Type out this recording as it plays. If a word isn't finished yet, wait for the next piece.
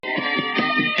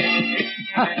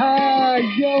Yo,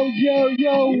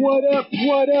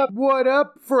 what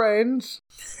up, friends?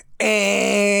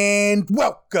 And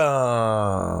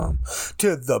welcome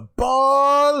to the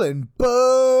Ball and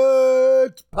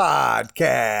Buds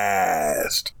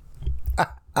Podcast.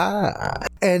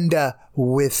 And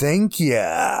we thank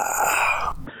ya.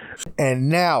 And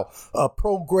now, a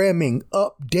programming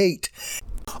update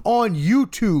on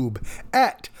YouTube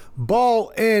at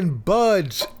Ball and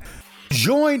Buds.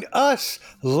 Join us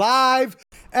live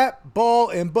at Ball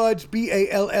and Buds,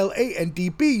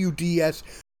 BALLANDBUDS,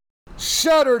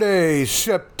 Saturday,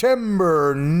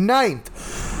 September 9th,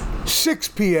 6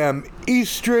 p.m.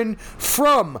 Eastern,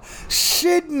 from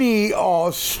Sydney,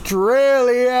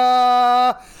 Australia.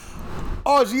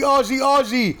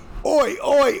 Aussie.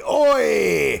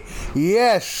 Oi.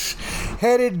 Yes,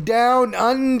 headed down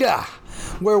under,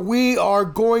 where we are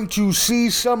going to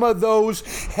see some of those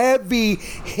heavy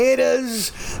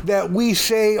hitters that we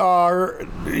say are,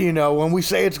 when we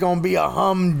say it's going to be a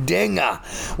humdinger.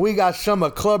 We got some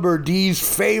of Clubber D's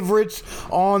favorites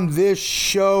on this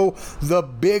show, the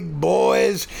big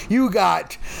boys. You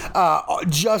got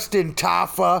Justin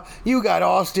Tafa, you got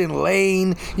Austin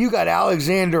Lane, you got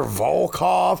Alexander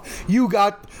Volkov, you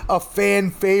got a fan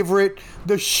favorite,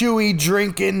 the shoey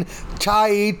drinking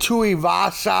Tai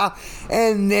Tuivasa,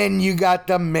 and then you got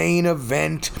the main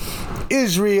event,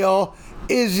 Israel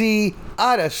Izzy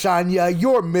Adesanya,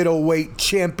 your middleweight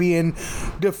champion,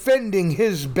 defending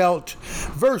his belt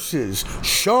versus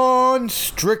Sean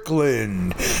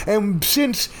Strickland. And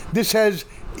since this has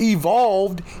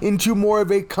evolved into more of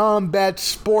a combat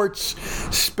sports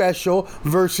special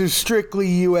versus strictly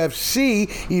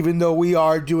UFC, even though we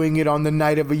are doing it on the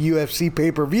night of a UFC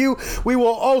pay-per-view, we will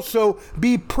also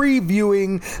be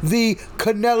previewing the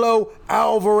Canelo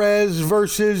Alvarez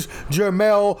versus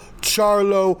Jermell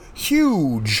Charlo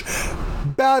huge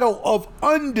battle of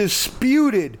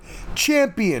undisputed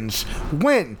champions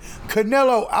when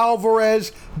Canelo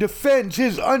Alvarez defends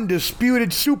his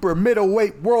undisputed super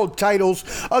middleweight world titles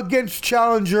against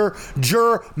challenger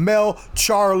Jermell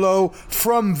Charlo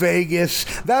from Vegas.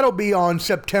 That'll be on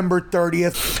September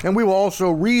 30th, and we will also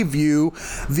review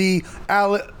the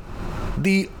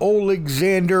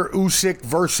Oleksandr Usyk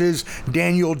versus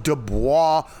Daniel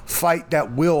Dubois fight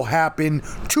that will happen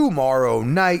tomorrow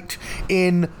night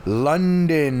in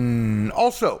London.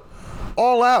 Also,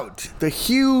 All Out, the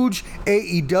huge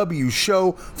AEW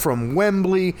show from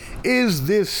Wembley, is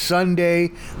this Sunday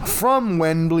from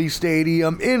Wembley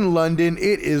Stadium in London.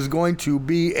 It is going to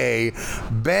be a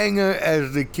banger,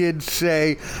 as the kids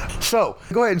say. So,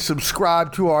 go ahead and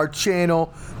subscribe to our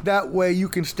channel. That way you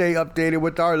can stay updated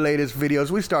with our latest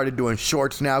videos. We started doing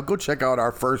shorts now. Go check out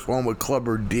our first one with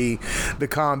Clubber D, the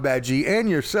Combat G, and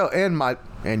myself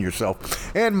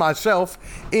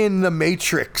in the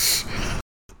Matrix.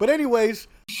 But anyways,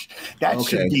 that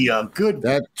should be a good.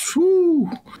 That's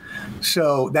true.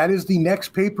 So that is the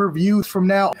next pay-per-view from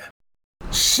now.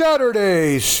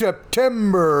 Saturday,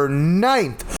 September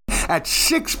 9th at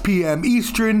 6 p.m.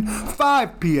 Eastern,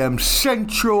 5 p.m.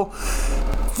 Central,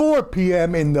 4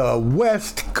 p.m. in the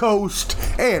West Coast,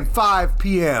 and 5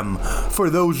 p.m.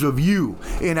 for those of you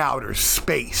in outer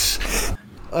space,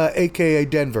 a.k.a.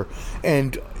 Denver,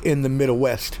 and in the Middle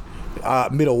West, I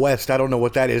don't know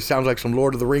what that is. Sounds like some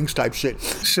Lord of the Rings type shit.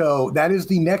 So that is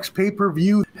the next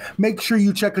pay-per-view. Make sure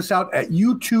you check us out at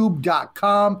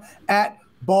youtube.com at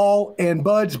Ball and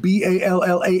Buds,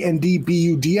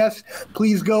 BALLANDBUDS.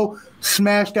 Please go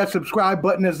smash that subscribe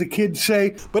button, as the kids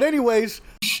say. But anyways,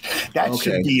 that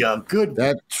should be a good.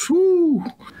 That's true.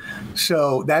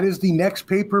 So that is the next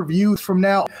pay-per-view from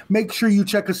now. Make sure you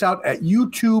check us out at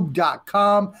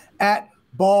youtube.com at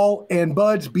Ball and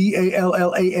Buds,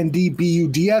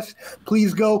 BALLANDBUDS.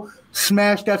 Please go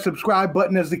smash that subscribe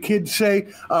button, as the kids say.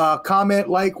 Comment,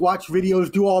 like, watch videos,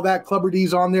 do all that. Clubber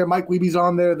D's on there. Mike Weeby's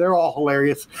on there. They're all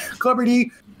hilarious. Clubber D.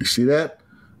 You see that?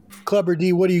 Clubber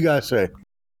D, what do you guys say?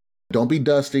 Don't be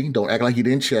dusty. Don't act like you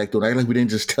didn't check. Don't act like we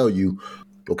didn't just tell you.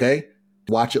 Okay?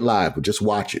 Watch it live, but just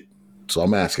watch it. So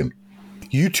I'm asking.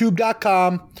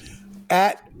 YouTube.com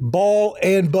at Ball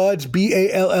and Buds,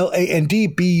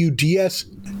 BALLANDBUDS.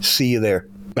 See you there.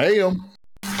 Bam.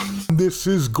 This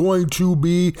is going to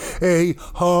be a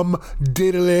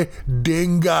diddly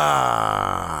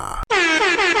dinga.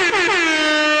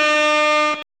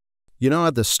 You know,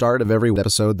 at the start of every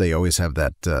episode, they always have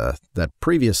that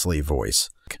previously voice.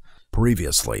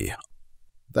 Previously.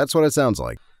 That's what it sounds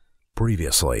like.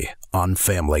 Previously on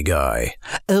Family Guy.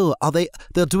 Oh,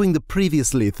 they're doing the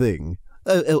previously thing.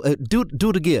 Do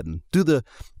it again. Do a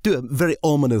very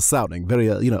ominous sounding, very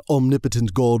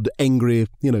omnipotent God, angry,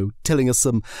 telling us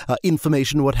some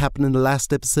information what happened in the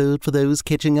last episode for those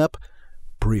catching up.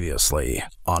 Previously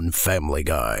on Family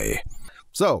Guy.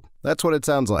 So, that's what it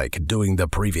sounds like doing the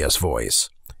previous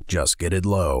voice. Just get it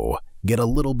low, get a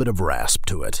little bit of rasp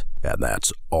to it, and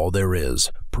that's all there is.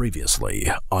 Previously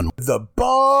on the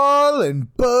Ball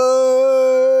and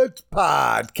Buds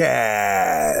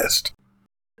Podcast.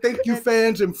 Thank you,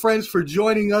 fans and friends, for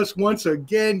joining us once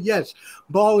again. Yes,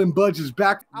 Ball and Buds is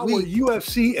back. Our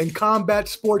UFC and combat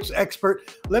sports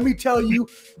expert. Let me tell you,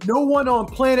 no one on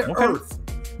planet Earth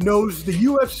knows the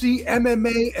UFC,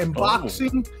 MMA, and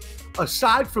boxing,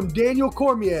 aside from Daniel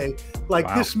Cormier,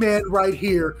 like this man right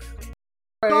here.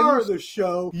 Star of the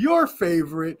show, your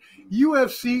favorite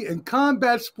UFC and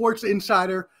combat sports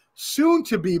insider, soon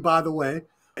to be, by the way.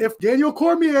 If Daniel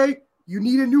Cormier, you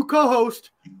need a new co-host,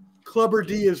 Clubber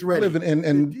D is ready.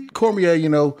 And Cormier,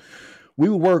 we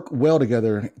work well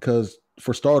together because,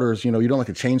 for starters, you don't like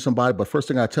to change somebody. But first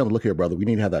thing I tell him, look here, brother, we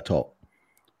need to have that talk.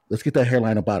 Let's get that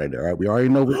hairline up out of there. All right, we already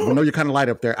know. We know you're kind of light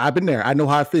up there. I've been there. I know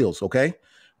how it feels. Okay,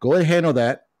 go ahead and handle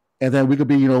that, and then we could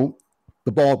be,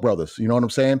 the Ball brothers. You know what I'm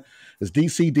saying? It's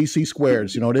DC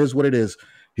squares. It is what it is.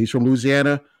 He's from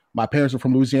Louisiana. My parents are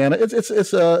from Louisiana.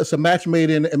 It's a match made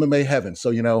in MMA heaven.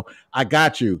 So I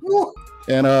got you.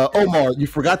 And Omar, you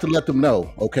forgot to let them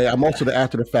know. Okay, I'm also the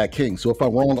after the fact king. So if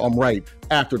I'm wrong, I'm right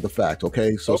after the fact.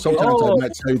 Okay, so sometimes I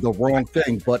might tell you the wrong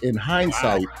thing, but in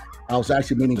hindsight, I was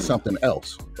actually meaning something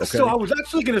else. Okay? So I was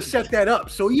actually going to set that up.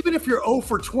 So even if you're 0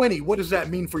 for 20, what does that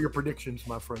mean for your predictions,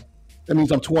 my friend? That means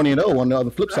I'm 20-0 on the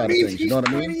other flip side of things. You know what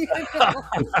I mean?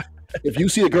 If you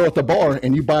see a girl at the bar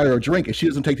and you buy her a drink and she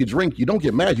doesn't take the drink, you don't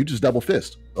get mad. You just double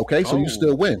fist. Okay, so you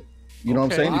still win. You know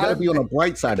what I'm saying? You got to be on the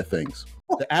bright side of things.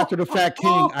 The after the fact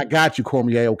king, I got you,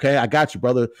 Cormier. Okay, I got you,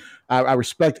 brother. I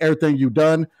respect everything you've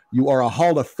done. You are a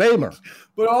Hall of Famer.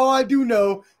 But all I do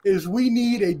know is we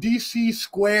need a DC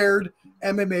squared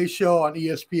MMA show on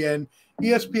ESPN.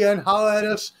 ESPN, holla at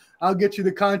us. I'll get you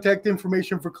the contact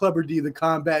information for Clubber D, the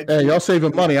combat. Hey, y'all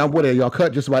saving money. I'm with it. Y'all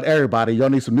cut just about everybody. Y'all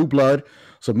need some new blood,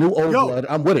 some new old blood.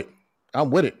 I'm with it.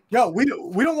 Yo, we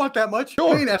don't want that much.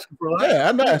 Sure. We ain't asking for a lot. Yeah,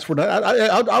 I'm not asking for that.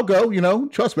 I'll go.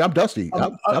 Trust me, I'm dusty.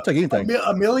 I'll take anything.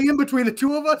 A million between the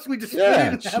two of us. We just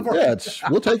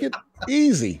we'll take it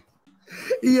easy.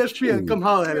 ESPN, come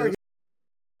holler at us.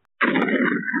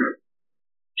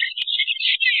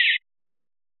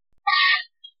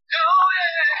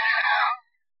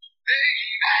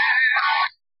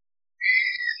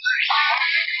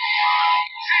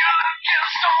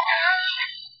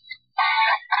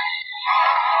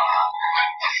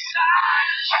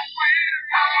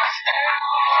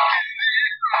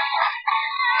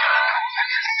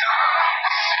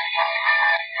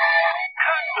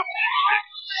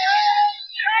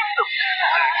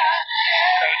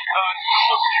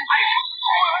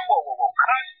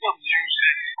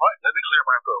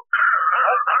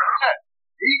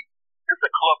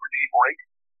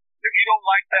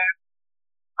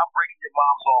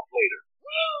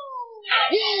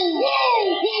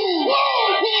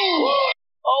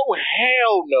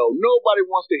 Nobody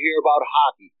wants to hear about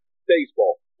hockey,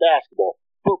 baseball, basketball,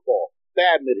 football,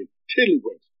 badminton,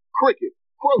 tiddlywinks, cricket,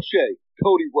 crochet,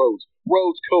 Cody Rhodes,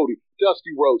 Cody,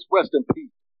 Dusty Rhodes, rest in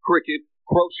peace, cricket,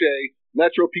 crochet,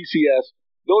 Metro PCS.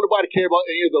 Don't nobody care about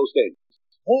any of those things.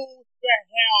 Who the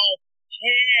hell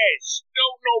cares?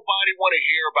 Don't nobody want to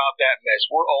hear about that mess.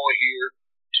 We're all here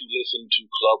to listen to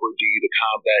Clubber D, the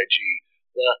Combat G,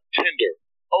 the Tinder,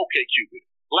 OkCupid,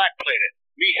 Black Planet,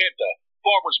 Mi Gente,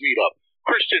 Farmers Meetup,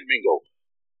 Christian Mingle,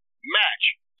 Match.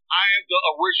 I am the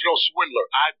original swindler.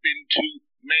 I've been to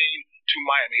Maine to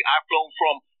Miami. I've flown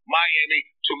from Miami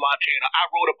to Montana. I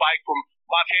rode a bike from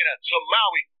Montana to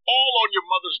Maui, all on your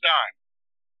mother's dime.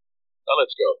 Now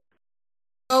let's go.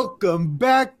 Welcome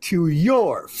back to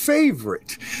your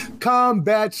favorite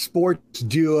combat sports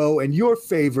duo and your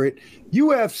favorite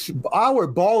UFC, our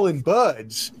Ball and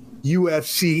Buds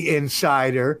UFC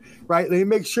insider, right? Let me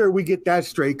make sure we get that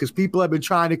straight because people have been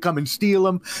trying to come and steal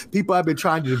them. People have been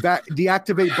trying to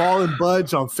deactivate Ball and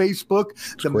Buds on Facebook.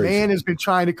 The man has been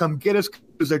trying to come get us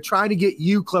because they're trying to get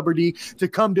you, Clubber D, to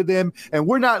come to them, and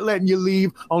we're not letting you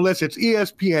leave unless it's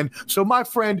ESPN. So, my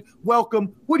friend,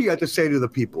 welcome. What do you have to say to the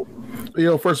people?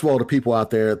 First of all, the people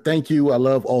out there, thank you. I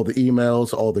love all the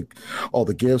emails, all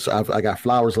the gifts. I got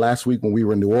flowers last week when we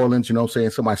were in New Orleans. You know what I'm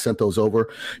saying? Somebody sent those over.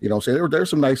 You know what I'm saying?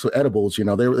 There's some nice edibles. They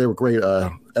were great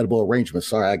edible arrangements.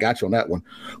 Sorry, I got you on that one.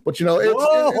 But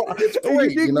it's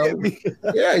great.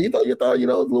 Yeah, you thought a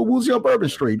little woozy on Bourbon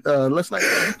Street. Let's not.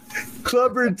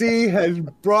 Clubber D has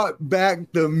brought back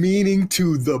the meaning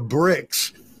to the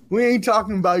bricks. We ain't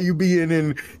talking about you being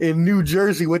in New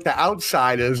Jersey with the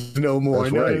outsiders no more.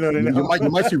 That's no, right. no. You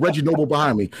might see Reggie Noble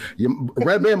behind me.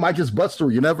 Redman might just bust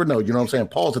through. You never know. You know what I'm saying?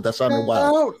 Pause it. That sounded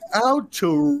wild. Out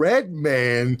to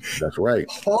Redman. That's right.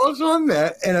 Pause on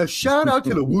that, and a shout out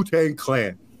to the Wu-Tang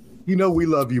Clan. You know we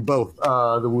love you both,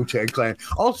 the Wu-Tang Clan.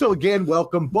 Also, again,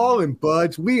 welcome, Ball and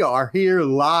Buds. We are here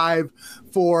live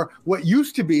for what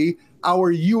used to be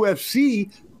our UFC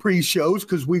pre-shows,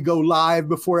 because we go live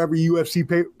before every UFC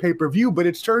pay-per-view, but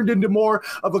it's turned into more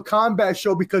of a combat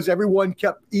show because everyone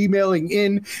kept emailing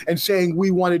in and saying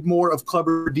we wanted more of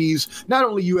Clubber D's, not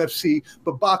only UFC,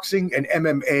 but boxing and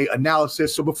MMA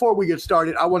analysis. So before we get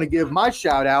started, I want to give my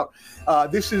shout out.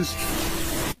 This is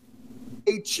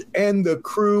H and the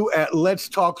crew at Let's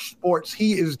Talk Sports.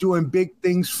 He is doing big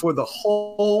things for the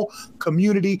whole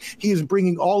community. He is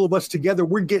bringing all of us together.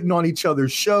 We're getting on each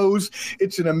other's shows.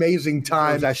 It's an amazing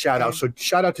time. That shout out. So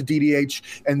shout out to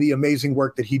DDH and the amazing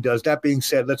work that he does. That being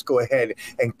said, let's go ahead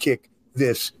and kick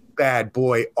this bad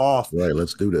boy off. Right,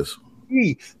 let's do this.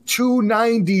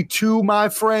 292, my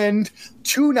friend.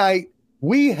 Tonight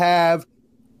we have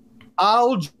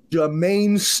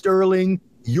Aljamain Sterling,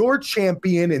 your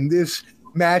champion in this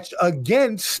match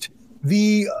against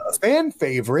the fan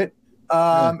favorite,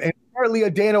 and apparently a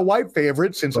Dana White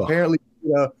favorite, since apparently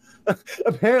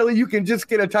you can just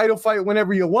get a title fight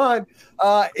whenever you want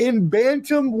in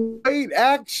bantamweight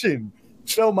action.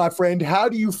 So, my friend, how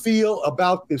do you feel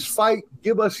about this fight?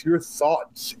 Give us your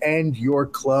thoughts and your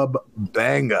club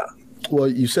banger. Well,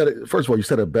 you said it. First of all, you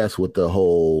said it best with the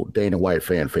whole Dana White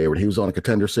fan favorite. He was on a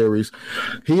Contender Series.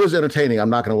 He is entertaining.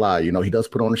 I'm not going to lie. You know, he does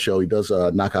put on a show. He does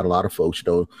knock out a lot of folks.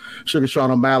 You know, Sugar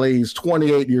Sean O'Malley, he's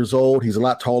 28 years old. He's a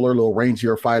lot taller, a little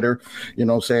rangier fighter. You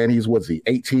know what I'm saying? He's,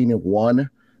 18-1?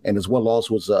 And his one loss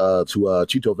was to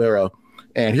Chito Vera.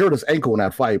 And he hurt his ankle in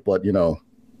that fight, but, you know,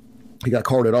 he got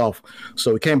carted off.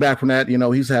 So he came back from that. You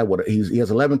know, he has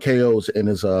 11 KOs in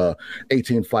his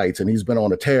 18 fights, and he's been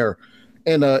on a tear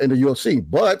in the UFC.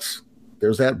 But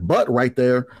there's that but right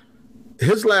there.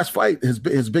 His last fight,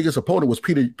 his biggest opponent was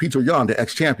Peter Yan, the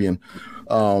ex-champion.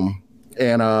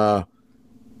 And I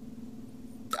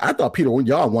thought Peter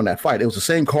Yan won that fight. It was the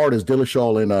same card as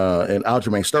Dillashaw and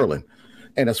Aljamain Sterling.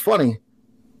 And it's funny,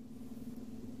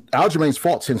 Aljamain's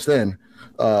fought since then.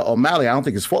 O'Malley, I don't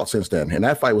think he's fought since then. And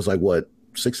that fight was like,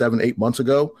 6, 7, 8 months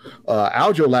ago?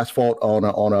 Aljo last fought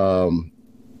on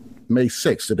May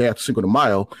 6th, the day after Cinco de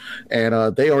Mayo,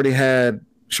 and they already had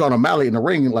Sean O'Malley in the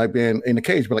ring, like being in the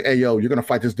cage, but like, hey, yo, you're gonna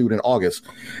fight this dude in August.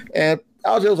 And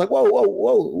Aljo was like,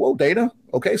 whoa, Dana,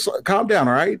 okay, so calm down,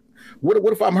 all right. What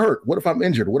if I'm hurt? What if I'm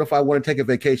injured? What if I want to take a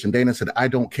vacation? Dana said, I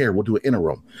don't care. We'll do an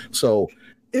interim. So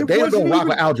Dana don't rock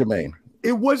with Aljamain.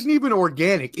 It wasn't even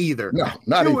organic either. No,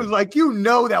 not even. It was like, you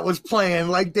know, that was planned.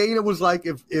 Like Dana was like,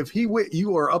 if he went,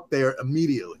 you are up there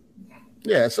immediately.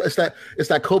 Yeah, it's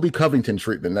that Kobe Covington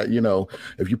treatment that, you know,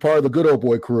 if you're part of the good old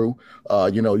boy crew,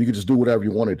 you know, you can just do whatever you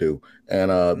want to do.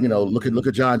 And you know, look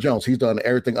at John Jones. He's done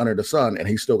everything under the sun, and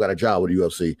he's still got a job with the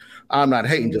UFC. I'm not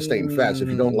hating, just stating facts. If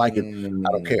you don't like it,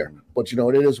 I don't care. But you know,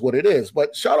 it is what it is.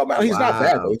 But Sean O'Malley, he's not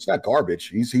bad though. He's not garbage.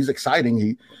 He's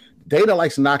exciting. Dana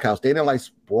likes knockouts. Dana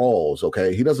likes brawls.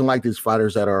 Okay, he doesn't like these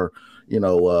fighters that are, you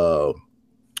know,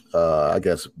 I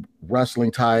guess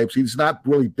wrestling types. He's not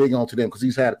really big onto them because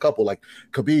he's had a couple like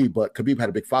Khabib, but Khabib had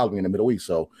a big following in the Middle East.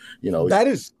 So, you know,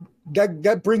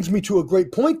 that brings me to a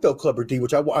great point though, Clubber D,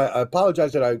 which I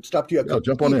apologize that I stopped you at Khabib.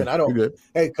 Jump on in. I don't.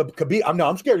 Hey, Khabib.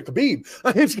 I'm scared of Khabib.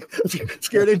 I'm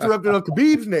scared to interrupt on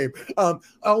Khabib's name.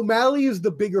 O'Malley is the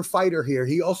bigger fighter here.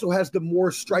 He also has the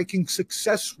more striking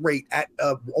success rate at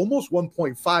almost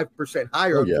 1.5%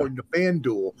 higher according to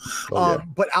FanDuel.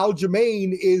 But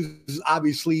Aljamain is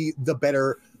obviously the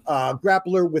better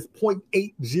grappler with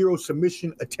 0.80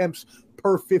 submission attempts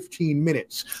per 15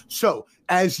 minutes. So,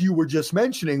 as you were just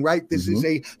mentioning, right, this is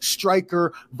a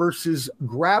striker versus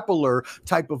grappler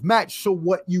type of match. So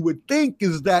what you would think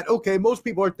is that, okay, most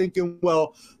people are thinking,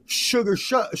 well, Sugar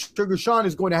Sean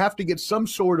is going to have to get some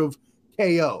sort of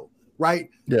KO, right?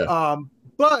 Yeah.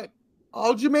 But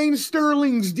Aljamain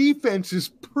Sterling's defense is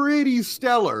pretty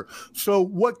stellar. So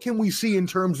what can we see in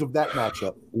terms of that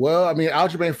matchup? Well, I mean,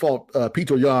 Aljamain fought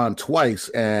Peter Yan twice,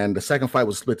 and the second fight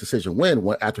was a split decision win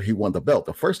after he won the belt.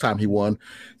 The first time he won,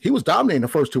 he was dominating the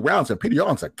first 2 rounds, and Peter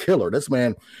Yan's a killer. This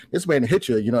man hit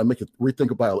you, you know, and make you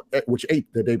rethink about which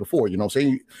ate the day before, you know what I'm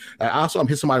saying? I saw him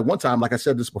hit somebody one time, like I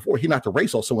said this before, he knocked a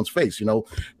race off someone's face, you know,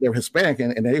 they were Hispanic,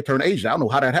 and they turned Asian. I don't know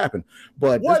how that happened,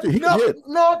 but he hit.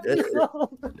 No.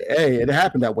 Hey, it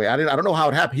happened that way. I don't know how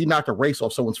it happened. He knocked a race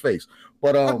off someone's face,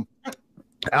 but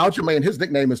Aljamain, his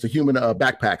nickname is the human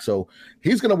backpack. So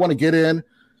he's going to want to get in,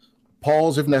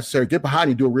 pause if necessary, get behind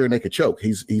you, do a rear naked choke.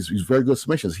 He's very good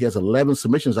submissions. He has 11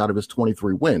 submissions out of his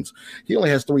 23 wins. He only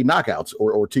has 3 knockouts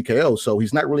or TKOs, so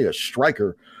he's not really a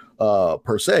striker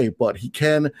per se, but he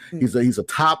can. He's a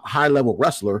top high level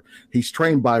wrestler. He's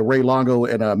trained by Ray Longo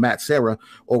and Matt Serra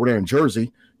over there in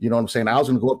Jersey. You know what I'm saying? I was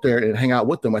going to go up there and hang out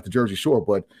with them at the Jersey Shore,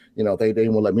 but you know they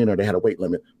didn't want to let me in there. They had a weight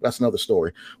limit. That's another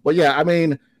story. But yeah, I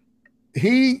mean,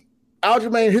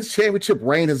 Aljamain, his championship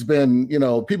reign has been, you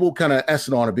know, people kind of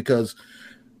essing on it because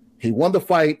he won the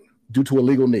fight due to a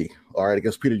legal knee, all right,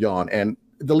 against Peter Yan, and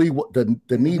the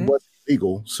knee was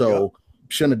illegal, so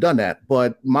shouldn't have done that.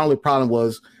 But my only problem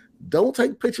was, don't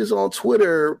take pictures on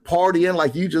Twitter partying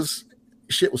like you just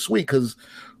shit was sweet, because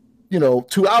you know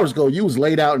 2 hours ago you was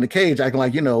laid out in the cage acting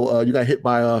like you got hit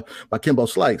by Kimbo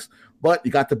Slice, but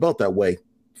you got the belt that way.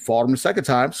 Fought him the second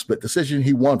time, split decision.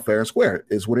 He won fair and square,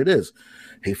 is what it is.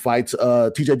 He fights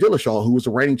TJ Dillashaw, who was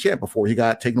the reigning champ before he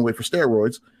got taken away for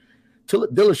steroids.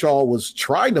 Dillashaw was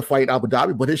trying to fight Abu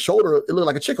Dhabi, but his shoulder, it looked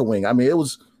like a chicken wing. I mean, it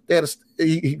was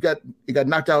he got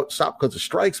knocked out, stopped because of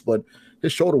strikes, but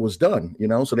his shoulder was done, you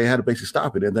know, so they had to basically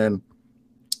stop it. And then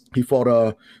he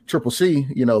fought Triple C,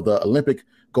 you know, the Olympic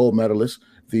gold medalist,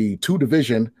 the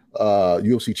 2-division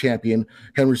UFC champion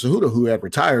Henry Cejudo, who had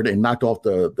retired and knocked off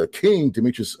the king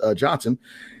Demetrius Johnson.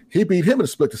 He beat him in a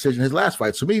split decision his last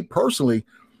fight. So me personally,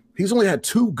 he's only had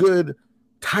 2 good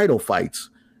title fights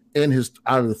in his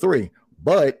out of the 3,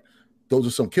 but those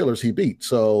are some killers he beat.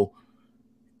 So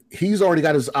he's already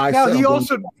got his eyes set on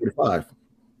 45.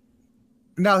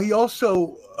 Now he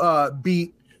also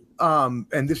beat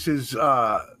and this is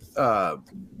not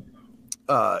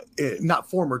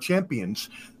former champions,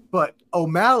 but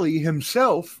O'Malley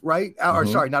himself, right? Or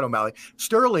sorry, not O'Malley.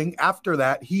 Sterling, after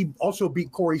that, he also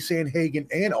beat Corey Sandhagen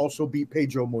and also beat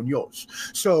Pedro Munoz.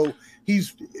 So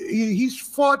he's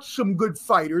fought some good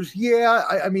fighters. Yeah,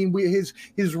 I mean,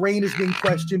 his reign is being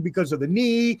questioned because of the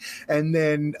knee, and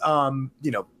then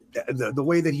you know, the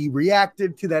way that he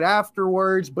reacted to that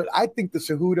afterwards. But I think the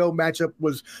Cejudo matchup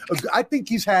was, I think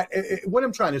he's had, what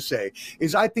I'm trying to say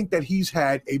is I think that he's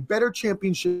had a better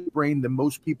championship reign than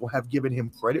most people have given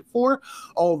him credit for.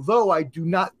 Although I do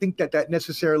not think that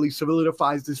necessarily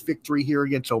solidifies this victory here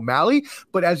against O'Malley.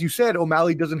 But as you said,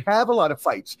 O'Malley doesn't have a lot of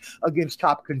fights against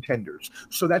top contenders.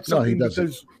 So that's something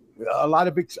because a lot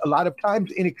of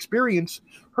times inexperience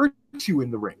hurts you in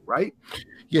the ring, right?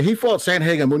 Yeah, he fought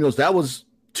Sandhagen Munoz. That was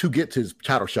to get to his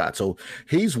title shot. So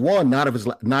he's won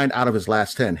 9 out of his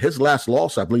last 10. His last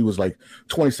loss, I believe, was like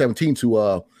 2017 to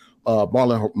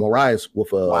Marlon Moraes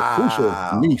with a crucial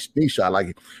knee shot.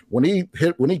 Like when he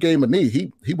gave him a knee,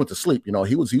 he went to sleep. You know,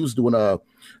 he was doing he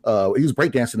was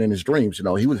breakdancing in his dreams. You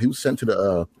know, he was sent to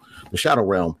the shadow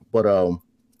realm. But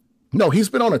no, he's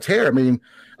been on a tear. I mean,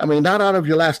 9 out of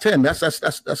your last 10.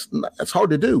 That's hard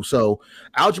to do. So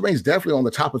Aljamain's definitely on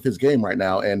the top of his game right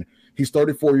now, and he's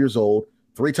 34 years old.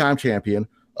 3-time champion,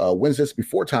 wins this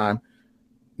before time,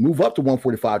 move up to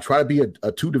 145, try to be a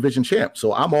 2-division champ.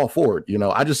 So I'm all for it. You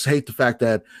know, I just hate the fact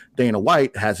that Dana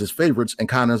White has his favorites and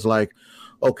kind of is like,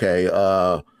 okay,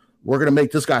 we're going to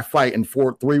make this guy fight in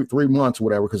 3 months or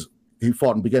whatever, because he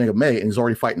fought in the beginning of May and he's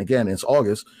already fighting again. And it's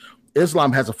August.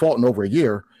 Islam hasn't fought in over a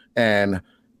year. And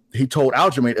he told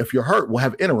Aljamain, if you're hurt, we'll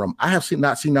have interim. I have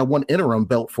not seen that one interim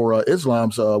belt for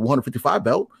Islam's 155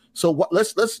 belt. So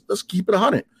let's keep it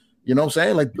 100. You know what I'm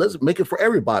saying? Like, let's make it for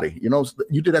everybody. You know,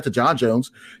 you did that to John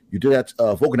Jones. You did that.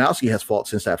 Volkanovski has fought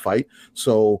since that fight.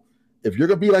 So if you're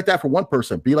going to be like that for one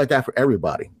person, be like that for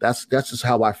everybody. That's just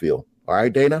how I feel. All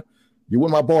right, Dana? You one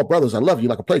of my bald brothers. I love you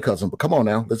like a play cousin, but come on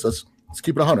now. Let's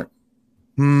keep it 100.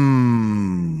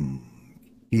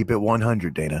 Keep it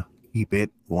 100, Dana. Keep it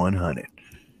 100.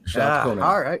 Shout out to Conan.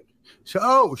 All right.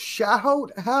 So,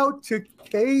 shout out to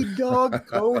K-Dog,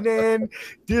 Conan,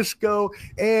 Disco,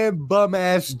 and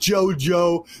bum-ass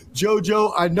JoJo.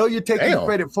 JoJo, I know you're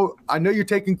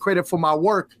taking credit for my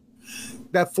work.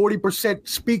 That 40%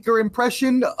 speaker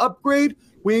impression upgrade,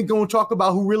 we ain't going to talk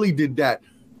about who really did that.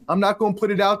 I'm not going to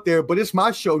put it out there, but it's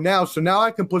my show now, so now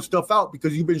I can put stuff out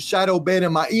because you've been shadow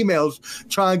banning my emails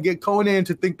trying to get Conan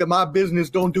to think that my business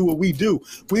don't do what we do.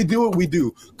 We do what we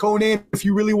do. Conan, if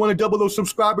you really want to double those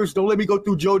subscribers, don't let me go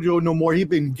through JoJo no more. He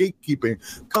been gatekeeping.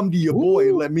 Come to your boy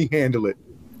and let me handle it.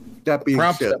 That being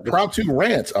said. Impromptu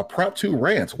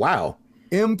rants. Wow.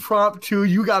 Impromptu.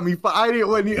 You got me fired. You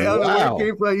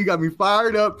got me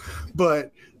fired up,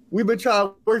 but we've been trying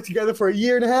to work together for a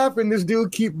year and a half, and this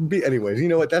dude anyways, you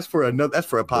know what? That's for a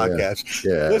podcast.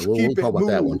 Yeah. We'll talk about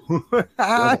that one. We'll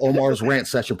have Omar's rant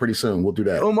session pretty soon. We'll do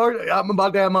that. Omar, I'm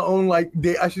about to have my own, I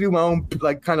should do my own,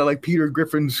 kind of like Peter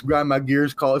Griffin's grind my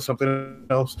gears, call it something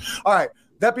else. All right.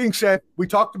 that being said, we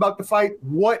talked about the fight.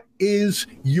 What is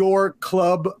your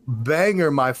club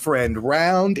banger, my friend?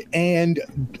 Round and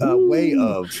way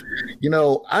of.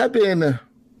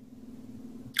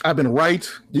 I've been right.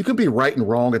 You can be right and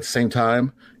wrong at the same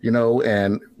time,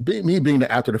 and me being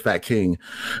the after the fact king,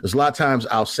 there's a lot of times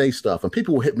I'll say stuff and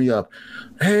people will hit me up.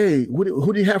 Hey,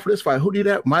 who do you have for this fight? Who do you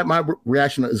have? My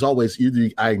reaction is always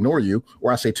either I ignore you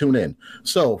or I say tune in.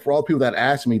 So for all people that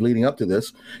asked me leading up to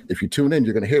this, if you tune in,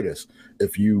 you're going to hear this.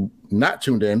 If you not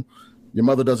tuned in, your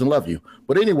mother doesn't love you.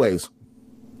 But anyways,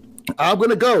 I'm going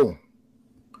to go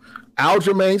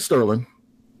Aljamain Sterling,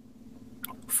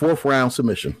 4th round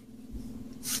submission.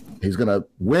 He's going to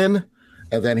win,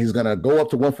 and then he's going to go up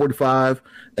to 145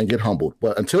 and get humbled.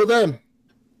 But until then,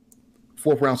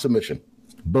 4th round submission.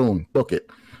 Boom, book it.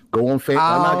 Go on.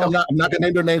 I'm not going to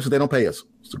name their names so they don't pay us.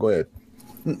 So go ahead.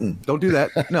 Don't do that.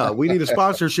 No, we need a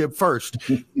sponsorship first.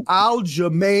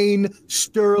 Aljamain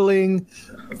Sterling,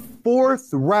 4th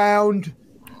round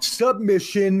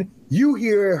submission. You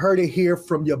heard it here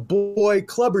from your boy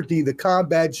Clubber D, the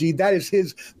Combat G. That is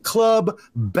his club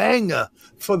banger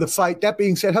for the fight. That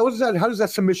being said, how does that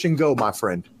submission go, my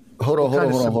friend? Hold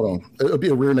on. It'll be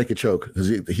a rear naked choke because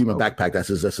the human backpack, that's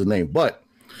his name. But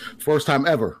first time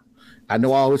ever. I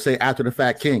know I always say after the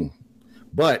fact king.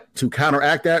 But to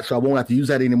counteract that, so I won't have to use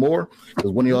that anymore,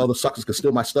 because one of y'all other suckers can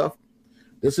steal my stuff.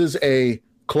 This is a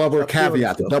Clubber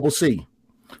caveat, the double C.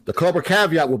 The Clubber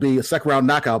caveat will be a 2nd round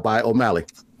knockout by O'Malley.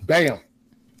 Bam.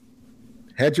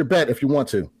 Hedge your bet if you want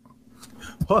to.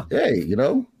 Huh. Hey,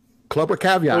 Clubber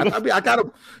caveat. I mean, I got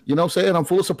to, saying I'm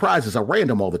full of surprises. I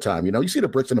random all the time. You see the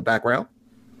bricks in the background.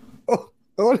 Oh,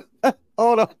 hold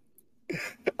on.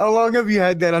 How long have you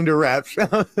had that under wraps? I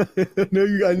know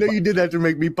you did that to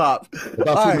make me pop.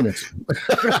 About 2 minutes.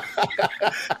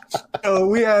 So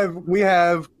we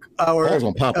have our. I was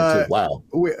on popping too. Wow.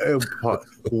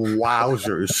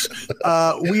 Wowzers.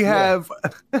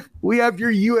 We have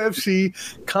your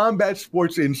UFC Combat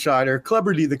Sports Insider,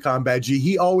 Clubber D, the Combat G.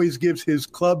 He always gives his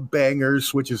club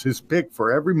bangers, which is his pick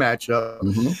for every matchup.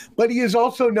 Mm-hmm. But he is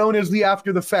also known as the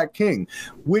After the Fact King,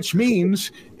 which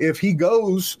means if he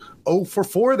goes 0 for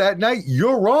 4 that night,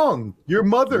 you're wrong. Your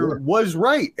mother was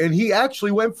right, and he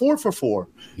actually went 4 for 4.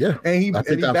 Yeah, and he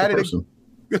batted it.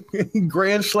 He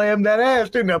grand slammed that ass,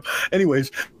 didn't he?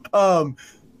 Anyways,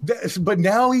 but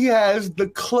now he has the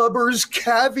Clubber's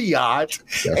caveat,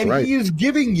 he is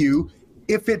giving you,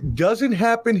 if it doesn't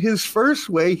happen his first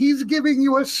way, he's giving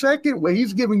you a second way.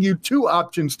 He's giving you 2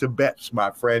 options to bets,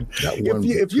 my friend.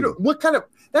 If you don't, what kind of,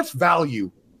 that's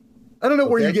value. I don't know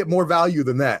where you get more value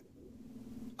than that.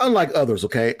 Unlike others,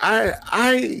 okay,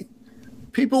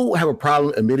 people have a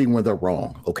problem admitting when they're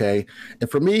wrong, okay? And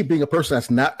for me, being a person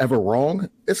that's not ever wrong,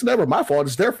 it's never my fault.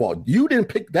 It's their fault. You didn't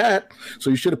pick that, so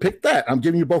you should have picked that. I'm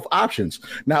giving you both options.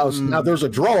 Now there's a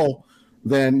draw,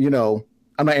 then,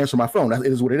 I'm not answering my phone. It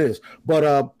is what it is.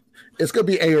 But it's going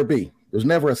to be A or B. There's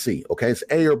never a C, okay? It's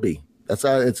A or B. That's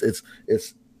how it's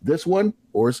this one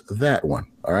or it's that one,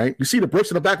 all right? You see the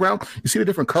bricks in the background? You see the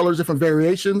different colors, different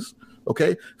variations,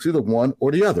 okay? It's either one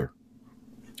or the other.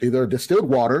 Either distilled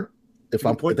water, if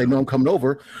they know I'm coming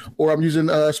over, or I'm using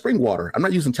spring water. I'm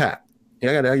not using tap.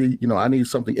 Yeah, I need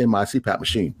something in my CPAP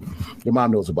machine. Your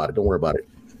mom knows about it. Don't worry about it.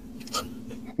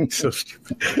 So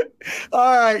stupid.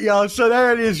 All right, y'all. So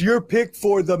there it is. Your pick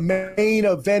for the main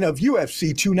event of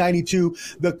UFC 292.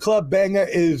 The club banger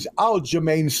is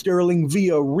Aljamain Sterling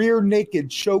via rear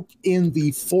naked choke in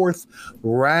the 4th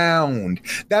round.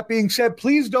 That being said,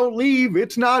 please don't leave.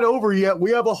 It's not over yet.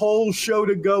 We have a whole show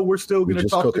to go. We're still going to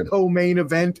talk the co-main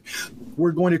event.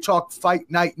 We're going to talk fight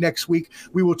night next week.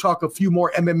 We will talk a few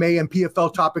more MMA and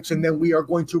PFL topics, and then we are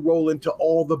going to roll into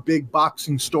all the big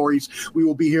boxing stories. We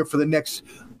will be here for the next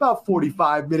about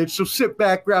 45 minutes. So sit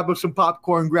back, grab us some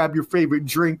popcorn, grab your favorite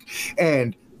drink,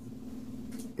 and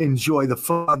enjoy the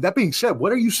fun. That being said,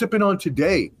 what are you sipping on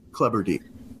today, Clubber D?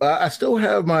 I still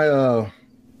have my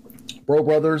Bro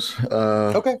Brothers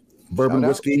bourbon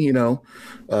whiskey,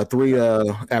 3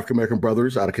 African-American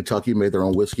brothers out of Kentucky made their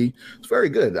own whiskey. It's very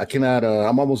good. I cannot,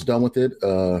 I'm almost done with it.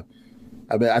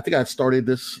 I think I started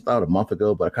this about a month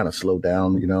ago, but I kind of slowed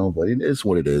down, but it is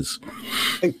what it is.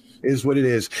 Hey, is what it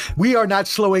is. We are not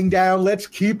slowing down. Let's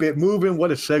keep it moving.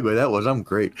 What a segue that was. I'm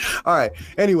great. All right.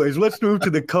 Anyways, let's move to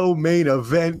the co-main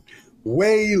event.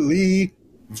 Wei Lee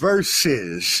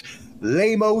versus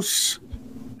Lemos.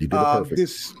 You did it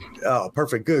perfect.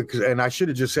 Perfect. Good. And I should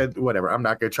have just said whatever. I'm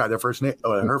not going to try their first name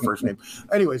or her first name.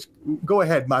 Anyways, go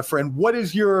ahead, my friend. What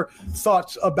is your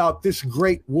thoughts about this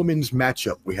great women's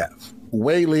matchup we have?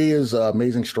 Wei Lee is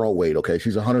amazing straw weight. Okay,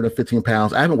 she's 115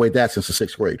 pounds. I haven't weighed that since the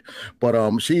 6th grade,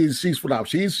 but she's phenomenal.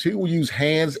 She will use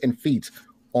hands and feet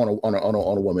on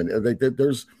a woman.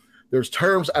 There's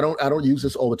terms I don't use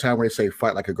this all the time when they say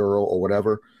fight like a girl or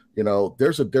whatever. You know,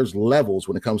 there's levels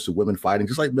when it comes to women fighting,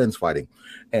 just like men's fighting.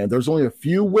 And there's only a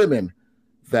few women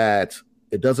that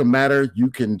it doesn't matter. You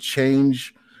can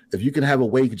change. If you can have a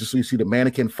way, just so you see the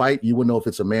mannequin fight, you will know if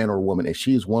it's a man or a woman. And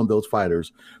she is one of those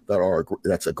fighters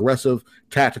that's aggressive,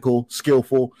 tactical,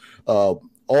 skillful,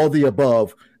 all the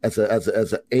above as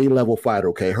a A-level fighter.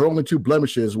 Okay, her only 2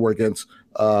 blemishes were against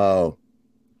Rose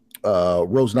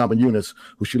Namajunas,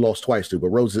 who she lost twice to. But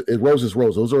Rose is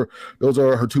Rose. Those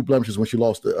are her 2 blemishes when she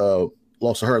lost to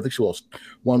her. I think she lost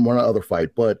one other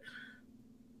fight. But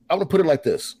I'm gonna put it like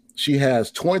this: she has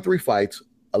 23 fights,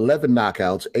 11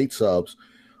 knockouts, 8 subs.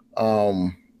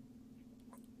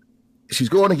 She's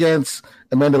going against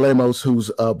Amanda Lemos, who's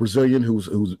a Brazilian,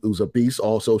 who's a beast.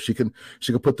 Also, she can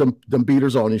put them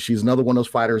beaters on you. She's another one of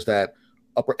those fighters that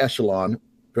upper echelon,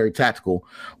 very tactical.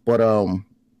 But I'm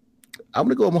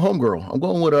gonna go with my homegirl. I'm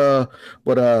going with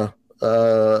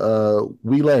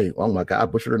Weili. Oh my God, I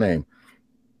butchered her name.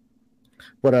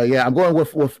 But yeah, I'm going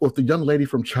with the young lady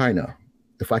from China,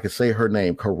 if I could say her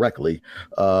name correctly.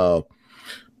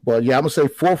 But yeah, I'm gonna say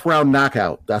 4th round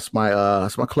knockout. That's my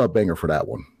club banger for that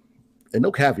one. And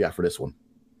no caveat for this one.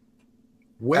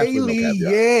 Weili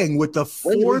Yang with the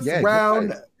 4th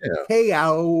round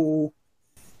KO.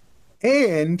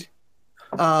 And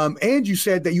you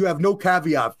said that you have no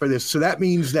caveat for this. So that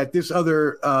means that this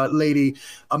other lady,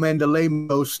 Amanda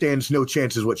Lemos, stands no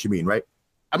chance is what you mean, right?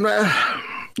 I'm not.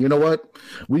 You know what?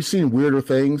 We've seen weirder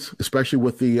things, especially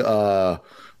with the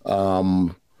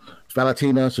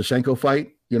Valentina Shevchenko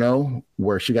fight, you know,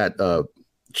 where she got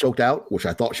choked out, which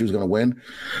I thought she was going to win.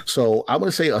 So I'm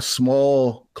going to say a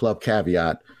small club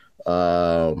caveat.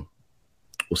 We'll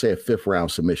say a 5th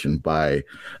round submission by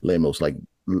Lemos, like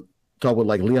talk about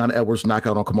like Leon Edwards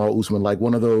knockout on Kamaru Usman, like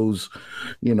one of those,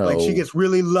 you know, like she gets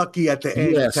really lucky at the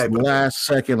end. Yes, last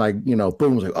second, like, you know,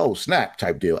 boom, like, oh snap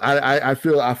type deal. I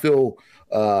feel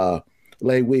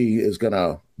Lei Wei is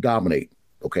gonna dominate.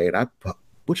 Okay, and I'm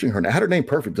butchering her. I had her name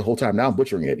perfect the whole time. Now I'm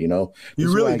butchering it. You know,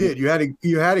 you really did. You had it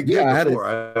good. Yeah, before.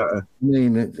 I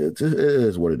mean, it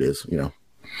is what it is. You know,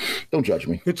 don't judge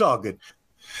me. It's all good.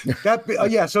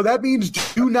 Yeah. So that means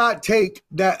do not take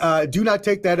that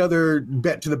other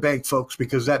bet to the bank, folks,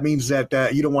 because that means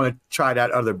that you don't want to try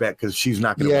that other bet because she's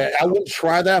not going to. Yeah, I wouldn't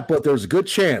try that, but there's a good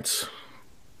chance.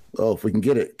 Oh, if we can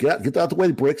get it, get out the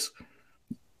way, Bricks.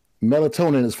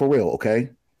 Melatonin is for real,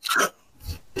 okay?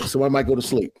 So I might go to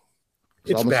sleep.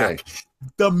 It's back.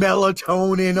 The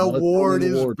melatonin award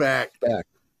is back.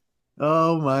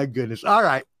 Oh my goodness! All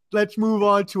right, let's move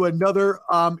on to another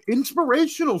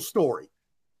inspirational story.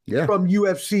 Yeah. From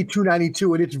UFC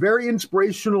 292, and it's very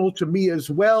inspirational to me as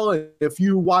well. And if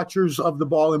you watchers of the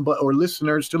Ball and Butt or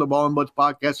listeners to the Ball and Butts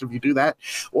podcast, if you do that,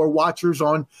 or watchers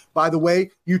on, by the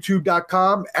way,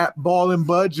 youtube.com at Ball and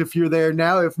Buds, if you're there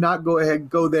now. If not, go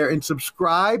ahead, go there and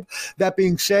subscribe. That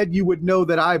being said, you would know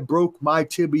that I broke my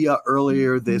tibia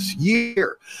earlier this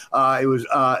year. It was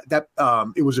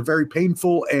a very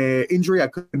painful injury. I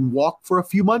couldn't walk for a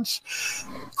few months.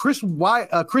 Chris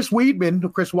Weidman,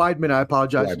 I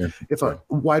apologize.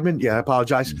 Weidman, I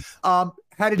apologize.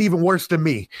 Had it even worse than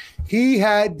me. He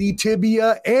had the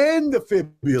tibia and the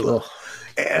fibula.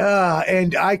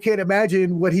 And I can't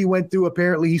imagine what he went through.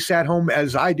 Apparently, he sat home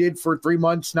as I did for 3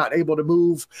 months, not able to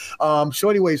move. So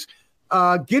anyways,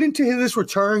 get into this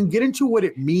return, get into what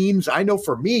it means. I know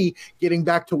for me, getting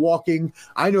back to walking,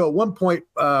 I know at one point,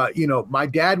 my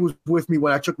dad was with me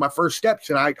when I took my first steps,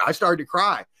 and I started to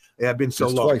cry. It had been so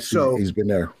long. Twice so he's been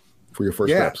there for your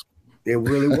first steps. It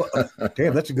really was.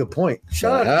 Damn, that's a good point.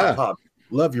 Shut up, Pop.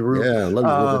 Love your room. Yeah,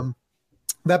 love you.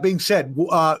 That being said,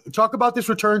 talk about this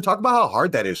return. Talk about how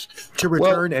hard that is to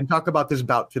return, and talk about this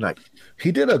bout tonight.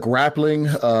 He did a grappling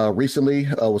recently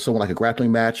with someone, like a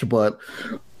grappling match. But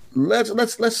let's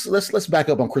back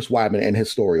up on Chris Weidman and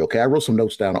his story. Okay, I wrote some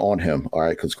notes down on him. All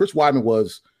right, because Chris Weidman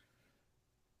was,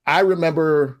 I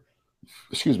remember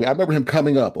him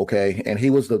coming up, okay, and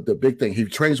he was the big thing. He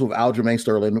trains with Aljamain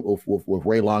Sterling, with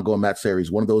Ray Longo and Matt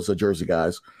Series, one of those Jersey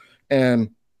guys.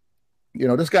 And, you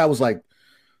know, this guy was like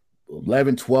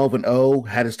 11, 12, and 0,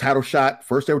 had his title shot,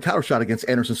 first ever title shot against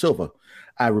Anderson Silva.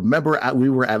 I remember we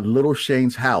were at Little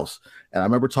Shane's house, and I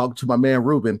remember talking to my man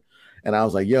Ruben, and I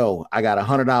was like, yo, I got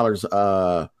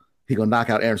 $100. He gonna knock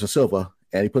out Anderson Silva.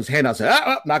 And he puts his hand out and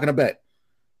said, not gonna bet.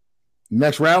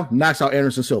 Next round, knocks out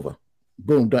Anderson Silva.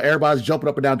 Boom. Everybody's jumping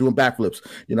up and down doing backflips.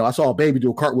 You know, I saw a baby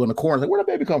do a cartwheel in the corner. Like, where'd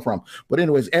the baby come from? But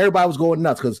anyways, everybody was going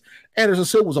nuts because Anderson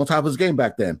Silva was on top of his game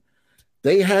back then.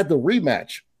 They had the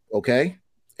rematch, okay?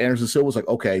 Anderson Silva was like,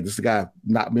 okay, this is the guy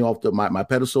knocked me off my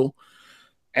pedestal.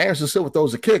 Anderson Silva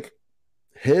throws a kick,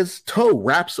 his toe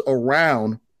wraps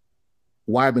around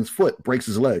Weidman's foot, breaks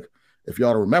his leg. If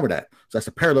y'all don't remember that. So that's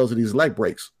the parallels of these leg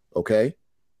breaks, okay?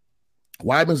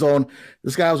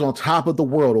 This guy was on top of the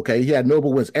world, okay? He had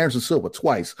notable wins. Anderson Silva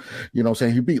twice. You know what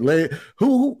I'm saying? He beat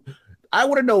who I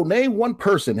want to know, name one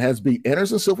person has beat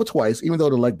Anderson Silva twice, even though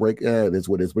the leg break is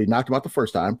what it is, but he knocked him out the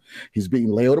first time. He's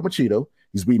beaten Lyoto Machida.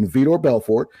 He's beaten Vitor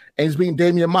Belfort, and he's beaten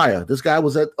Damian Maia. This guy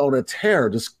was on a tear,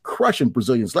 just crushing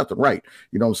Brazilians left and right.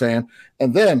 You know what I'm saying?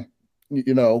 And then,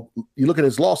 you know, you look at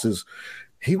his losses.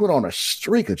 He went on a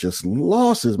streak of just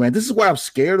losses, man. This is why I'm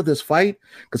scared of this fight,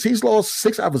 because he's lost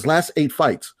 6 out of his last 8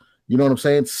 fights. You know what I'm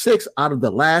saying? 6 out of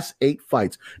the last 8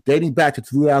 fights, dating back to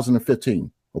 2015,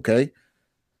 okay?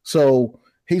 So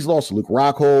he's lost to Luke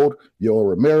Rockhold, Yoel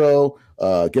Romero,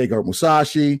 Gegard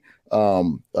Musashi,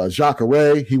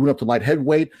 Jacare. He went up to light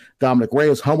heavyweight. Dominic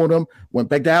Reyes humbled him, went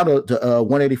back down to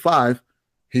 185.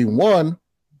 He won,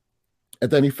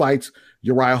 and then he fights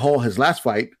Uriah Hall, his last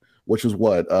fight, which was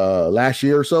what, last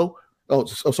year or so? Oh,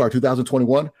 sorry,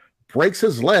 2021. Breaks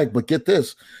his leg, but get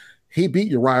this. He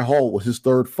beat Uriah Hall with his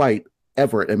 3rd fight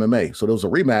ever at MMA. So there was a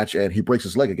rematch, and he breaks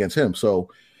his leg against him. So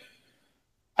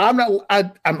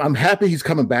I'm happy he's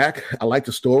coming back. I like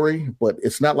the story, but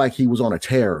it's not like he was on a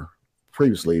tear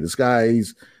previously. This guy,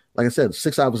 he's, like I said,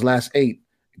 6 out of his last 8,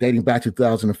 dating back to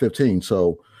 2015.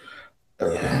 So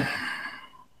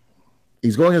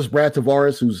he's going against Brad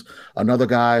Tavares, who's another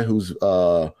guy who's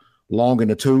long in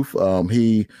the tooth.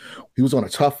 He was on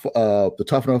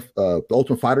the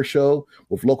Ultimate Fighter show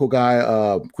with local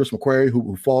guy Chris McQuarrie,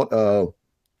 who fought.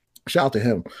 Shout out to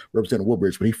him, representing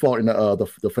Woodbridge, but he fought in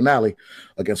the finale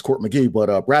against Court McGee.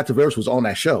 But Brad Tavares was on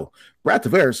that show. Brad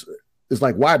Tavares is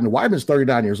like Weidman. Weidman's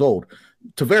 39 years old.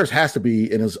 Tavares has to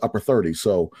be in his upper 30s.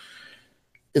 So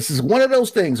this is one of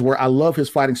those things where I love his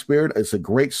fighting spirit. It's a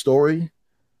great story,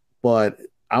 but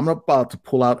I'm about to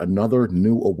pull out another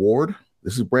new award.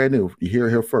 This is brand new. You hear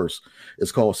it here first.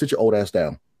 It's called Sit Your Old Ass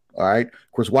Down. All right,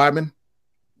 Chris Weidman.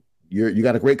 You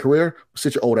got a great career.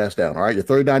 Sit your old ass down. All right. You're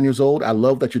 39 years old. I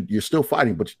love that you're still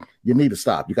fighting, but you need to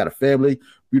stop. You got a family,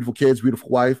 beautiful kids, beautiful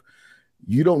wife.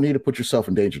 You don't need to put yourself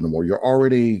in danger no more. You're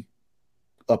already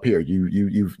up here.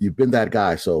 You've been that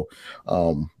guy. So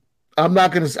I'm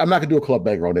not gonna do a club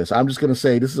banger on this. I'm just gonna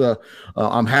say this is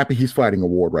I'm happy he's fighting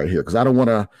award right here, because I don't want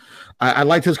to. I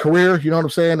liked his career. You know what I'm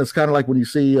saying? It's kind of like when you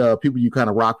see people you kind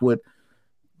of rock with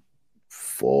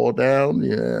fall down.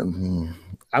 Yeah.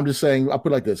 I'm just saying, I'll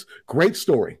put it like this. Great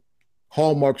story.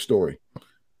 Hallmark story.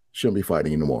 Shouldn't be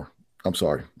fighting anymore. I'm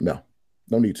sorry. No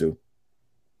need to.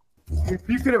 If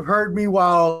you could have heard me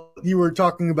while you were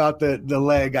talking about the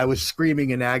leg, I was screaming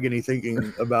in agony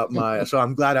thinking about so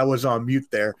I'm glad I was on mute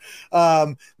there.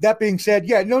 That being said,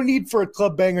 yeah, no need for a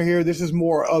club banger here. This is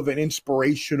more of an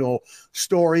inspirational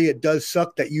story. It does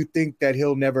suck that you think that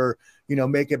he'll never,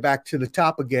 make it back to the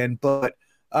top again, but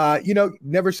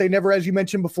never say never, as you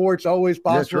mentioned before. It's always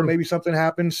possible. Maybe something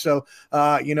happens. So,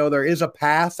 there is a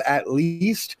path at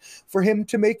least for him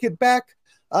to make it back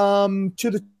to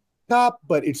the top,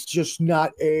 but it's just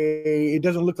not it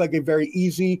doesn't look like a very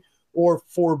easy or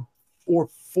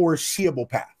foreseeable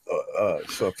path.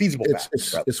 So a feasible path.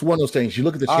 It's one of those things. You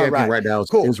look at the champion right now,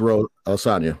 it's Israel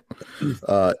Adesanya.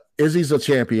 Izzy's a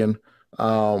champion.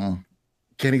 Can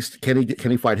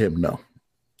he fight him? No.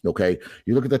 Okay,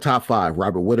 you look at the top 5.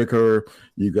 Robert Whittaker,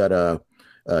 you got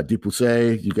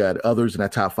Dubois, you got others in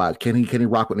that top 5. Can he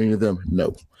rock with any of them?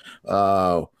 No.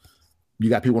 You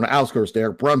got people on the outskirts,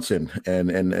 Derek Brunson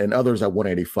and others at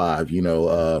 185.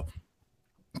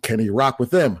 Can he rock with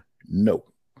them? No.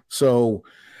 So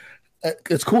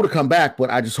it's cool to come back, but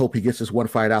I just hope he gets this one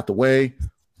fight out the way.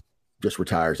 Just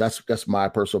retires. That's my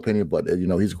personal opinion, but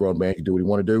he's a grown man. He can do what he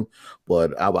want to do.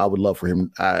 But I would love for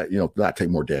him, not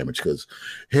take more damage, because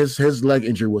his leg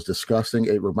injury was disgusting.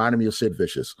 It reminded me of Sid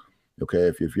Vicious. Okay,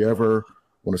 if you ever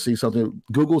want to see something,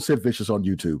 Google Sid Vicious on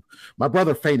YouTube. My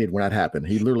brother fainted when that happened.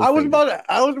 He literally. I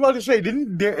was about to say,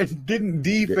 didn't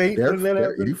D faint when that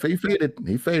happened? He fainted.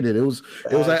 He fainted. It was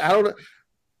like, I don't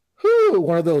know,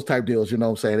 one of those type deals. You know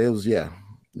what I'm saying?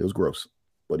 It was gross,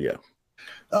 but yeah.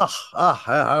 I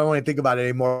don't want to think about it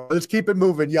anymore. Let's keep it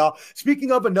moving, y'all.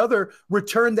 Speaking of another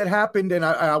return that happened, and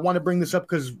I want to bring this up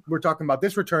because we're talking about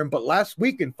this return, but last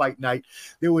week in Fight Night,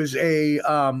 there was a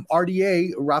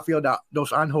RDA, Rafael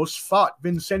dos Anjos, fought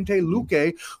Vicente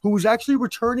Luque, who was actually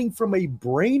returning from a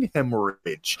brain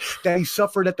hemorrhage that he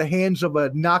suffered at the hands of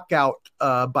a knockout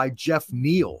by Jeff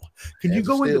Neal. Can you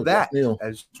go into that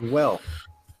as well?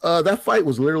 That fight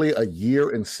was literally a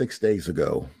year and 6 days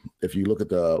ago. If you look at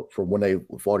from when they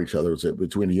fought each other, it was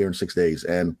between a year and 6 days.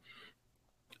 And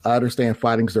I understand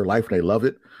fighting's their life and they love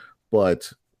it.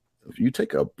 But if you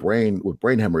take a brain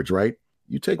hemorrhage, right?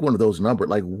 You take one of those numbers.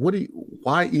 Like,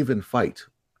 why even fight?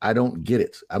 I don't get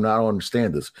it. I don't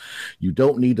understand this. You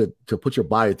don't need to put your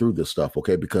body through this stuff,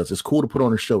 okay? Because it's cool to put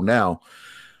on a show now.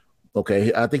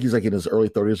 Okay, I think he's like in his early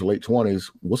 30s or late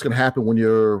 20s. What's going to happen when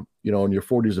you're, in your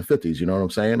 40s and 50s? You know what I'm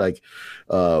saying? Like,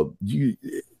 you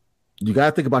got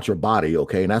to think about your body,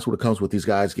 okay? And that's what it comes with these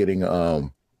guys getting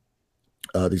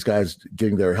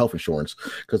their health insurance,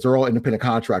 because they're all independent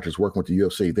contractors working with the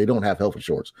UFC. They don't have health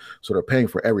insurance, so they're paying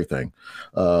for everything.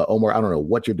 Omar, I don't know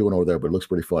what you're doing over there, but it looks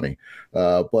pretty funny.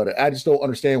 But I just don't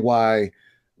understand why a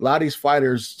lot of these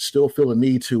fighters still feel a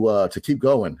need to keep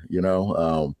going. You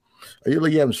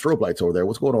having strobe lights over there.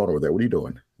 What's going on over there? What are you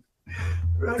doing?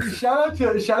 Shout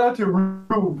out to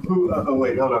Rube.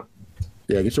 Wait, hold on.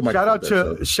 Yeah, get your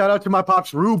shout out to my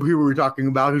pops Rube, who we were talking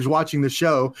about, who's watching the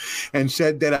show, and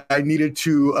said that I needed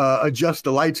to adjust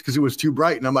the lights because it was too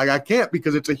bright. And I'm like, I can't,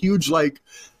 because it's a huge lighting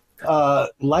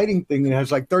thing, and it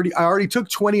has 30. I already took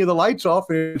 20 of the lights off,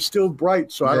 and it's still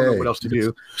bright. So I don't know what else to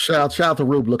do. Shout out to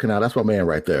Rube looking out. That's my man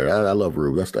right there. I love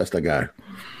Rube. That's the guy.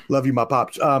 Love you, my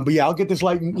pops. But yeah, I'll get this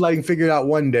lighting figured out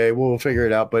one day. We'll figure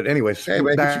it out. But anyways, hey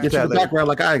man, get you the background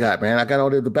like I got, man. I got all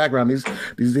the background.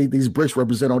 These bricks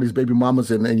represent all these baby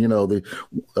mamas and all the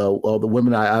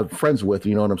women I'm friends with.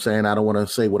 You know what I'm saying? I don't want to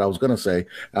say what I was gonna say.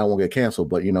 I don't want to get canceled.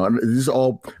 But these are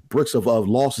all bricks of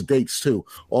lost dates too.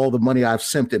 All the money I've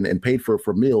simped and paid for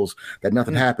meals that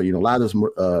nothing happened. A lot of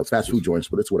those fast food joints,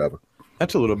 but it's whatever.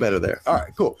 That's a little better there. All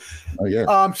right, cool. Oh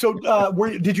yeah. So,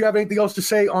 did you have anything else to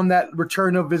say on that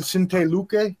return of Vicente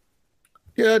Luque?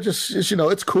 Yeah, just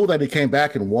it's cool that he came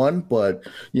back and won, but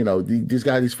these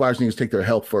fighters need to take their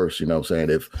health first. You know what I'm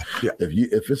saying? If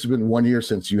it's been 1 year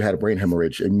since you had a brain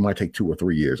hemorrhage, and you might take 2 or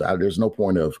 3 years. There's no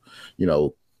point of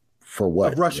for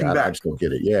what? Rushing back. I just don't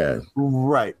get it. Yeah.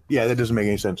 Right. Yeah, that doesn't make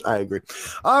any sense. I agree.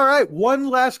 All right. One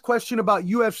last question about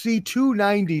UFC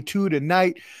 292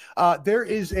 tonight. There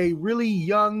is a really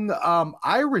young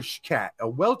Irish cat, a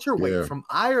welterweight from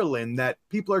Ireland that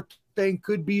people are saying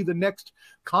could be the next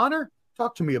Conor.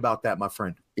 Talk to me about that, my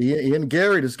friend. Ian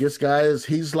Gary, this guy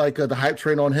he's like the hype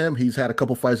train on him. He's had a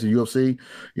couple fights in UFC.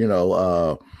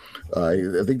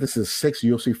 I think this is his 6th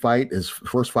UFC fight. His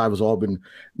first 5 has all been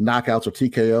knockouts or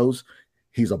TKOs.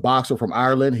 He's a boxer from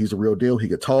Ireland. He's a real deal. He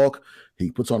could talk.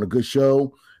 He puts on a good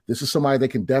show. This is somebody that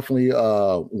can definitely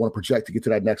want to project to get to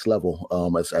that next level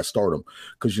as stardom.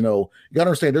 Because, you got to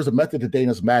understand, there's a method to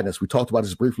Dana's madness. We talked about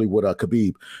this briefly with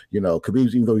Khabib. Khabib,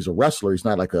 even though he's a wrestler, he's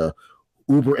not like a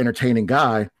uber entertaining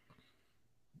guy.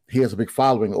 He has a big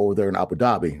following over there in Abu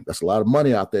Dhabi. That's a lot of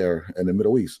money out there in the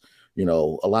Middle East. A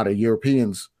lot of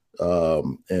Europeans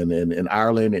and in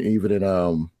Ireland and even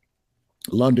in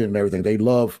London and everything, they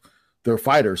love their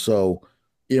fighters. So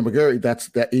Ian Gary, that's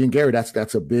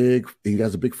a big, he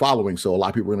has a big following. So a lot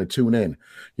of people are going to tune in,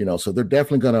 so they're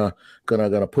definitely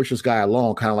gonna push this guy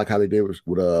along, kind of like how they did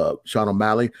with Sean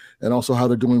O'Malley, and also how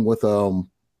they're doing with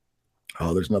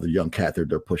there's another young cat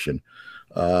they're pushing.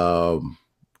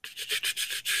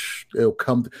 It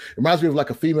reminds me of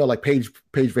like a female like Paige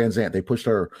Van Zandt. They pushed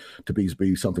her to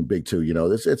be something big too.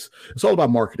 It's all about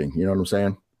marketing. You know what I'm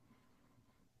saying?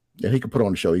 And he can put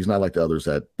on the show. He's not like the others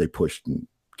that they pushed and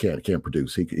can't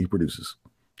produce. He produces.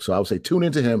 So I would say tune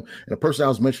into him. And the person I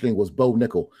was mentioning was Bo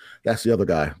Nickel. That's the other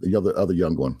guy, the other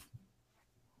young one.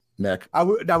 Neck. I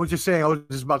was just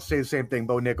about to say the same thing,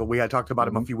 Bo Nickel. We had talked about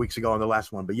him a few weeks ago on the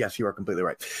last one, but yes, you are completely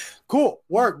right. Cool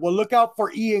work. Well, look out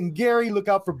for Ian Gary. Look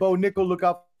out for Bo Nickel. Look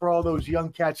out for all those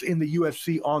young cats in the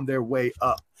UFC on their way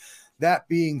up. That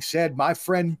being said, my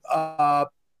friend,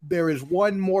 there is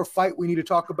one more fight we need to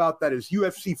talk about. That is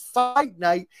UFC Fight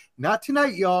Night. Not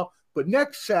tonight, y'all, but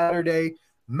next Saturday,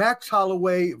 Max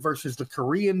Holloway versus the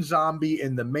Korean Zombie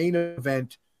in the main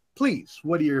event. Please,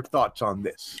 what are your thoughts on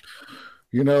this?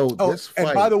 This fight.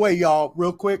 And by the way, y'all,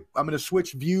 real quick, I'm going to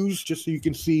switch views just so you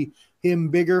can see him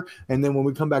bigger. And then when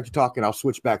we come back to talking, I'll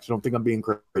switch back. So don't think I'm being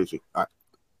crazy.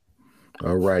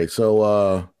 All right.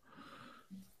 So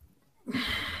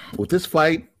with this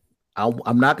fight, I don't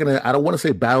want to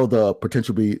say battle the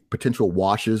potential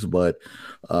washes, but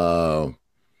Korean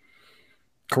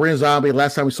Zombie,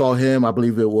 last time we saw him, I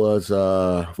believe it was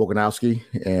Volkanovski,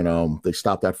 and they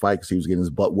stopped that fight because he was getting his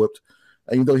butt whipped.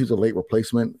 Even though he's a late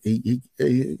replacement, he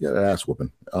got an ass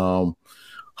whooping.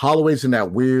 Holloway's in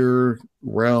that weird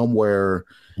realm where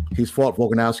he's fought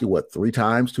Volkanovski, 3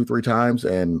 times,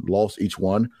 and lost each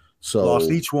one.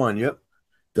 Yep.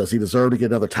 Does he deserve to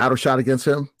get another title shot against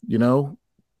him?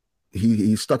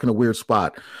 He's stuck in a weird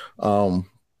spot. I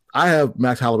have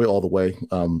Max Holloway all the way.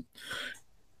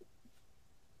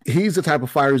 He's the type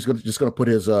of fighter who's just going to put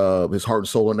his heart and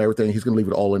soul in everything. He's going to leave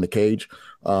it all in the cage.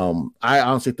 I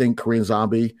honestly think Korean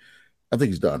Zombie I think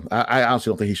he's done. I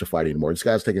honestly don't think he should fight anymore. This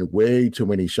guy's taking way too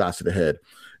many shots to the head.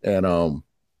 And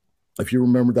if you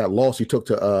remember that loss he took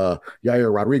to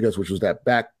Yair Rodriguez, which was that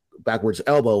backwards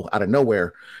elbow out of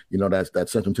nowhere, that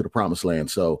sent him to the promised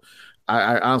land. So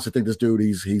I honestly think this dude,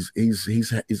 he's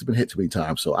been hit too many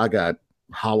times. So I got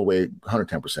Holloway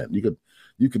 110%.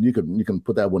 You can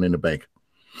put that one in the bank.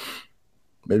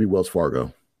 Maybe Wells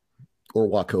Fargo or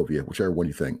Wachovia, whichever one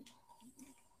you think.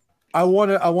 I want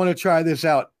to try this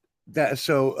out.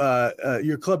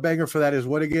 Your club banger for that is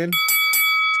what again?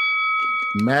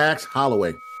 Max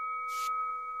Holloway.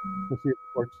 Did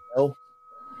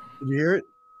you hear it?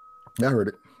 I heard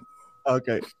it.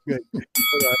 Okay, good. I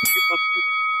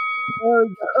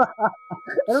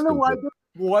don't know why I did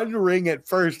one ring at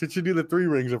first. It should do the 3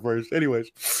 rings at first.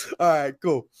 Anyways, all right,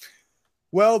 cool.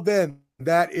 Well, then,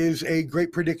 that is a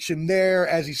great prediction there.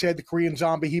 As he said, the Korean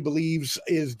Zombie, he believes,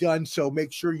 is done. So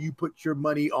make sure you put your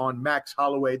money on Max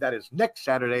Holloway. That is next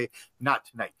Saturday, not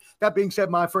tonight. That being said,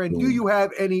 my friend, do you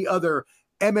have any other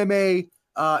MMA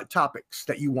topics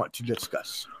that you want to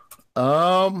discuss?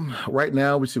 Right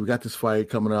now we got this fight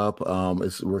coming up.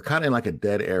 We're kind of in like a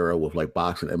dead era with like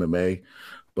boxing, MMA,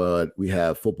 but we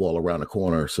have football around the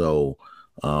corner. So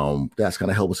that's kind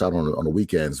of help us out on the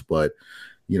weekends. But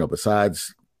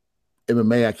besides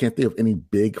MMA, I can't think of any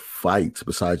big fights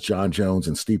besides John Jones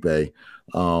and Stipe.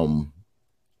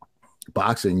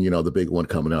 Boxing, the big one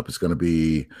coming up is going to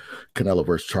be Canelo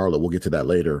versus Charlo. We'll get to that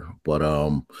later. But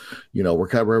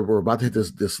we're about to hit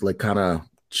this like kind of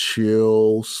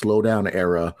chill, slow down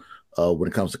era when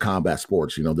it comes to combat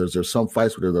sports. There's some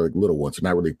fights where they're like little ones,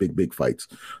 not really big fights.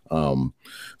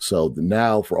 So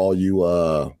now for all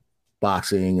you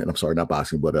boxing, and I'm sorry, not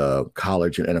boxing, but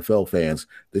college and NFL fans,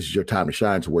 this is your time to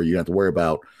shine, to where you don't have to worry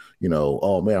about,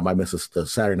 oh man, I might miss a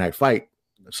Saturday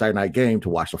night game to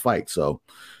watch the fight. So,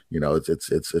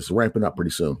 it's ramping up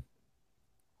pretty soon.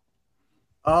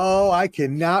 Oh, I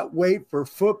cannot wait for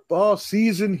football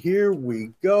season. Here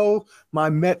we go. My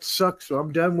Mets suck, so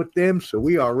I'm done with them. So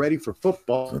we are ready for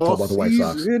football season. Talk about the White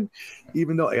Sox.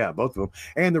 Even though, both of them.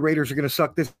 And the Raiders are going to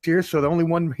suck this year. So the only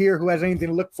one here who has anything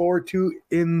to look forward to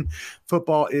in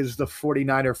football is the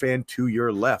 49er fan to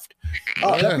your left.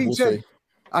 That being said,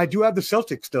 I do have the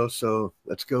Celtics, though, so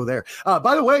let's go there.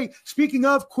 By the way, speaking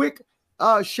of, quick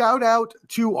shout out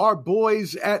to our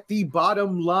boys at the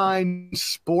Bottom Line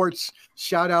Sports.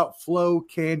 Shout out Flo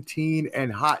Canteen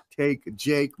and Hot Take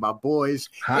Jake, my boys.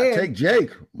 Take Jake,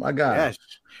 my guy. Yes.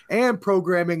 And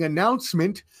programming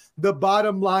announcement: the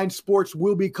Bottom Line Sports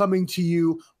will be coming to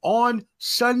you on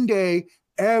Sunday.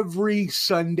 Every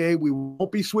Sunday, we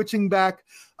won't be switching back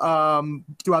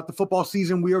throughout the football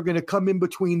season. We are going to come in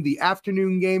between the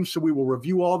afternoon games, so we will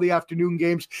review all the afternoon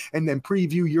games and then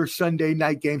preview your Sunday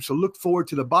night game. So look forward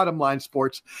to the Bottom Line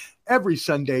Sports every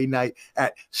Sunday night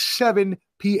at 7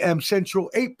 p.m. Central,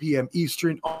 8 p.m.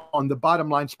 Eastern on the Bottom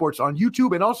Line Sports on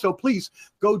YouTube. And also, please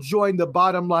go join the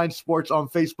Bottom Line Sports on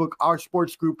Facebook. Our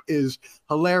sports group is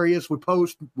hilarious. We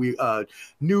post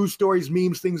news stories,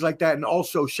 memes, things like that. And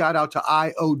also, shout out to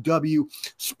IOW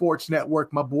Sports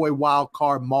Network, my boy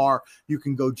Wildcard Mar. You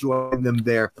can go join them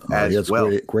there as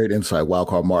well. Great insight,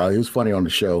 Wildcard Mar. He was funny on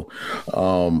the show.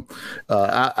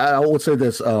 I would say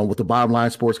this with the Bottom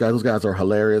Line Sports guys. Those guys are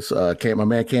hilarious. My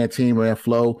man Canteen, my man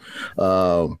Flo.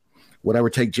 Whatever,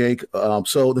 Take Jake.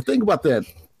 So the thing about that,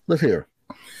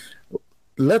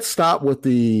 let's stop with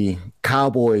the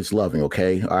Cowboys loving.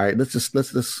 Okay, all right. Let's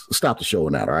stop the show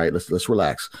on that. All right, let's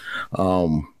relax.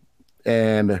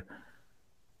 And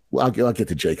I'll get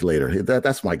to Jake later.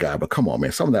 That's my guy. But come on,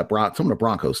 man. Some of the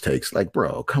Broncos takes, like,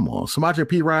 bro, come on. Samaje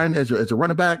P. Ryan as a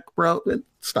running back, bro.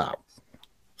 Stop.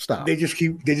 They just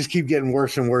keep getting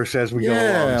worse and worse as we go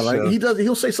along. Yeah,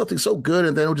 he'll say something so good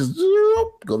and then it'll just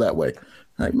go that way.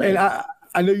 Like, man. And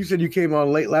I know you said you came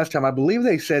on late last time. I believe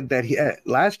they said that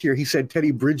last year he said Teddy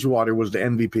Bridgewater was the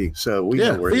MVP. So we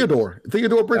know where Theodore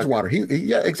Bridgewater. Okay.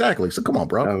 Yeah, exactly. So come on,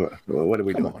 bro. What are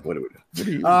we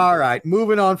doing? All right,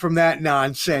 moving on from that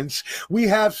nonsense. We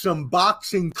have some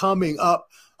boxing coming up.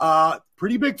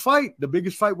 Pretty big fight, the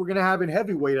biggest fight we're going to have in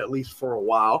heavyweight, at least for a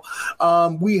while.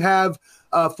 We have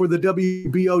for the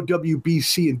WBO,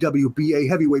 WBC, and WBA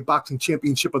heavyweight boxing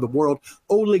championship of the world,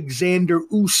 Oleksandr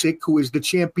Usyk, who is the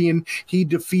champion. He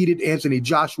defeated Anthony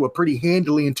Joshua pretty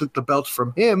handily and took the belts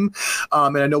from him.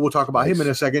 And I know we'll talk about him in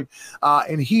a second.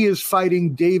 And he is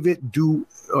fighting David Dubois.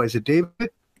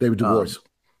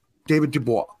 David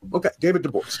Dubois. Okay, David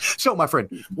Dubois. So, my friend,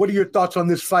 what are your thoughts on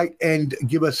this fight? And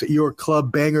give us your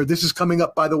club banger. This is coming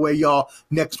up, by the way, y'all,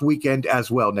 next weekend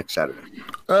as well, next Saturday.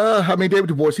 David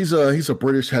Dubois, he's a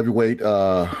British heavyweight,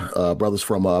 brothers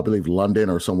from, I believe, London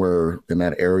or somewhere in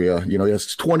that area. You know, he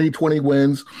has 20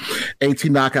 wins,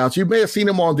 18 knockouts. You may have seen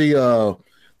him on the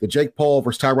Jake Paul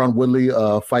versus Tyron Woodley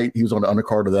fight. He was on the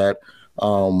undercard of that.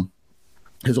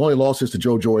 His only loss is to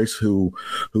Joe Joyce, who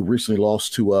recently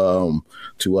lost to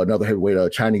another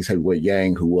heavyweight, Chinese heavyweight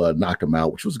Yang, who knocked him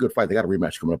out, which was a good fight. They got a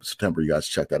rematch coming up in September. You guys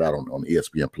check that out on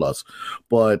ESPN Plus.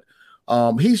 But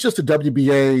he's just a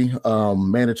WBA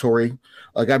mandatory.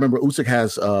 Like I remember, Usyk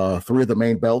has 3 of the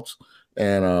main belts,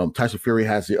 and Tyson Fury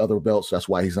has the other belts. So that's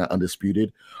why he's not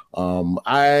undisputed.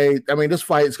 I mean, this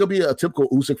fight, it's gonna be a typical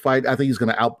Usyk fight. I think he's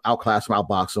gonna outclass him,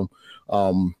 outbox him.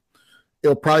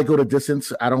 It'll probably go to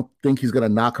distance. I don't think he's going to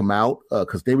knock him out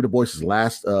because David Dubois'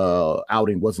 last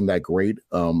outing wasn't that great.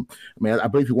 I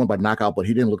believe he won by knockout, but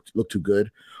he didn't look too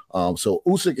good. So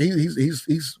Usyk,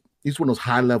 he's one of those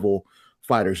high level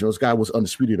fighters. You know, this guy was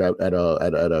undisputed at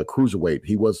a cruiserweight.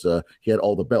 He had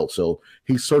all the belts. So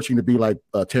he's searching to be like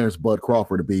Terrence Bud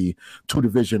Crawford, to be 2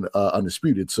 division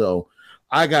undisputed. So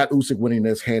I got Usyk winning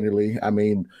this handily. I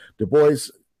mean, Dubois,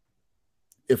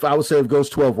 if I would say it goes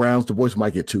 12 rounds, Dubois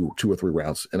might get two or 3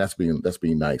 rounds, and that's being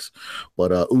nice.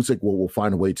 But Usyk will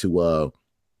find a way to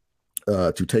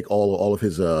take all of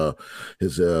his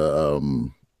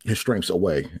strengths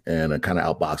away and kind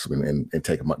of outbox him and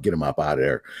take him, get him up out of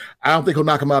there. I don't think he'll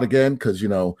knock him out again because, you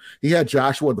know, he had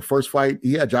Joshua in the first fight.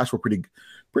 He had Joshua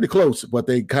pretty close, but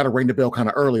they kind of rang the bell kind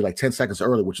of early, like 10 seconds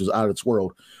early, which was out of its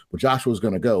world. But Joshua was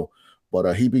going to go.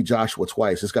 But he beat Joshua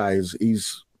twice. This guy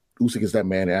Usyk is that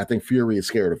man, and I think Fury is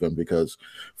scared of him because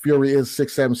Fury is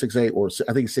 6'7", 6'8", or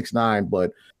I think 6'9",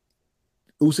 but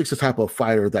Usyk's the type of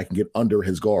fighter that can get under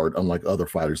his guard, unlike other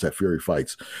fighters that Fury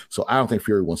fights. So I don't think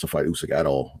Fury wants to fight Usyk at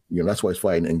all. You know, that's why he's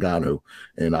fighting Ngannou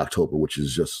in October, which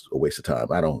is just a waste of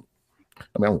time. I don't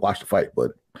watch the fight,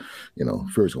 but, you know,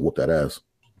 Fury's going to whoop that ass.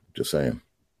 Just saying.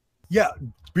 Yeah,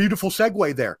 beautiful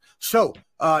segue there. So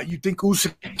you think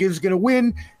Usyk is going to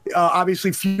win?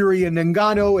 Obviously, Fury and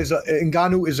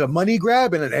Ngannou is a money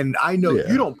grab, and I know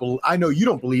you don't. I know you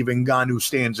don't believe Ngannou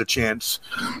stands a chance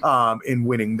in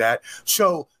winning that.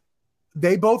 So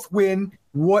they both win.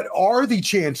 What are the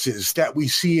chances that we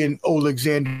see an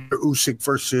Oleksandr Usyk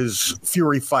versus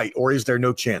Fury fight, or is there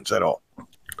no chance at all?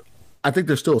 I think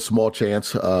there's still a small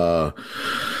chance.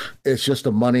 It's just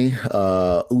the money.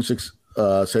 Usyk's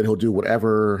said he'll do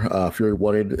whatever Fury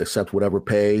wanted, accept whatever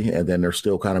pay, and then they're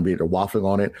still kind of they're waffling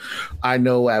on it. I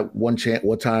know at one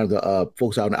time the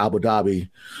folks out in Abu Dhabi,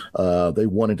 they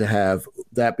wanted to have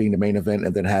that being the main event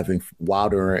and then having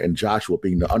Wilder and Joshua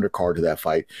being the undercard to that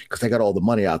fight because they got all the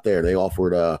money out there. They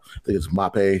offered, I think it's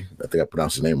Mbappe, I think I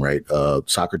pronounced his name right,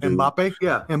 soccer dude. Mbappe,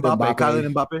 yeah, Mbappe.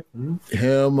 Kylian Mbappe. Mm-hmm.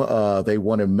 Him, they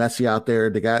wanted Messi out there.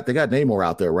 They got Neymar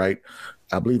out there, right?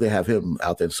 I believe they have him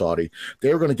out there in Saudi.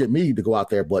 They were going to get me to go out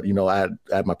there, but, you know, I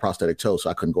had my prosthetic toe, so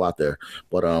I couldn't go out there.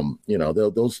 But, you know,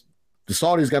 the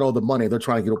Saudis got all the money. They're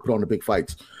trying to put on the big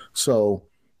fights. So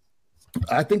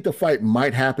I think the fight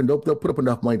might happen. They'll put up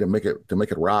enough money to make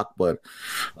it rock. But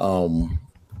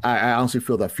I honestly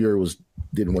feel that Fury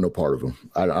didn't want no part of him.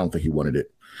 I don't think he wanted it.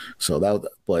 So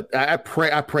but I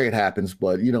pray it happens.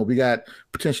 But, you know, we got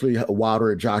potentially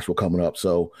Wilder and Joshua coming up.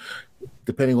 So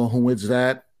depending on who wins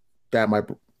that might,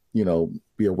 you know,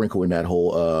 be a wrinkle in that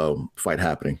whole fight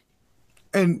happening.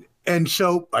 And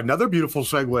so another beautiful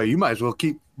segue. You might as well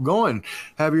keep going.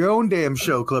 Have your own damn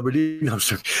show, Clubber D. No, I'm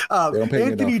sorry.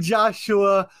 Anthony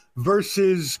Joshua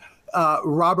versus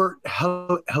Robert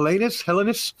Helenius.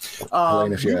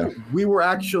 Helenius, yeah. We were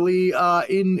actually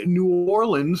in New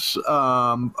Orleans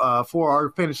for our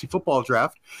fantasy football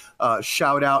draft.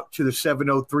 Shout out to the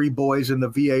 703 boys in the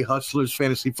VA Hustlers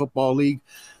Fantasy Football League.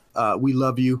 We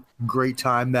love you. Great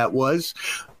time that was,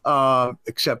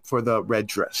 except for the red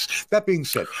dress. That being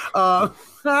said,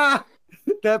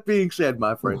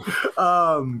 my friend.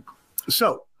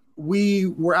 So we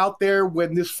were out there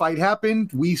when this fight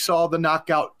happened. We saw the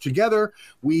knockout together.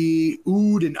 We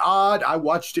oohed and awed. I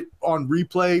watched it on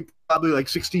replay probably like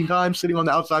 16 times sitting on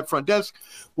the outside front desk.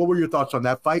 What were your thoughts on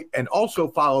that fight? And also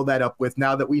follow that up with,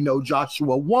 now that we know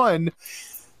Joshua won,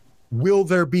 will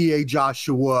there be a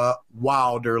Joshua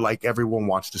Wilder like everyone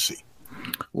wants to see?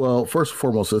 Well, first and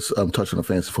foremost, let's touch on the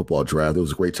fantasy football draft. It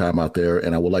was a great time out there,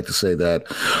 and I would like to say that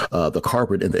the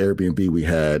carpet in the Airbnb we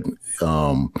had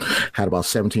about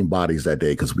 17 bodies that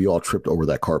day because we all tripped over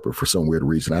that carpet for some weird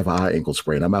reason. I have a high ankle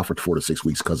sprain. I'm out for 4 to 6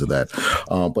 weeks because of that.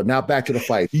 But now back to the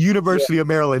fight. University of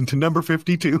Maryland to number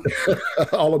 52.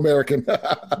 All-American.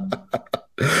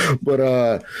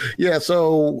 But yeah,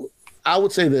 so I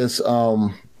would say this.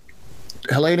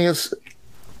 Helenius,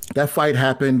 that fight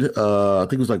happened, I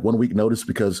think it was like 1 week notice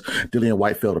because Dillian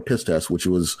White failed a piss test, which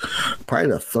was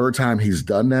probably the third time he's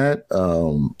done that.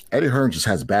 Eddie Hearn just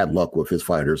has bad luck with his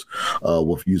fighters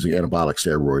with using anabolic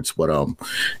steroids. But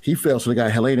he failed. So the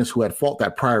guy Helenius, who had fought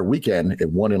that prior weekend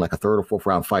and won in like a third or fourth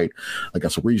round fight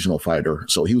against a regional fighter.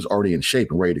 So he was already in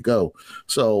shape and ready to go.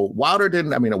 So Joshua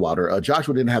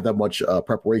didn't have that much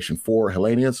preparation for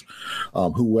Helenius,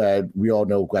 we all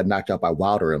know got knocked out by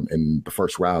Wilder in the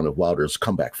first round of Wilder's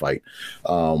comeback fight.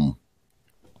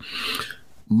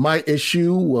 My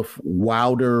issue with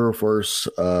Wilder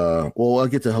versus I'll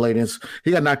get to Helenius.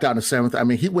 He got knocked out in the seventh. I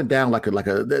mean, he went down like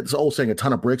a it's old saying, a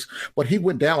ton of bricks, but he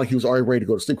went down like he was already ready to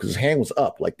go to sleep because his hand was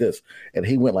up like this, and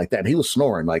he went like that, and he was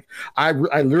snoring. Like I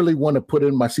literally want to put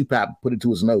in my CPAP, put it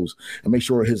to his nose, and make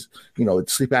sure his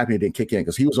sleep apnea didn't kick in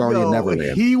because he was already in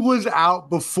Neverland. He was out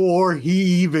before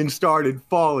he even started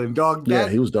falling, dog. Yeah,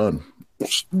 he was done.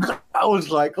 I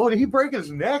was like, oh, did he break his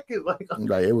neck? Like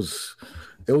it was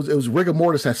rigor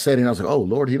mortis that set in. I was like, oh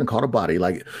Lord, he didn't caught a body.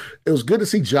 Like it was good to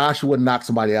see Joshua knock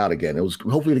somebody out again. It was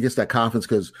hopefully to get that confidence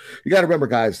because you got to remember,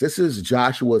 guys, this is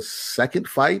Joshua's second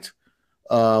fight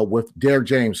with Derek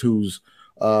James, who's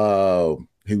Errol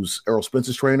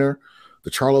Spence's trainer, the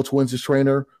Charlo twins'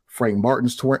 trainer, Frank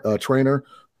Martin's trainer,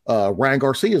 Ryan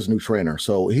Garcia's new trainer.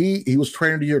 So he was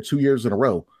trainer of the year 2 years in a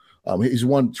row. He's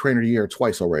won trainer of the year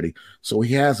twice already. So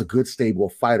he has a good stable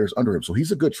of fighters under him. So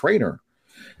he's a good trainer.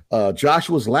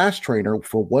 Joshua's last trainer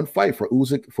for one fight for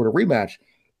Usyk for the rematch,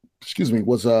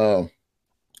 was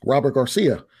Robert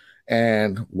Garcia.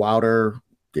 And Wilder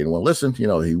didn't want to listen.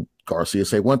 Garcia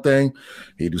say one thing,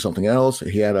 he'd do something else.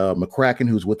 He had McCracken,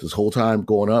 who's with this whole time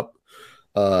going up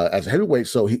as a heavyweight.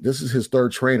 So this is his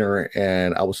third trainer,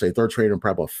 and I would say third trainer in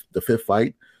probably the fifth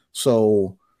fight.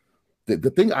 So the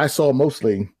thing I saw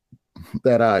mostly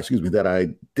that I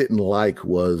didn't like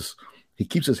was he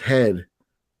keeps his head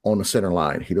on the center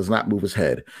line. He does not move his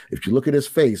head. If you look at his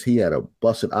face, he had a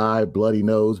busted eye, bloody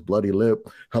nose, bloody lip.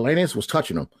 Helenius was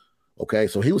touching him. Okay,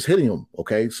 so he was hitting him.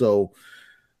 Okay, so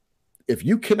if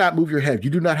you cannot move your head, you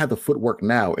do not have the footwork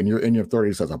now, and you're in your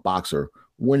 30s as a boxer,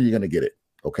 when are you going to get it?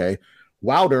 Okay,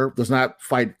 Wilder does not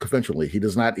fight conventionally. He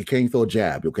can't throw a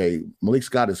jab. Okay, Malik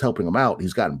Scott is helping him out.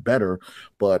 He's gotten better,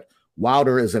 but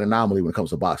Wilder is an anomaly when it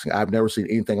comes to boxing. I've never seen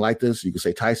anything like this. You could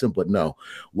say Tyson, but no.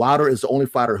 Wilder is the only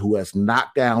fighter who has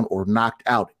knocked down or knocked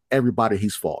out everybody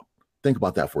he's fought. Think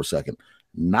about that for a second.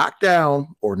 Knocked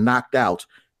down or knocked out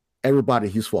everybody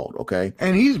he's fought, okay?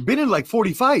 And he's been in like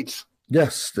 40 fights.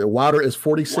 Yes, Wilder is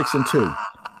 46-2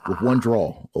 with one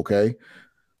draw, okay?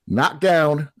 Knocked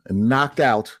down and knocked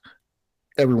out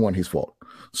everyone he's fought.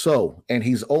 So, and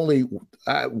he's only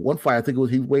one fight, I think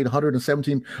he weighed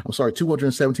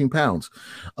 217 pounds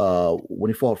when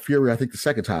he fought Fury, I think the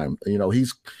second time.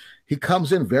 He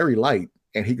comes in very light,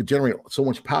 and he could generate so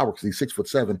much power because he's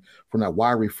 6'7" from that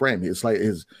wiry frame. It's like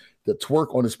the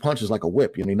twerk on his punch is like a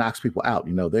whip, he knocks people out.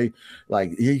 He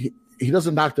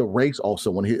doesn't knock the race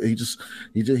also when he just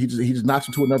knocks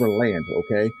him to another land.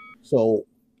 Okay, so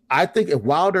I think if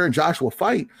Wilder and Joshua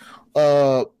fight,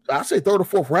 I'd say third or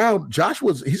fourth round,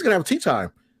 he's gonna have a tea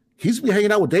time. He's gonna be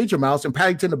hanging out with Danger Mouse and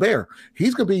Paddington the Bear.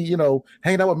 He's gonna be,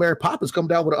 hanging out with Mary Poppins, come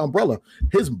down with an umbrella.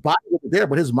 His body will be there,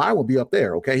 but his mind will be up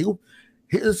there. Okay,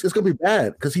 it's gonna be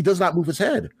bad because he does not move his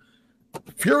head.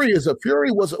 Fury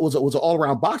was an all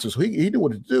around boxer, so he knew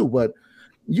what to do. But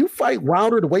you fight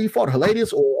Wilder the way you fought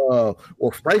Helenius or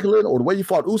Franklin, or the way you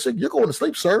fought Usyk, you're going to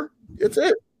sleep, sir. It's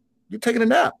it. You're taking a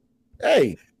nap.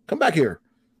 Hey, come back here.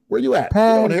 Where you at? Get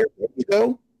on here. There you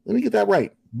go. Let me get that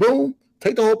right. Boom.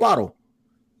 Take the whole bottle.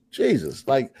 Jesus.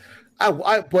 But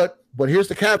here's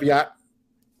the caveat.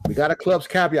 We got a club's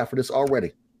caveat for this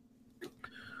already.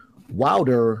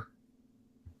 Wilder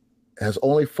has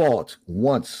only fought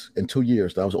once in 2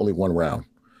 years. That was only one round.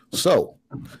 So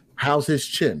how's his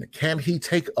chin? Can he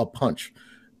take a punch?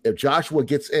 If Joshua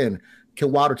gets in,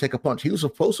 can Wilder take a punch? He was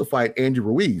supposed to fight Andy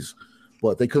Ruiz,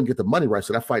 but they couldn't get the money right,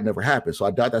 so that fight never happened. So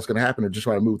I doubt that's going to happen. They're just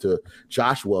trying to move to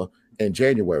Joshua in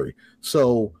January.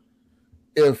 So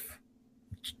let's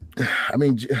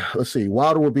see,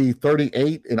 Wilder will be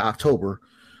 38 in October.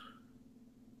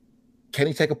 Can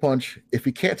he take a punch? If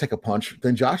he can't take a punch,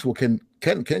 then Joshua can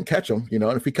catch him. And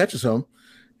if he catches him,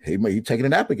 he may be taking a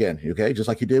nap again. Okay, just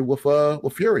like he did with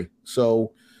Fury.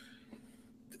 So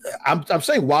I'm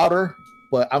saying Wilder,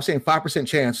 but I'm saying 5%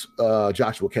 chance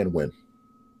Joshua can win.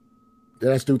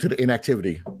 That's due to the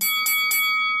inactivity.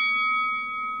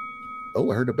 Oh,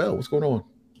 I heard the bell. What's going on?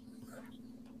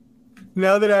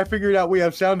 Now that I figured out we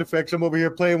have sound effects, I'm over here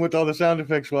playing with all the sound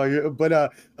effects while you.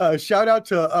 But shout out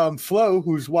to Flo,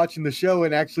 who's watching the show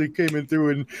and actually came in through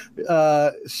and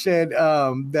said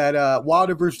that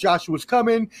Wilder versus Joshua was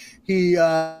coming. He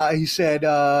said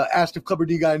asked if Clubber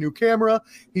D got a new camera.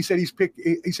 He said he's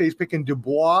picking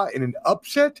Dubois in an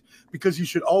upset because you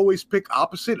should always pick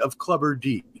opposite of Clubber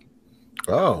D.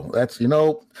 Oh, that's,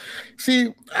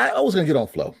 see, I was going to get on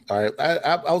Flo. All right.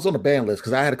 I was on the ban list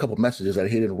because I had a couple messages that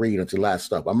he didn't read until last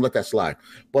stuff. I'm going to let that slide.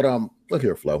 But look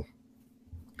here, Flo.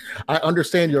 I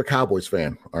understand you're a Cowboys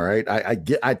fan. All right.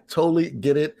 I totally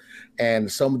get it.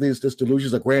 And some of this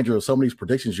delusions of grandeur, some of these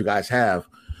predictions you guys have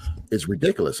is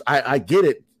ridiculous. I get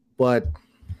it, but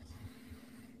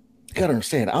you got to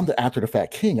understand, I'm the after the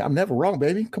fact king. I'm never wrong,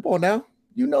 baby. Come on now.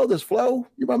 You know this, Flo.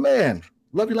 You're my man.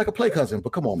 Love you like a play cousin,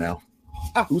 but come on now.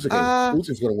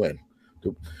 Usyk's going to win.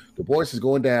 The boys is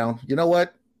going down. You know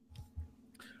what?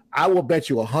 I will bet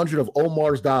you 100 of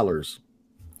Omar's dollars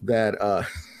that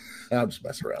I'm just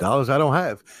messing around. Dollars I don't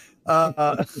have.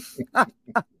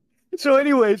 So,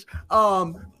 anyways,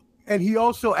 and he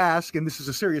also asked, and this is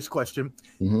a serious question: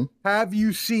 have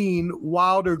you seen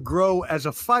Wilder grow as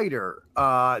a fighter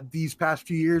these past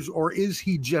few years, or is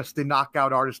he just the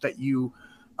knockout artist that you?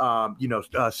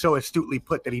 So astutely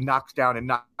put that he knocks down and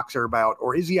knocks everybody out?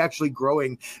 Or is he actually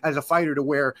growing as a fighter to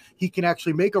where he can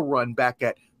actually make a run back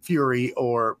at Fury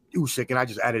or Usyk? And I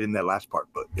just added in that last part,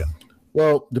 but yeah.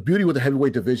 Well, the beauty with the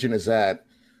heavyweight division is that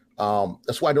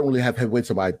that's why I don't really have heavyweights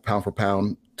on my pound for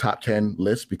pound top 10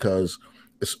 list, because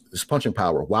it's punching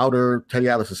power. Wilder, Teddy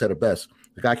Atlas has said it best.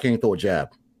 The guy can't throw a jab.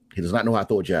 He does not know how to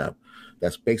throw a jab.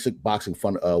 That's basic boxing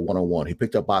fun 101. He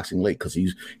picked up boxing late because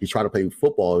he's trying to play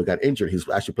football. He got injured. He's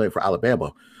actually playing for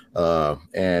Alabama,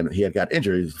 and he had got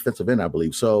injured. He's a defensive end, I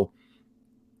believe. So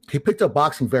he picked up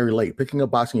boxing very late. Picking up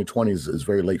boxing in your 20s is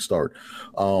very late start.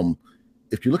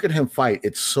 If you look at him fight,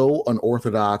 it's so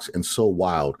unorthodox and so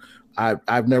wild.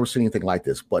 I've never seen anything like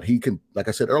this. But he can, like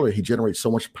I said earlier, he generates so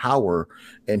much power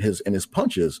in his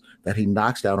punches that he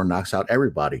knocks down or knocks out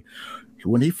everybody.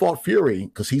 When he fought Fury,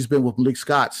 because he's been with Malik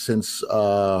Scott since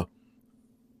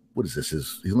what is this?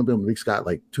 He's only been with Malik Scott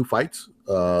like 2 fights.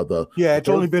 It's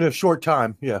only been a short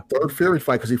time. Yeah, third Fury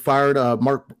fight, because he fired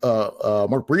Mark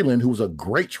Breland, who was a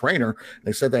great trainer.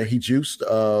 They said that he juiced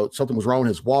something was wrong with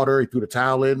his water. He threw the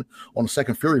towel in on the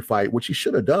second Fury fight, which he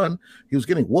should have done. He was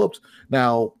getting whooped.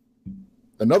 Now,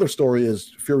 another story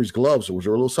is Fury's gloves was a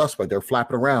little suspect. They're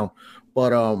flapping around,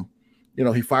 but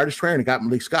he fired his trainer and got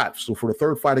Malik Scott. So for the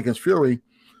third fight against Fury,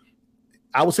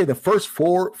 I would say the first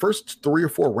 3 or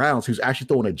 4 rounds, he was actually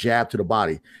throwing a jab to the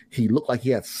body. He looked like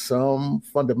he had some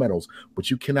fundamentals,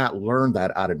 but you cannot learn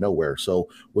that out of nowhere. So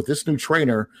with this new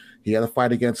trainer, he had a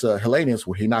fight against Helenius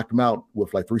where he knocked him out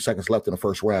with like 3 seconds left in the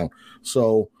first round.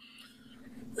 So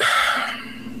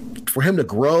for him to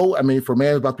grow, I mean, for a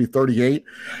man who's about to be 38,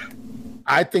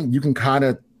 I think you can kind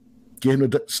of get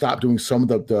him to stop doing some of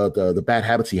the bad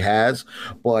habits he has,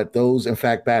 but those, in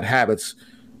fact, bad habits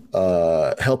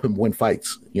help him win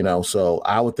fights, So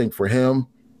I would think for him,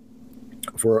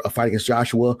 for a fight against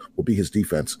Joshua, will be his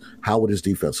defense. How would his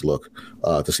defense look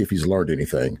to see if he's learned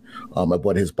anything?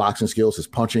 But his boxing skills, his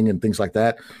punching and things like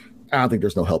that, I don't think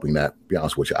there's no helping that, to be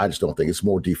honest with you. I just don't think it's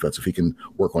more defense if he can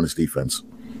work on his defense.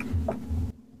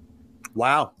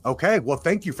 Wow. Okay. Well,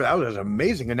 thank you for that. That was an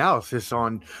amazing analysis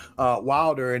on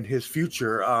Wilder and his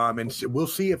future. And we'll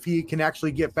see if he can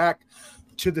actually get back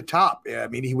to the top. I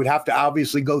mean, he would have to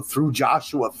obviously go through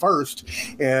Joshua first.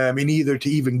 Either to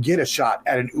even get a shot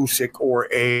at an Usyk or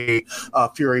a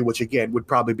Fury, which again would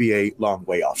probably be a long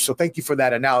way off. So thank you for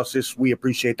that analysis. We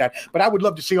appreciate that. But I would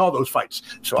love to see all those fights.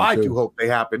 So I do hope they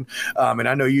happen. And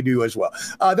I know you do as well.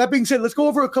 That being said, let's go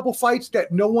over a couple fights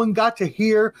that no one got to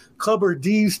hear Clubber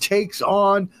D's takes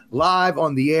on live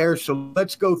on the air. So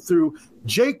let's go through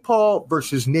Jake Paul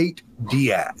versus Nate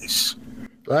Diaz.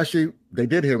 Well, actually, they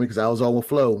did hear me because I was on with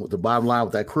Flo with the bottom line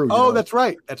with that crew. That's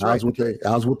right. I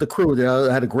was with the crew.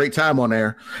 I had a great time on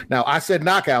there. Now, I said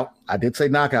knockout. I did say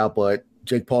knockout, but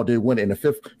Jake Paul did win it. In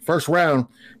the first round,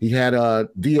 he had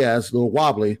Diaz a little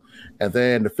wobbly, and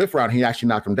then the 5th round, he actually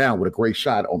knocked him down with a great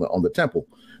shot on the temple.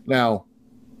 Now,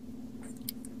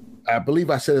 I believe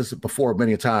I said this before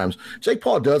many times. Jake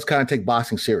Paul does kind of take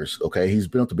boxing serious. Okay, he's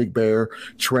been up to Big Bear,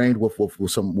 trained with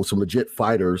some legit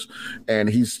fighters, and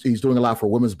he's doing a lot for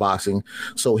women's boxing.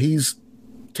 So he's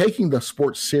taking the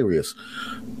sport serious.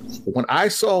 When I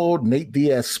saw Nate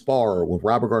Diaz spar with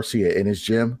Robert Garcia in his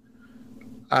gym,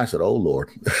 I said, "Oh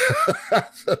Lord!" I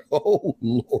said, "Oh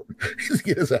Lord!" He's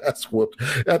getting his ass whooped.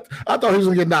 I thought he was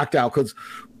gonna get knocked out because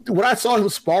when I saw him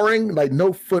sparring, like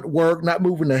no footwork, not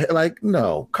moving the head, like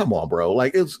no, come on, bro.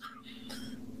 Like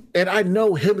And I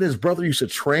know him and his brother used to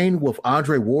train with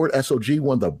Andre Ward, SOG,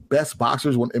 one of the best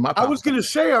boxers in my. I was going to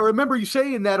say, I remember you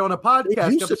saying that on a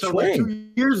podcast episode like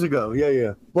 2 years ago.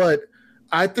 Yeah. But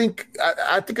I think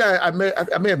I may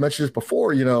have mentioned this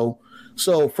before.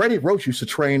 So Freddie Roach used to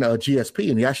train GSP,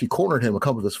 and he actually cornered him a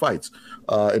couple of his fights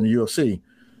in the UFC.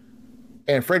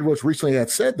 And Freddie Roach recently had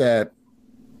said that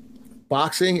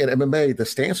boxing and MMA, the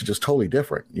stance are just totally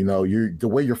different. The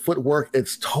way your footwork,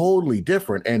 it's totally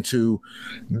different. And to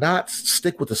not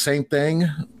stick with the same thing,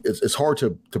 it's hard to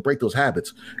break those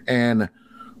habits. And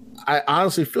I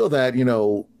honestly feel that,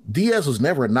 Diaz was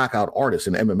never a knockout artist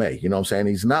in MMA. You know what I'm saying?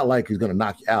 He's not like he's going to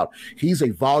knock you out. He's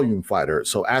a volume fighter.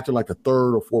 So after like the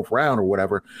third or fourth round or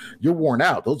whatever, you're worn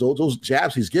out. Those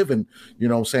jabs he's given, you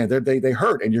know what I'm saying, they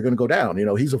hurt and you're going to go down.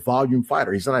 He's a volume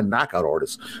fighter. He's not a knockout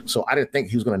artist. So I didn't think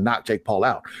he was going to knock Jake Paul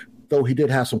out, though he did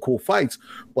have some cool fights.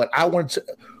 But I wanted to,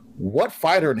 what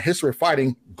fighter in history of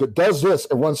fighting does this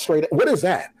and runs straight? What is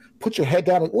that? Put your head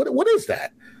down. What is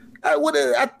that?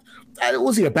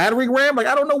 Was he a battering ram? Like,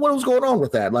 I don't know what was going on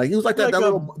with that. Like, he was like that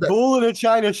little bull in a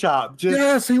china shop.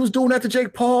 Yes, he was doing that to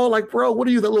Jake Paul. Like, bro, what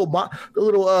are you, the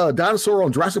little dinosaur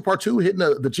on Jurassic Park 2 hitting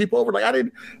the Jeep over? Like, I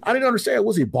didn't understand.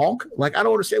 Was he bonk? Like, I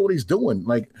don't understand what he's doing.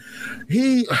 Like,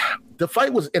 the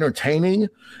fight was entertaining.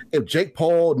 If Jake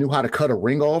Paul knew how to cut a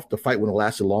ring off, the fight wouldn't have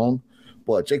lasted long.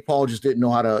 But Jake Paul just didn't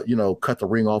know how to, cut the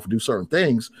ring off and do certain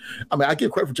things. I mean, I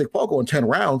give credit for Jake Paul going 10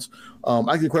 rounds.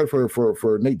 I give credit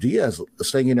for Nate Diaz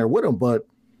staying in there with him. But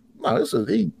no,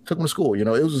 he took him to school. It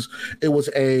was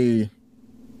a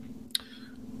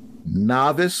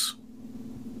novice,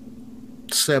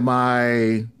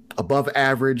 semi above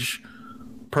average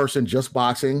person just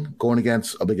boxing going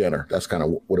against a beginner. That's kind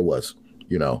of what it was.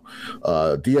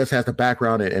 Diaz has the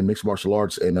background in mixed martial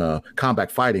arts and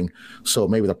combat fighting, so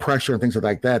maybe the pressure and things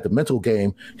like that, the mental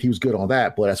game, he was good on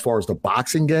that. But as far as the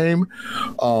boxing game,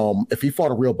 if he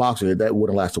fought a real boxer, that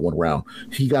wouldn't last one round.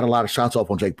 He got a lot of shots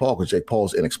off on Jake Paul because Jake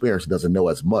Paul's inexperienced, doesn't know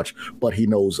as much, but he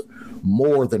knows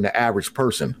more than the average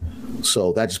person.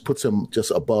 So that just puts him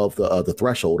just above the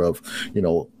threshold of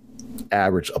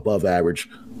average, above average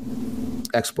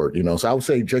expert. So I would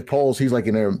say Jake Paul's, he's like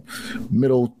in their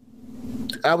middle.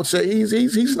 I would say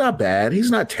he's not bad.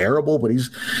 He's not terrible, but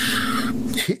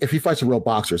if he fights a real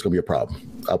boxer, it's going to be a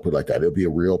problem. I'll put it like that. It'll be a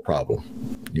real problem.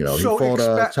 He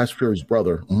fought Tyson Fury's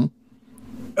brother. Mm-hmm.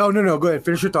 Oh, no. Go ahead.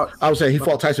 Finish your thought. I would say he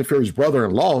fought Tyson Fury's brother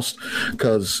and lost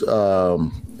because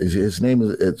his name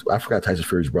is I forgot Tyson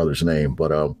Fury's brother's name,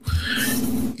 but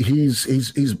he's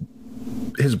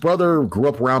his brother grew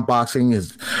up around boxing.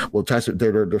 Tyson,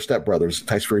 they're stepbrothers.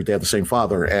 Tyson Fury, they have the same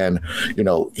father, and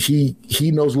he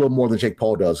knows a little more than Jake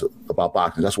Paul does about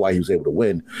boxing. That's why he was able to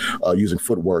win using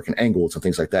footwork and angles and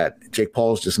things like that. Jake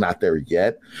Paul's just not there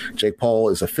yet. Jake Paul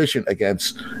is efficient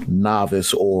against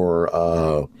novice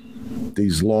or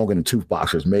these long in the tooth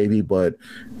boxers, maybe, but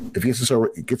if he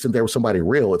gets in there with somebody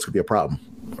real, it's gonna be a problem.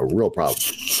 A real problem.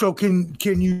 So can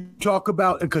you talk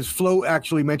about, because Flo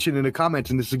actually mentioned in the comments,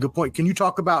 and this is a good point, can you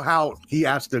talk about how he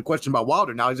asked the question about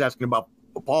Wilder, now he's asking about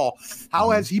Paul, how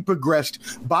has he progressed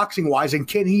boxing wise, and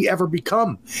can he ever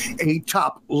become a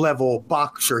top level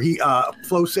boxer?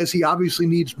 Flo says he obviously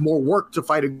needs more work to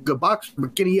fight a good boxer,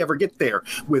 but can he ever get there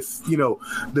with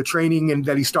the training and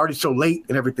that he started so late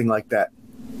and everything like that?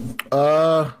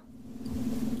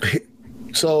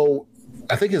 So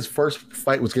I think his first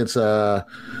fight was against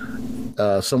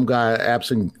some guy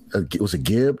absent. Was it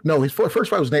Gibb? No, his first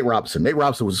fight was Nate Robinson. Nate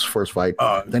Robinson was his first fight.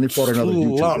 Then he fought another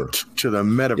YouTuber. To the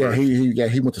metaverse. Yeah,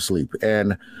 he went to sleep.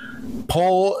 And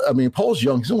Paul's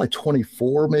young. He's only like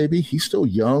 24, maybe. He's still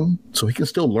young, so he can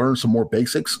still learn some more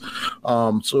basics.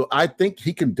 So I think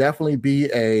he can definitely be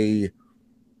a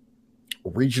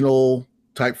regional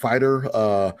type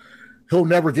fighter. He'll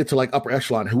never get to like upper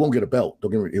echelon. He won't get a belt.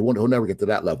 He'll never get to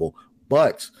that level.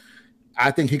 But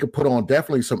I think he could put on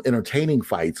definitely some entertaining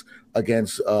fights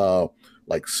against I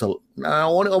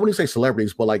wouldn't say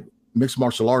celebrities, but like mixed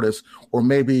martial artists, or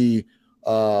maybe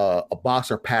a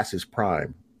boxer past his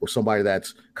prime, or somebody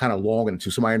that's kind of long into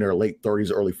somebody in their late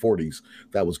 30s, early 40s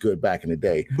that was good back in the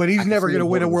day. But he's never going to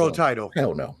win a world title.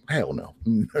 Hell no. No,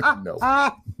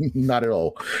 not at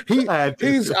all.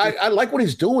 I like what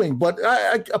he's doing, but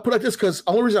I put it like this because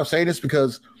the only reason I'm saying this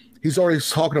because he's already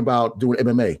talking about doing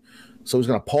MMA. So he's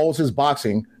going to pause his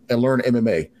boxing and learn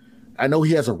MMA. I know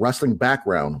he has a wrestling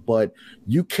background, but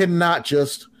you cannot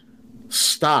just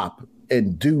stop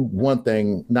and do one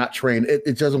thing, not train.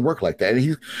 It doesn't work like that.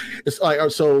 And it's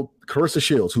like, so Carissa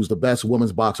Shields, who's the best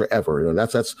women's boxer ever.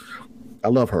 That's I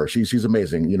love her. She's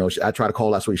amazing. I tried to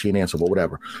call last week. She didn't answer, but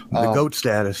whatever. The GOAT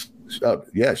status.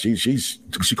 Yeah, she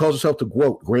calls herself the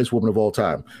GOAT, greatest woman of all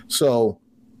time. So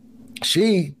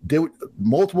she did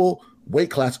multiple weight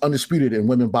class undisputed in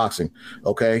women boxing.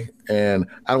 Okay. And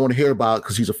I don't want to hear about it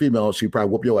because she's a female. She'd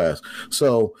probably whoop your ass.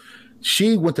 So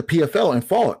she went to PFL and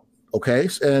fought. Okay.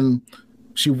 And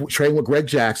she trained with Greg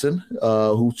Jackson,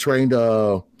 who trained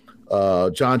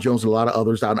John Jones and a lot of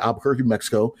others out in Albuquerque,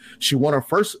 Mexico. She won her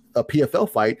first PFL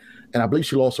fight, and I believe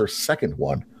she lost her second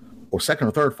one, or second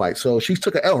or third fight. So she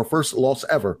took an L, her first loss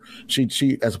ever.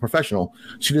 She as a professional,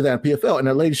 she did that in PFL. And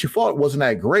the lady she fought wasn't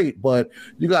that great, but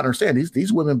you got to understand,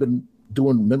 these women have been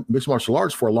doing mixed martial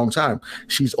arts for a long time.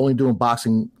 She's only doing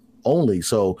boxing only,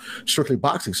 so strictly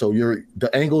boxing. So the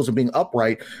angles of being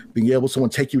upright, being able to someone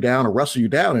take you down or wrestle you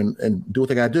down and do what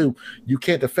they got to do, you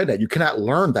can't defend that. You cannot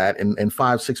learn that in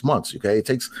 5-6 months. Okay, it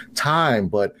takes time,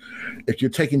 but if you're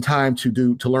taking time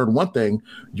to learn one thing,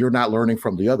 you're not learning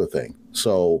from the other thing.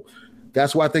 So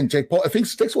that's why I think Jake Paul, if he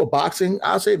sticks with boxing,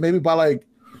 I'll say maybe by like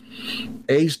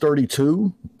age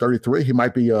 32, 33, he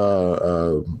might be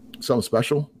something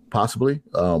special. Possibly,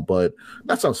 but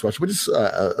not something special, but just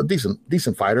a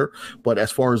decent fighter. But as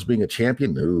far as being a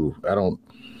champion, no,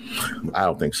 I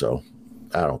don't think so.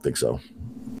 I don't think so.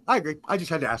 I agree. I just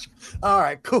had to ask. All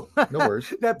right, cool. No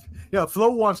worries. Flo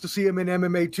wants to see him in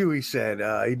MMA too. He said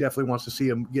he definitely wants to see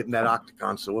him get in that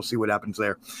octagon. So we'll see what happens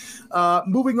there.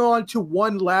 Moving on to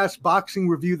one last boxing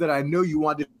review that I know you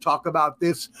wanted to talk about,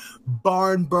 this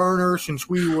barn burner, since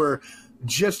we were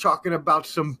just talking about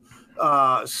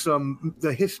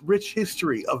rich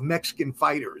history of Mexican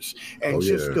fighters and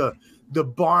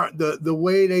the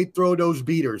way they throw those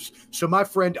beaters. So my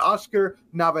friend Oscar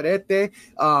Navarette,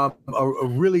 a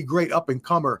really great up and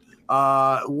comer,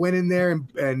 went in there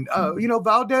and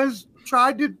Valdez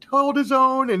tried to hold his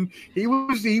own, and he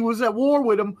was at war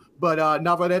with him, but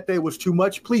Navarette was too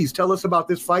much. Please tell us about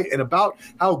this fight and about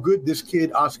how good this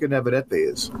kid Oscar Navarette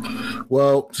is.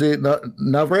 Well, see,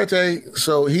 Navarette,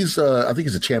 so he's I think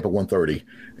he's a champ at 130,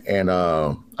 and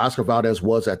Oscar Valdez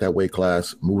was at that weight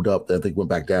class, moved up, then I think went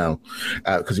back down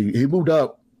because he moved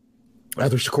up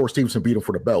after Shakur Stevenson beat him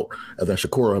for the belt, and then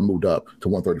Shakur moved up to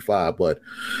 135. But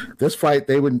this fight,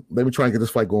 they were trying to get this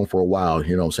fight going for a while.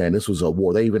 You know what I'm saying? This was a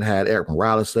war. They even had Eric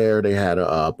Morales there. They had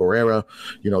Barrera.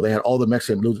 They had all the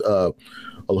Mexican,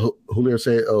 Julio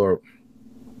or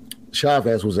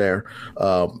Chavez was there.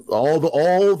 All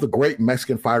the great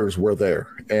Mexican fighters were there.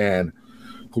 And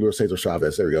Julio Cesar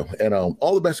Chavez, there we go. And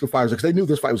all the Mexican fighters, because they knew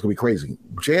this fight was going to be crazy.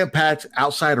 Jam-packed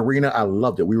outside arena. I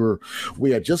loved it.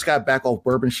 We had just got back off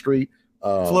Bourbon Street.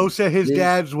 Flo said his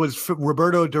dad's was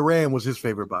Roberto Duran was his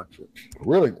favorite boxer.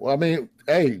 Really? Well, I mean,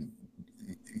 hey,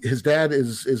 his dad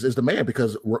is the man,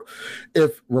 because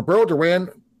if Roberto Duran,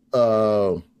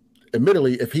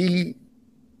 admittedly, if he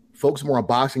focused more on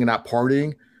boxing and not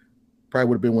partying, probably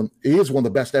would have been he is one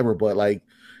of the best ever, but like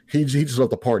he just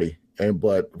loved to party.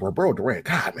 But Roberto Duran,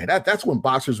 God, man, that's when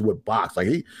boxers would box. Like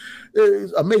he's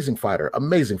amazing fighter. I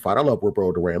love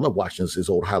Roberto Duran. I love watching his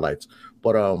old highlights.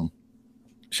 But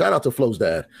shout out to Flo's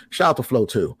dad. Shout out to Flo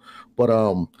too. But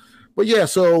yeah,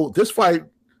 so this fight,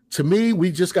 to me, we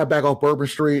just got back off Bourbon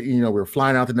Street. We were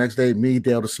flying out the next day. Me,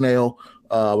 Dale the Snail,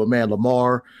 my man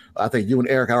Lamar. I think you and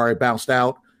Eric had already bounced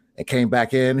out and came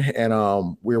back in. And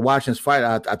we were watching this fight.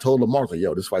 I told Lamar, like,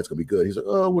 yo, this fight's gonna be good. He's like,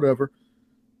 oh, whatever.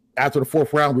 After the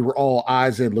fourth round, we were all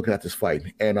eyes in looking at this fight.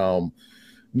 And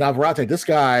Navarette, this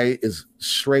guy is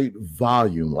straight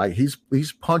volume. Like he's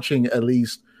punching at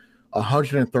least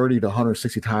 130 to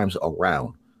 160 times a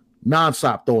round,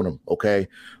 nonstop throwing him. Okay,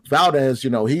 Valdez,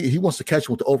 he wants to catch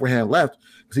him with the overhand left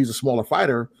because he's a smaller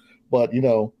fighter, but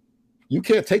you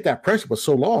can't take that pressure for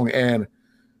so long. And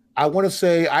I want to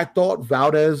say I thought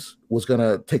Valdez was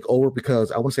gonna take over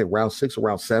because I want to say round 6 or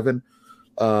round 7.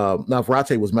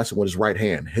 Navarette was messing with his right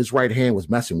hand. His right hand was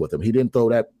messing with him. He didn't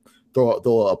throw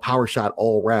a power shot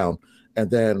all around. And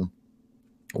then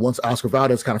once Oscar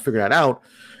Valdez kind of figured that out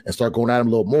and started going at him a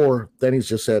little more, then he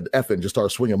just said F it and just started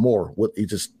swinging more. He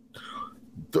just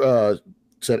said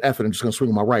F it and just going to swing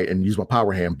with my right and use my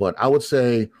power hand. But I would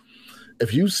say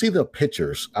if you see the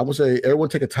pictures, I would say everyone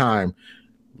take a time,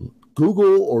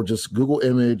 Google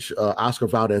image Oscar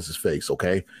Valdez's face,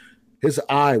 okay? His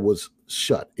eye was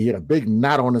shut. He had a big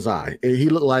knot on his eye. He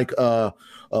looked like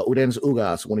Udenis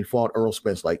Ugas when he fought Earl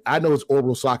Spence. Like, I know his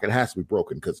orbital socket has to be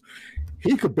broken because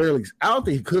he could barely. I don't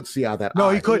think he could see out that eye. No,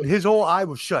 he couldn't. His whole eye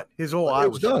was shut. His whole eye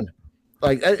was done.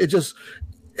 Like it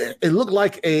looked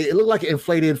like an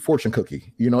inflated fortune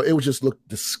cookie. It would just look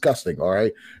disgusting. All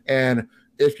right. And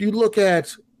if you look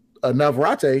at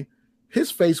Navarette,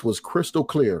 his face was crystal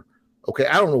clear. Okay,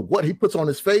 I don't know what he puts on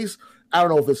his face. I don't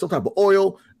know if it's some type of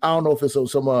oil. I don't know if it's some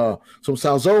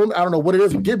Salzone. I don't know what it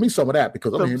is. Give me some of that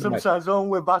because some Salzone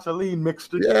with Vaseline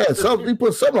mixed. Yeah, he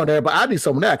put something on there, but I need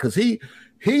some of that because he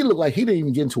looked like he didn't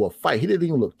even get into a fight. He didn't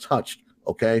even look touched.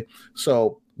 Okay,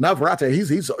 so Navarette,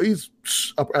 he's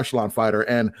upper echelon fighter,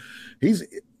 and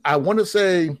I want to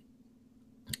say,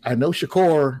 I know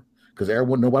Shakur because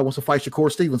nobody wants to fight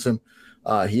Shakur Stevenson.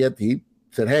 He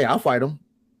said, "Hey, I'll fight him."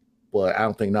 But I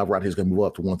don't think Navarette is going to move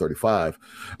up to 135.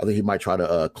 I think he might try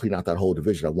to clean out that whole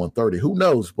division at 130. Who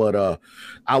knows? But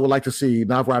I would like to see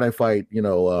Navarette fight.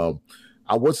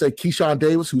 I would say Keyshawn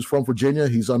Davis, who's from Virginia.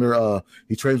 He's under.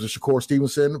 He trains with Shakur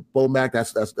Stevenson, Bo Mack.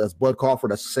 That's Bud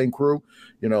Crawford. That's the same crew.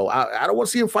 I don't want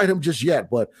to see him fight him just yet.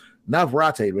 But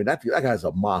Navarette, man, that guy's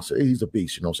a monster. He's a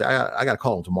beast. So I got to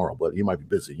call him tomorrow, but he might be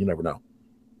busy. You never know.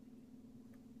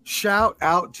 Shout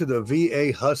out to the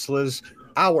VA Hustlers,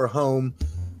 our home.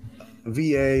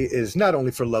 VA is not only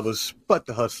for lovers, but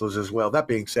the hustlers as well. That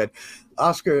being said,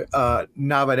 Oscar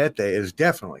Navarette is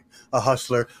definitely a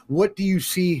hustler. What do you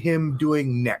see him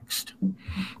doing next?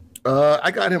 I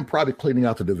got him probably cleaning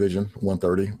out the division,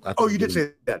 130. You did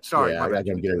say that. Sorry. Yeah, I got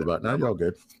him to get everybody. No, you're all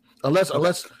good. Unless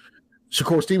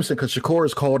Shakur Stevenson, because Shakur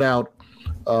has called out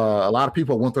a lot of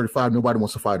people at 135. Nobody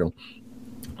wants to fight him.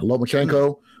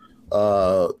 Lomachenko.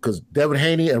 Because Devin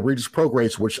Haney and Regis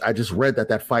Prograis, which I just read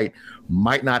that fight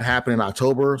might not happen in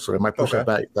October, so they might push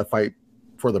that fight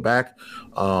further back.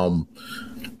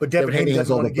 But Devin Haney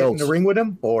doesn't want to get in the ring with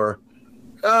him, or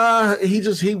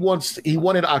he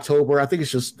wanted October. I think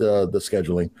it's just the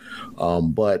scheduling.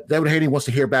 But Devin Haney wants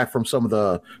to hear back from some of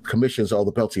the commissions, all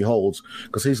the belts he holds,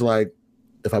 because he's like,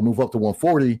 if I move up to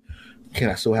 140, can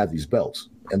I still have these belts?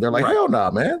 And they're like, hell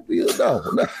no, man. No,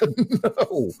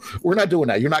 we're not doing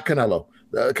that. You're not Canelo.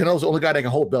 Canelo's the only guy that can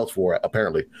hold belts for it,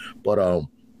 apparently. But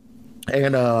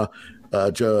Jermell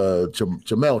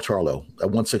Charlo at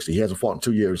 160. He hasn't fought in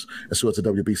 2 years, and so it's a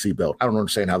WBC belt. I don't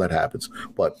understand how that happens,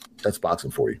 but that's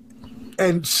boxing for you.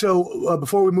 And so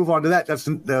before we move on to that, that's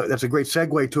a great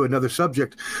segue to another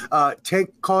subject.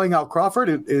 Tank calling out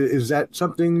Crawford, is that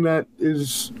something that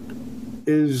is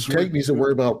Tank needs to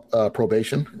worry about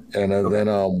probation, and then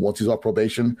once he's off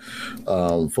probation,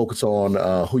 focus on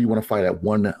who you want to fight at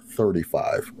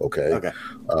 135. Okay.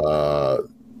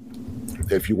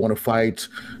 If you want to fight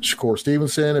Shakur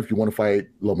Stevenson, if you want to fight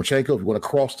Lomachenko, if you want to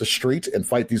cross the street and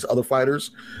fight these other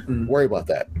fighters, worry about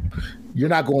that. You're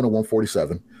not going to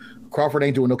 147. Crawford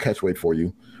ain't doing no catch weight for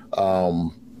you.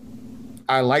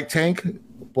 I like Tank,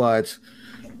 but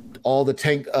all the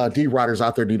Tank D-riders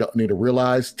out there need to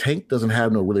realize Tank doesn't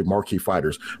have no really marquee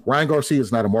fighters. Ryan Garcia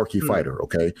is not a marquee fighter,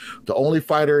 okay? The only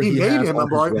fighter he made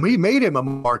him a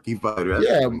marquee fighter.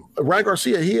 Yeah, Ryan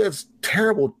Garcia, he has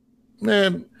terrible,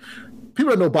 man.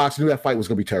 People that know boxing knew that fight was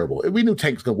going to be terrible. We knew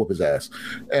Tank was going to whoop his ass.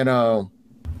 And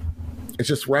it's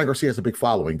just Ryan Garcia has a big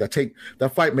following.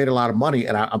 That fight made a lot of money,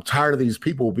 and I'm tired of these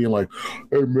people being like,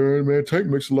 hey, man, Tank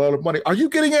makes a lot of money. Are you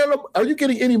getting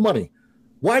any money?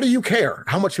 Why do you care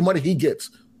how much money he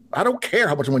gets? I don't care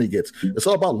how much money he gets. It's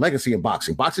all about legacy in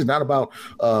boxing. Boxing is not about,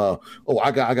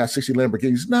 I got 60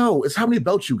 Lamborghinis. No, it's how many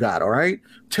belts you got, all right?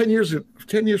 10 years from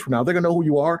now, they're going to know who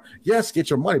you are. Yes, get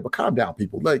your money, but calm down,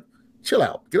 people. Like, chill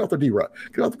out. Get off their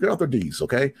get off their Ds,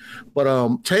 okay?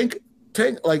 But Tank,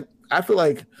 like, I feel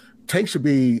like Tank should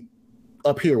be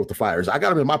up here with the fighters. I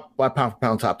got him in my pound for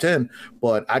pound top 10,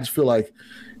 but I just feel like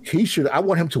I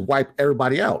want him to wipe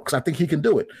everybody out because I think he can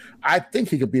do it. I think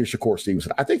he could beat Shakur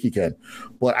Stevenson. I think he can,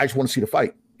 but I just want to see the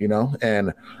fight,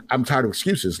 and I'm tired of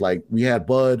excuses. Like we had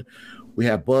Bud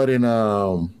and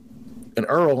Earl.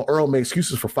 Earl made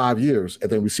excuses for 5 years,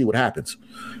 and then we see what happens.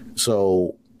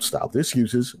 So stop the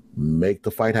excuses, make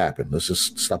the fight happen. Let's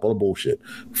just stop all the bullshit.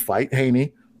 Fight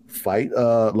Haney, fight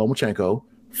Lomachenko,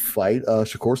 fight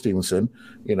Shakur Stevenson.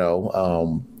 You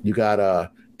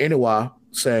got Inoue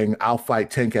saying I'll fight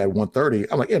Tank at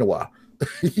 130. I'm like, Inoue,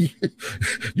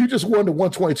 you just won the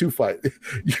 122 fight.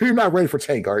 You're not ready for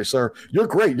Tank, all right, sir. You're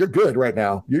great. You're good right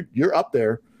now. You're up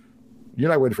there. You're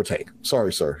not ready for Tank.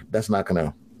 Sorry, sir. That's not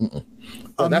gonna.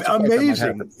 That's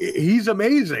amazing. He's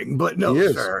amazing, but no,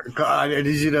 sir. God, I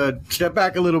need you to step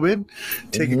back a little bit,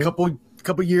 take a couple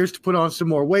years to put on some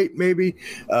more weight, maybe,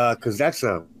 because that's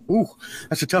a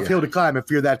tough hill to climb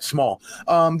if you're that small.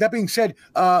 That being said,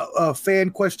 a fan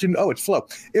question. Oh, it's Flo.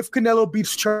 If Canelo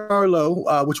beats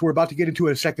Charlo, which we're about to get into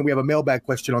in a second, we have a mailbag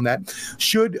question on that.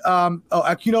 Should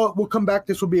we'll come back.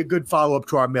 This will be a good follow-up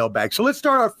to our mailbag. So let's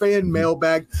start our fan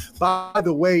mailbag. By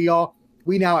the way, y'all,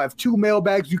 we now have 2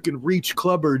 mailbags. You can reach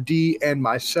Clubber D and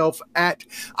myself at.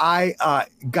 I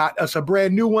got us a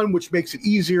brand new one, which makes it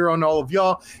easier on all of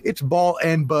y'all. It's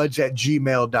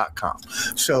ballandbuds@gmail.com.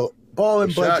 So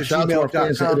ballandbuds@gmail.com. Shout out to our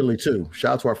fans in Italy, too.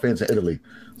 Shout out to our fans in Italy.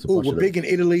 We're big in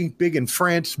Italy, big in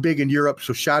France, big in Europe.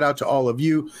 So shout out to all of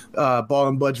you. Ball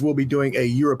and Buds will be doing a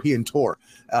European tour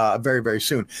very, very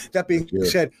soon. That being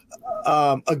said,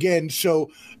 again, if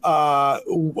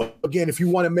you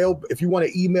want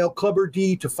to email Clubber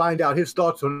D to find out his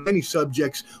thoughts on any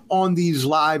subjects on these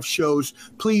live shows,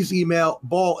 please email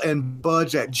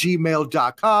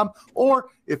ballandbuds@gmail.com, or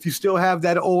if you still have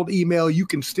that old email, you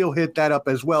can still hit that up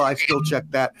as well. I still check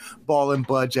that,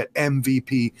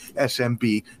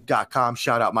 ballandbuds@mvpsmb.com.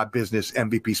 Shout out my business,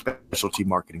 MVP Specialty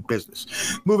Marketing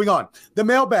Business. Moving on, the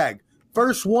mailbag.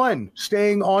 First one,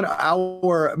 staying on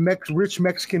our rich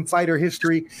Mexican fighter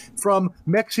history from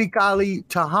Mexicali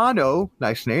Tejano,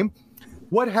 nice name.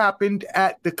 What happened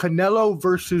at the Canelo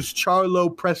versus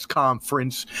Charlo press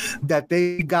conference that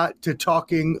they got to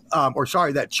talking,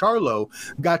 that Charlo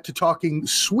got to talking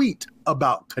sweet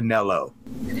about Canelo?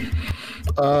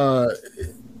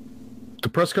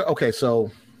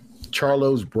 So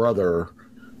Charlo's brother,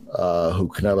 who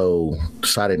Canelo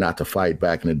decided not to fight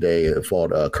back in the day, it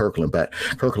fought Kirkland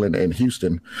in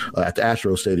Houston at the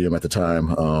Astro Stadium at the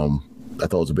time. I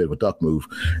thought it was a bit of a duck move,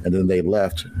 and then they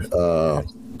left.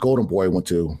 Golden Boy went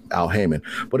to Aljamain,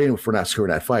 but anyway, for not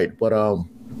securing that fight. But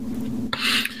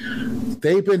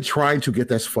they've been trying to get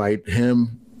this fight,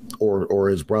 him or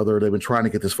his brother. They've been trying to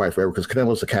get this fight forever because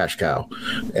Canelo's a cash cow,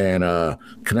 and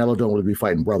Canelo don't really be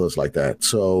fighting brothers like that.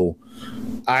 So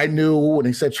I knew when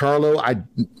he said Charlo,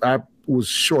 I was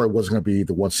sure it wasn't going to be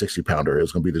the 160 pounder. It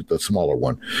was going to be the smaller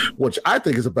one, which I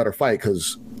think is a better fight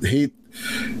because he's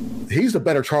the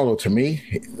better Charlo to me.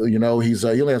 You know, he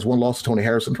only has one loss to Tony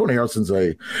Harrison. Tony Harrison's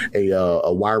a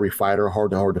wiry fighter,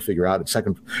 hard to figure out. In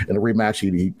the rematch,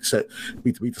 he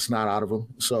beat the snot out of him.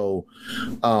 So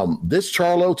this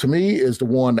Charlo to me is the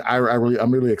one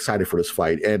I'm really excited for this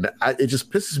fight, and it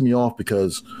just pisses me off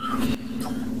because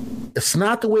it's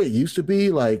not the way it used to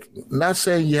be. Like, not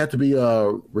saying you have to be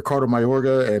Ricardo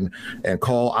Mayorga and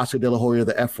call Oscar De La Hoya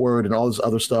the F word and all this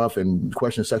other stuff and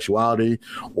question sexuality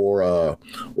or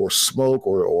smoke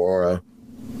or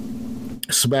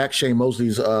smack Shane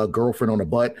Mosley's girlfriend on the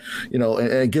butt, you know,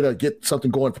 and get something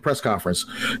going at the press conference,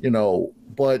 you know.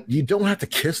 But you don't have to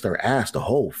kiss their ass the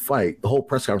whole fight, the whole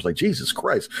press conference. Like, Jesus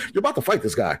Christ, you're about to fight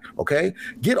this guy, okay?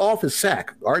 Get off his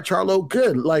sack. All right, Charlo,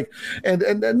 good. Like, and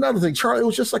another thing, Charlo, it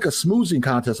was just like a smoozing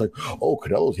contest. Like, oh,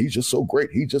 Canelo, he's just so great.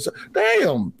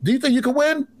 Damn. Do you think you can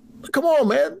win? Come on,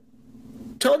 man.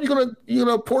 Tell him you're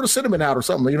gonna pour the cinnamon out or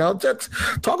something. You know, just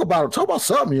talk about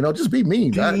something. You know, just be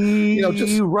mean.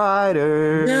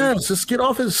 Rider. Yes, just get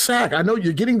off his sack. I know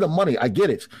you're getting the money. I get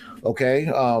it.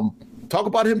 Okay. Talk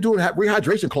about him doing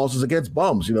rehydration clauses against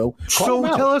bums, you know. So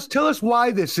tell us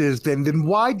why this is then. Then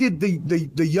why did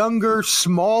the younger,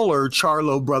 smaller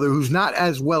Charlo brother, who's not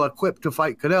as well equipped to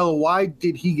fight Canelo, why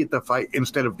did he get the fight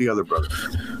instead of the other brother?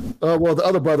 Well, the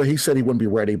other brother, he said he wouldn't be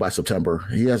ready by September.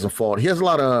 He hasn't fought. He has a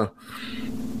lot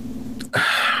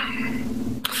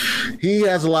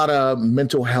of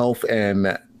mental health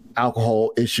and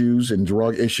alcohol issues and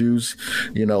drug issues.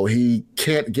 You know, he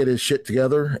can't get his shit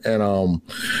together. And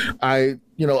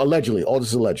allegedly, all this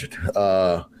is alleged.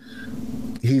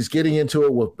 He's getting into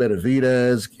it with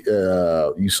Benavidez.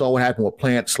 You saw what happened with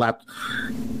Plant slapped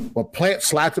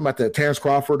him at the Terrence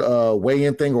Crawford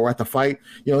weigh-in thing or at the fight.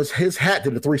 You know, his hat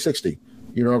did a 360.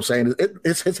 You know what I'm saying?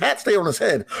 His hat stayed on his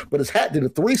head, but his hat did a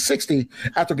 360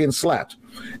 after getting slapped.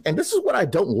 And this is what I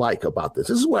don't like about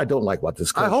this.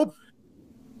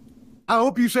 I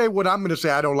hope you say what I'm going to say.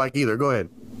 I don't like either. Go ahead.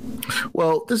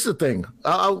 Well, this is the thing.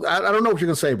 I don't know what you're going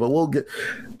to say, but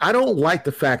I don't like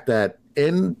the fact that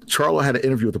Charlo had an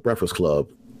interview with the Breakfast Club,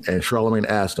 and Charlamagne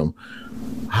asked him,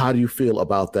 how do you feel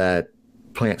about that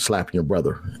Plant slapping your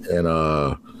brother? And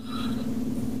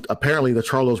apparently the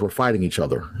Charlos were fighting each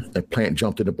other, and Plant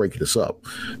jumped in to break this up.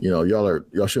 You know,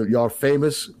 y'all are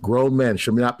famous grown men,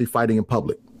 should not be fighting in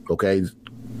public. Okay,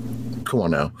 come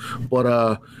on now.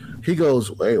 But he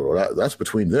goes, hey, well, that's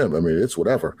between them. I mean, it's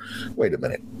whatever. Wait a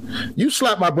minute. You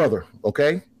slapped my brother,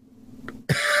 okay?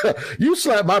 You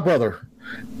slapped my brother,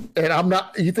 and I'm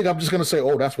not. You think I'm just going to say,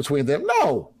 oh, that's between them?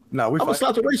 No. I'm going to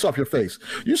slap the race off your face.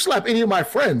 You slap any of my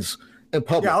friends in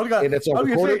public, and it's on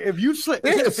recording.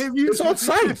 It's on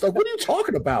site. Like, what are you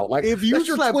talking about? Like, if you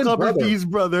slap Clubber D's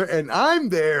brother and I'm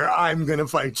there, I'm gonna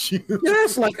fight you.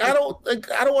 Yes, like I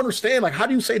don't understand. Like, how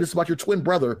do you say this about your twin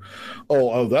brother?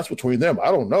 Oh, that's between them.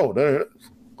 I don't know. What do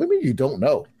you mean you don't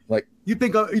know? Like, you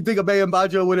think a Bayam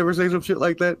Bajo would ever say some shit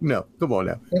like that? No, come on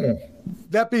now.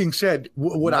 That being said,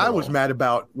 I was mad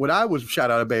about, shout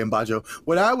out to Bayam Bajo,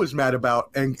 what I was mad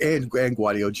about, and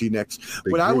Guadio G next,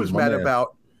 what I was mad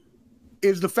about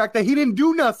is the fact that he didn't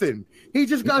do nothing. He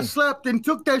just got slapped and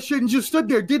took that shit and just stood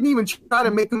there. Didn't even try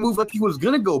to make a move like he was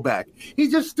going to go back. He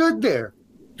just stood there.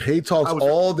 He talks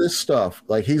all this stuff.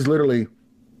 Like, he's literally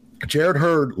Jared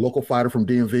Hurd, local fighter from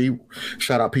DMV.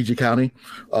 Shout out PG County.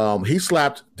 He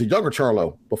slapped the younger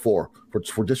Charlo before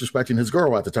for disrespecting his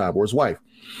girl at the time, or his wife.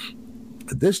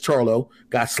 This Charlo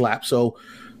got slapped. So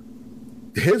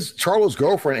Charlo's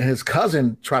girlfriend and his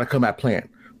cousin tried to come at Plant.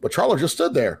 But Charlo just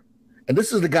stood there. And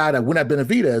this is the guy that went at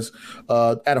Benavidez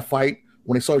at a fight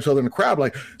when they saw each other in the crowd,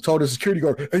 like, told the security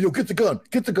guard, "Hey, yo, get the gun.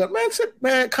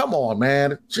 Man, come on,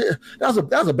 man." That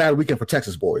was a bad weekend for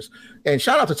Texas boys. And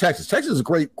shout out to Texas. Texas is a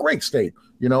great state.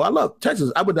 You know, I love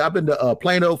Texas. I've been to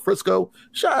Plano, Frisco.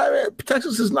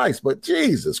 Texas is nice, but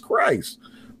Jesus Christ.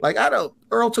 Like,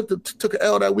 Earl took an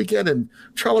L that weekend, and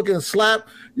Charlo getting slapped.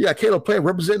 Yeah, Caleb Plant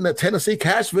representing that Tennessee,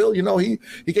 Cashville. You know, he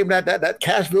gave him that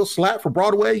Cashville slap for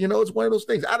Broadway. You know, it's one of those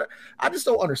things. I just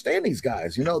don't understand these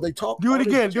guys. You know, they talk. Do it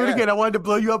again. I wanted to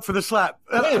blow you up for the slap.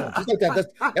 Yeah, just like that.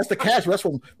 That's the Cashville. That's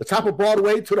from the top of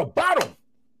Broadway to the bottom.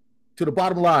 To the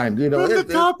bottom line, you know, from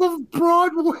the top of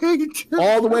Broadway,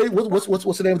 all the way.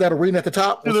 What's the name of that arena at the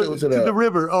top? To the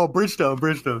river. Oh,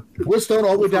 Bridgestone,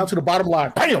 all the way down to the bottom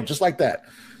line. Bam, just like that.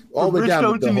 All the way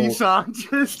down to Nissan.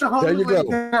 There you go.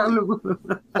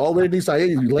 All the way to Nissan.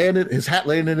 He landed. His hat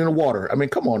landed in the water. I mean,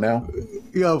 come on now.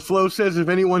 Yo, Flo says if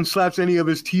anyone slaps any of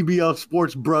his TBL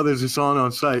Sports brothers, it's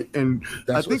on site. And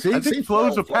I think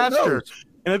Flo's a pastor.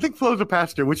 And I think Flo's a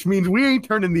pastor, which means we ain't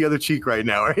turning the other cheek right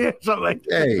now. Right? So like,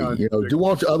 hey, you know, do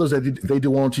unto others that they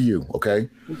do unto you. Okay.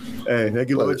 Hey, thank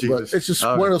you, Lord Jesus. But it's just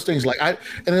one of those things. Like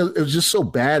it was just so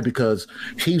bad because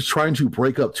he's trying to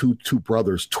break up two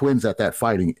brothers, twins at that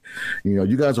fighting. You know,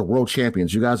 you guys are world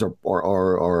champions. You guys are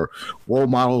role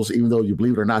models, even though you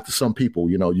believe it or not to some people.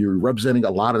 You know, you're representing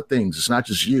a lot of things. It's not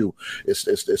just you. It's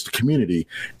the community.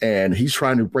 And he's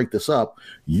trying to break this up.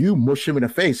 You mush him in the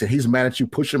face, and he's mad at you,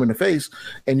 push him in the face.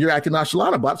 And you're acting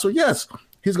nonchalant about it. So yes,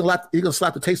 he's gonna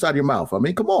slap the taste out of your mouth. I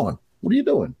mean, come on, what are you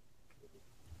doing?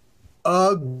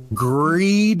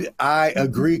 Agreed. I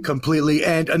agree completely.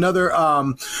 And another,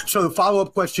 so the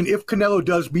follow-up question: if Canelo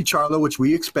does beat Charlo, which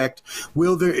we expect,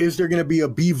 is there going to be a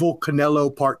Bivol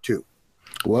Canelo Part 2?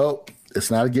 Well,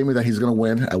 it's not a gimme that he's going to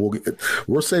win.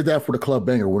 We'll save that for the club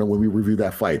banger when we review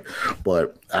that fight.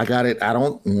 But I got it. I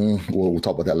don't. We'll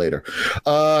talk about that later.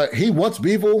 He wants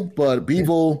Bivol, but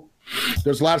Bivol.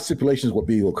 There's a lot of stipulations with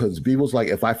Bivol because Bivol's like,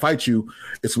 if I fight you,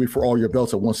 it's going to be for all your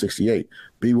belts at 168.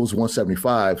 Bivol's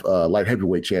 175 light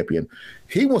heavyweight champion.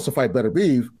 He wants to fight Better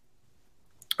Beef,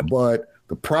 but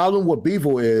the problem with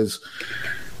Bivol is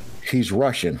he's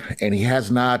Russian and he has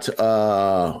not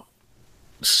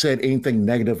said anything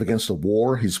negative against the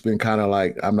war. He's been kind of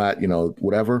like, I'm not,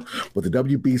 whatever. But the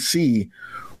WBC,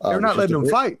 they're not letting him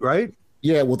fight, right?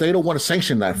 Yeah, well, they don't want to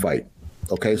sanction that fight.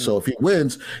 Okay, so if he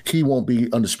wins, he won't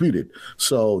be undisputed.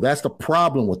 So that's the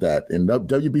problem with that. And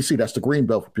WBC, that's the green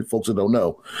belt for folks that don't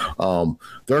know.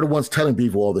 They're the ones telling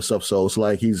people all this stuff. So it's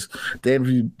like he's damned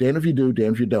if you do,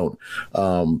 damned if you don't.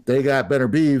 They got Better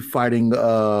Beef fighting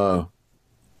one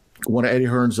of Eddie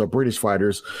Hearn's British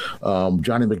fighters,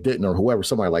 Johnny McDitton or whoever,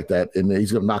 somebody like that, and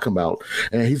he's going to knock him out.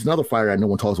 And he's another fighter that no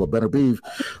one talks about. Better Beef.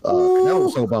 Canelo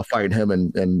was talking about fighting him,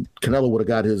 and Canelo would have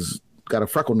got a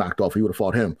freckle knocked off. He would have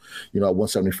fought him, at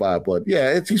 175. But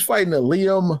yeah, he's fighting one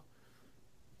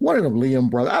of them Liam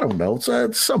brother. I don't know.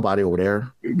 It's somebody over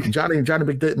there. Johnny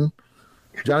McDitton,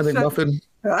 Johnny McMuffin.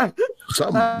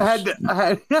 Something. I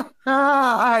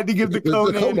had to give the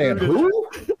code name. Who?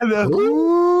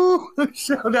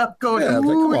 Shout out going. Yeah,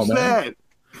 who is that?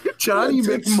 Johnny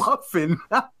McMuffin.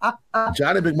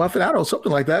 Johnny McMuffin. I don't know,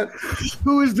 something like that.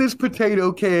 Who is this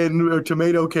potato can or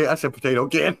tomato can? I said potato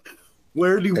can.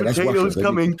 Where do potatoes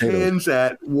come in cans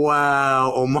at?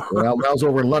 Wow, Omar. When I was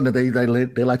over in London,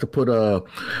 they like to put it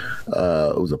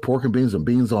was pork and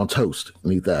beans on toast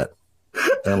and eat that.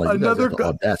 And like, another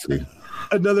audacity.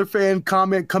 Another fan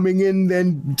comment coming in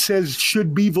then says,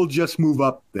 should Bivol just move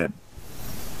up then?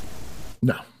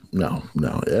 No.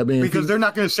 I mean, because they're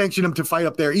not going to sanction him to fight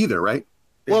up there either, right?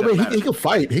 Well, I mean, he can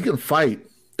fight. He can fight.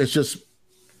 It's just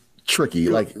tricky.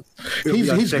 Like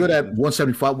he's good at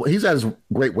 175. He's at his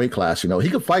great weight class. He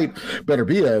can fight Better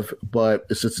Biev, but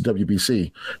it's just the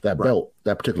WBC belt,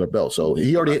 that particular belt. So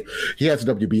he has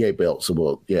a WBA belt.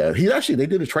 So they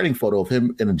did a training photo of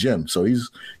him in the gym. So he's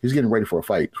getting ready for a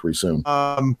fight pretty soon.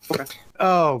 Okay.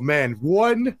 Oh man,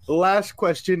 one last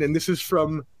question, and this is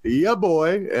from ya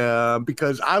boy,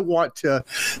 because I want to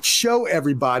show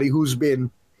everybody who's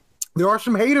been there are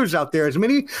some haters out there. As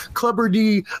many Clubber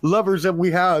D lovers that we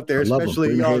have out there,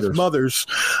 especially y'all's mothers,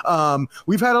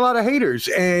 we've had a lot of haters,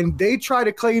 and they try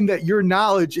to claim that your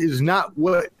knowledge is not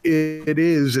what it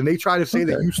is, and they try to say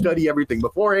that you study everything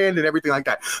beforehand and everything like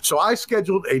that. So I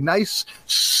scheduled a nice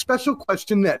special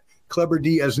question that Clubber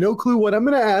D has no clue what I'm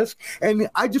going to ask, and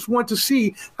I just want to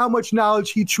see how much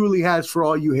knowledge he truly has for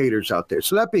all you haters out there.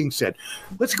 So that being said,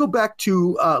 let's go back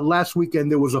to last weekend.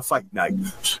 There was a fight night.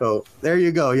 So there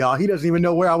you go, y'all. He doesn't even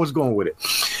know where I was going with it.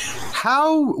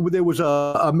 There was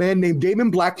a man named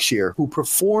Damon Blackshear who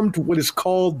performed what is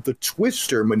called the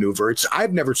Twister maneuver.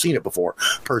 I've never seen it before,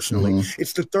 personally. Mm-hmm.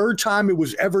 It's the third time it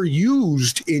was ever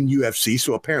used in UFC,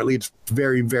 so apparently it's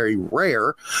very, very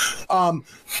rare.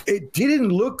 It didn't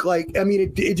look like,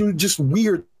 it was just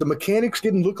weird. The mechanics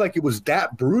didn't look like it was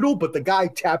that brutal, but the guy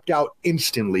tapped out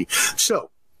instantly.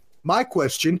 So my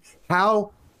question,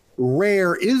 how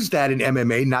rare is that in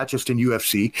MMA, not just in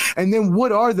UFC? And then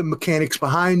what are the mechanics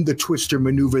behind the Twister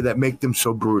maneuver that make them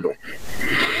so brutal?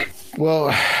 Well,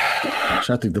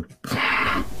 I think the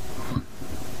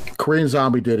Korean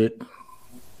Zombie did it.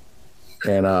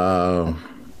 And I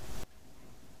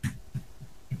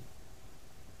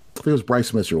think it was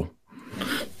Bryce Mitchell.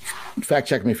 Fact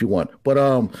check me if you want. But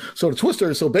so the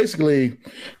Twister, so basically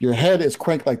your head is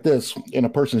cranked like this in a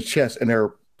person's chest, and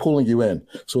they're pulling you in.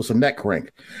 So it's a neck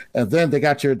crank. And then they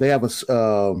have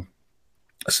a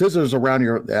scissors around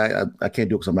your, I can't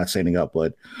do it because I'm not standing up,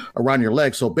 but around your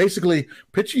leg. So basically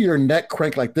picture your neck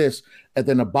crank like this, and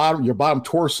then your bottom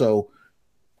torso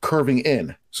curving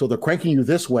in. So they're cranking you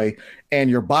this way, and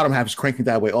your bottom half is cranking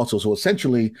that way also. So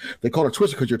essentially they call it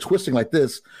twister because you're twisting like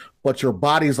this, but your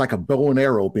body is like a bow and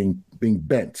arrow being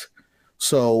bent.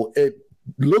 So it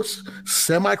looks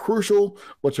semi-crucial,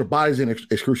 but your body's in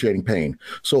excruciating pain.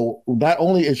 So not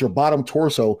only is your bottom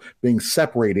torso being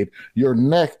separated, your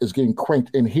neck is getting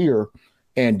cranked in here,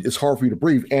 and it's hard for you to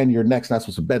breathe, and your neck's not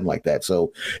supposed to bend like that.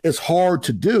 So it's hard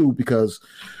to do because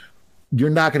you're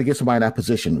not going to get somebody in that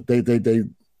position.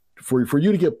 For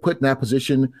you to get put in that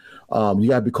position, you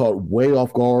got to be caught way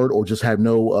off guard or just have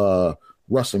no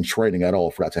wrestling training at all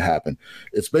for that to happen.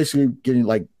 It's basically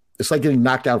it's like getting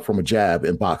knocked out from a jab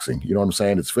in boxing. You know what I'm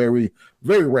saying? It's very,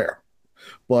 very rare.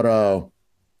 But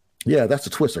yeah, that's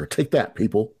a Twister. Take that,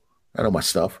 people. I know my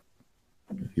stuff.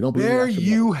 You don't believe there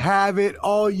you have it,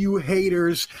 all you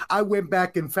haters. I went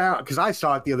back and found, because I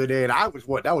saw it the other day, and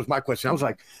that was my question. I was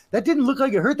like, that didn't look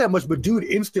like it hurt that much, but dude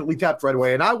instantly tapped right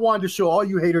away. And I wanted to show all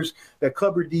you haters that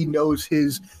Clubber D knows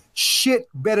his shit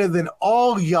better than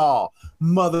all y'all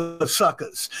mother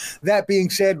suckers. That being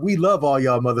said, we love all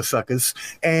y'all mother suckers,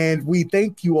 and we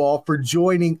thank you all for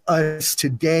joining us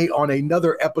today on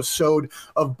another episode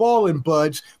of Ball and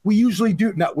Buds. We usually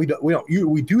do not, we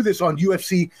do this on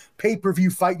UFC pay-per-view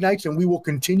fight nights, and we will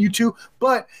continue to.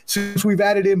 But since we've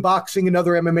added in boxing and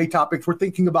other MMA topics, we're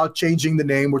thinking about changing the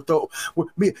name. We're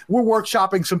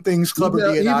workshopping some things.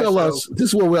 Clubber D and email us.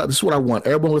 This is what I want.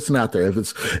 Everyone listen out there. If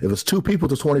it's 2 people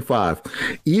to 25,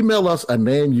 email us a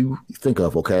name you think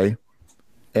of, okay?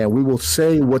 And we will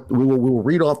say what we will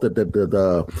read off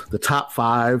the top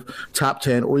 5, top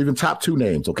 10, or even top 2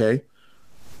 names, okay?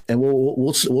 And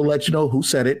we'll let you know who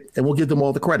said it, and we'll give them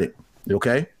all the credit.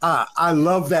 Okay. I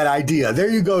love that idea. There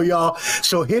you go, y'all.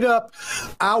 So hit up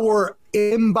our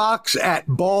inbox at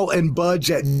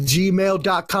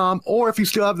ballandbuds@gmail.com, or if you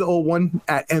still have the old one,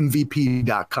 at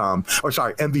mvp.com, or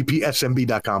sorry,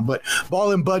 mvpsmb.com. But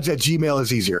ballandbuds@gmail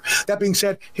is easier. That being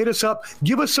said, hit us up.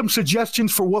 Give us some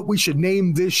suggestions for what we should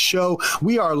name this show.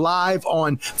 We are live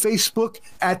on Facebook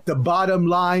at The Bottom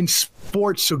Line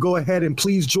Sports, so go ahead and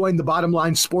please join the Bottom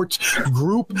Line Sports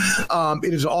group.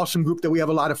 It is an awesome group that we have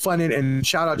a lot of fun in, and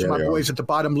shout out to my boys at The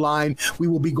Bottom Line. We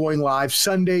will be going live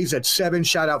Sundays at 7.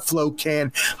 Shout out Flo,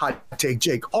 Can, Hot Take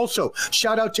Jake. Also,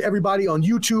 shout out to everybody on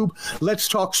YouTube, Let's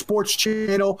Talk Sports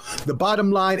channel, The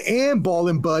Bottom Line, and Ball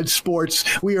and Bud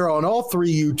Sports. We are on all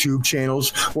 3 YouTube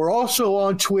channels. We're also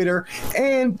on Twitter,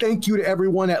 and thank you to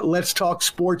everyone at Let's Talk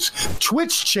Sports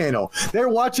Twitch channel. They're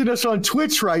watching us on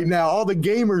Twitch right now. All the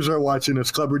gamers are watching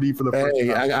us. Clubber D for the first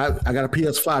time. I got a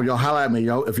PS5. Y'all holler at me,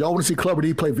 yo. If y'all want to see Clubber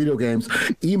D play video games,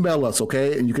 email us,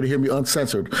 okay? And you can hear me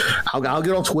uncensored. I'll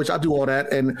get on Twitch. I'll do all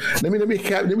that. And let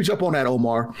me jump on that,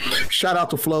 Omar. Shout out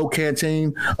to Flo,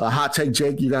 Canteen, Hot Take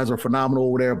Jake. You guys are phenomenal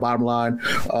over there. Bottom line.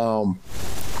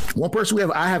 One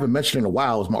person I haven't mentioned in a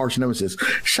while is my arch nemesis.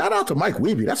 Shout out to Mike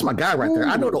Weeby. That's my guy right there.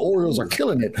 I know the Orioles are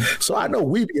killing it, so I know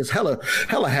Weeby is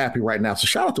hella happy right now. So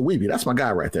shout out to Weeby. That's my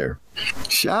guy right there.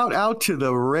 Shout out to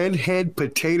the Redhead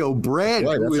Potato Bread,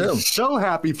 Right, who that's is him. so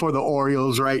happy for the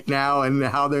Orioles right now and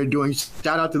how they're doing.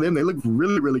 Shout out to them. They look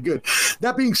really, really good.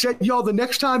 That being said, y'all, the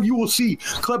next time you will see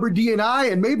Clever D and I,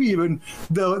 and maybe even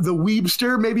the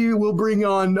Weebster, maybe we'll bring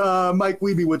on Mike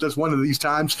Weeby with us one of these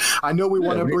times. I know we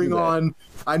want to bring on.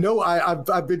 I know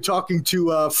I've been talking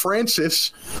to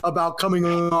Francis about coming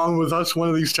along with us one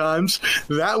of these times.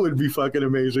 That would be fucking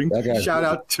amazing. Shout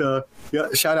out to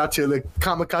the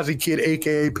Kamikaze Kid,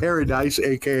 aka Paradise,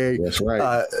 aka That's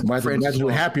right. Francis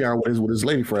doing happy hour with his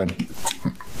lady friend.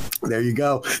 There you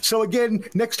go. So again,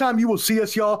 next time you will see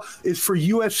us, y'all, is for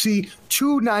UFC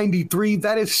 293.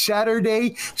 That is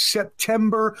Saturday,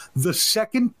 September the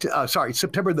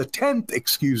 10th,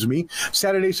 excuse me.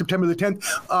 Saturday, September the 10th.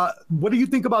 What do you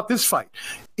think about this fight?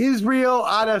 Israel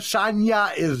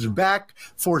Adesanya is back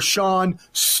for Sean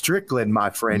Strickland,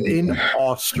 my friend, in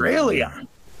Australia.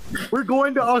 We're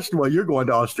going to Australia. Well, you're going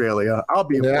to Australia. I'll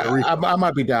be in Puerto Rico. I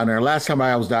might be down there. Last time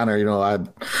I was down there, I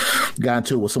got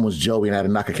into it with someone's Joey and I had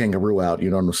to knock a kangaroo out. You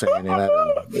know what I'm saying? And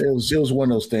it was one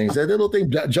of those things. That little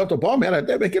thing jumped up on me. I had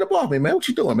to get up off me, man. What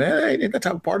you doing, man? Ain't that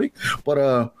type of party.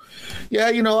 But yeah,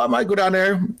 I might go down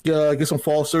there, get some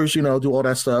Fosters, do all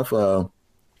that stuff.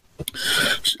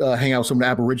 Hang out with some of the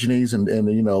Aborigines and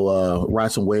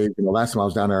ride some waves. Last time I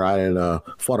was down there, I had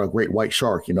fought a great white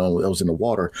shark. It was in the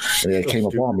water, and it came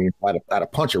up on me. I had to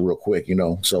punch it real quick.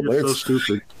 So, but it's so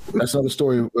stupid. That's another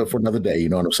story for another day. You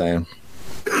know what I'm saying?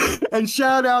 And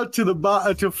shout out to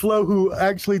to Flo, who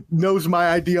actually knows my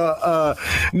idea.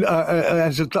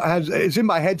 It's in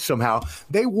my head somehow.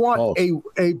 They want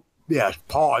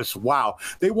pause. Wow,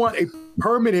 they want a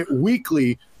permanent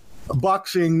weekly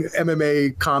boxing,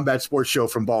 MMA, combat sports show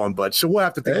from Ball and Bud. So we'll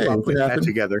have to think about putting that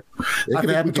together. It can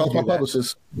happen. Talk to my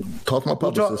publicist.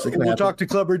 We'll talk to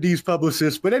Clubber D's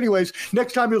publicist. But anyways,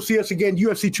 next time you'll see us again,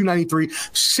 UFC 293,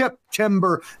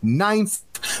 September 9th,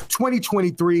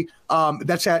 2023.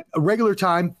 That's at a regular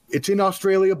time. It's in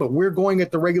Australia, but we're going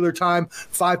at the regular time,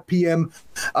 5 p.m.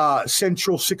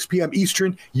 Central, 6 p.m.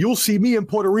 Eastern. You'll see me in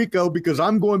Puerto Rico because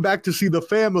I'm going back to see the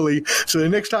family. So the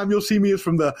next time you'll see me is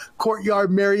from the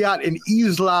Courtyard Marriott in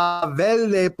Isla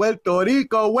Verde, Puerto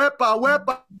Rico.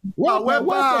 Wepa.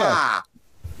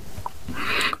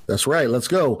 That's right. Let's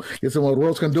go. Get some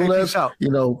Rose Condules.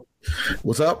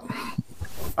 What's up?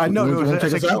 I know.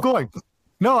 Keep going.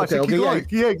 No, I said keep going.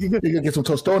 Yeah, you can get some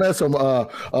tostones, some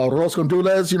arroz con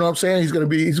dulces. You know what I'm saying? He's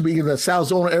eating the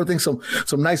salzone and everything.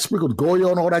 Some nice sprinkled Goya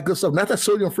and all that good stuff. Not that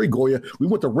sodium-free Goya. We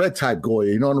want the red type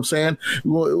Goya. You know what I'm saying?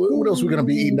 What else are we gonna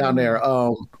be eating down there?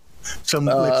 Some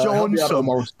lechon, some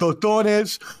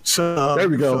tostones, there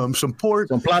we go. Some pork,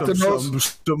 some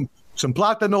plátanos. Some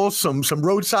plátanos, some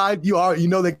roadside. They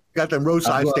got them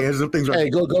roadside stands. Them things. Hey,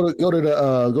 go to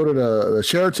the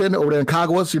Sheraton over there in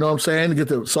Caguas. You know what I'm saying? Get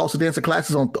the salsa dancing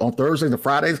classes on Thursdays and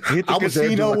Fridays. Hit the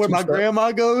casino where my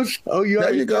grandma goes. Oh,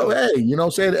 there you go. Hey, you know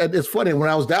what I'm saying? It's funny when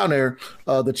I was down there.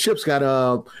 The chips got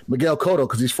Miguel Cotto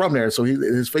because he's from there, so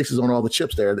his face is on all the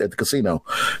chips there at the casino.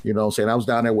 You know what I'm saying? I was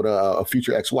down there with a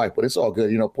future ex-wife, but it's all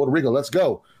good. Puerto Rico. Let's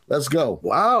go. Let's go.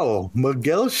 Wow.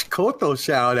 Miguel Cotto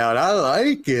shout out. I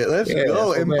like it. Let's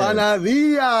go.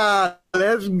 Empanadilla.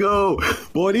 Let's go.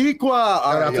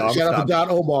 Boricua. Shout out to Don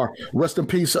Omar. Rest in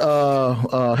peace,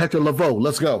 Hector Lavoe.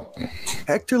 Let's go.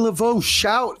 Hector Lavoe.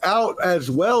 Shout out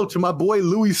as well to my boy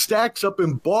Louis Stacks up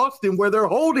in Boston where they're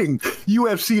holding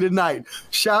UFC tonight.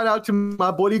 Shout out to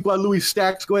my Boricua Louis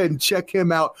Stacks. Go ahead and check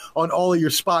him out on all of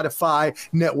your Spotify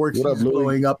networks. What up, He's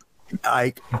blowing up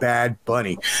like Bad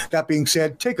Bunny. That being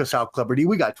said, take us out, Clubber D.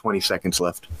 We got 20 seconds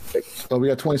left. We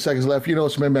got 20 seconds left.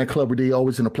 It's my man Clubber D,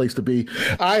 always in a place to be.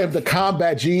 I am the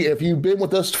Combat G. If you've been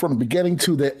with us from the beginning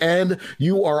to the end,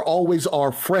 you are always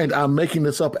our friend. I'm making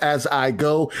this up as I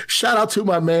go. Shout out to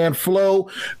my man Flo.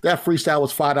 That freestyle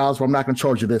was $5, but I'm not going to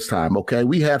charge you this time, okay?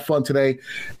 We had fun today,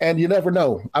 and you never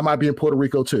know. I might be in Puerto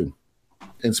Rico, too,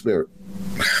 in spirit.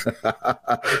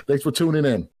 Thanks for tuning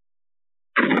in.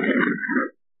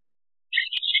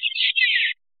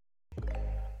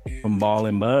 From Ball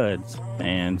and Buds,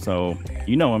 and so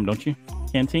you know him, don't you,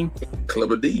 Canteen?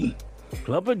 Clubber D,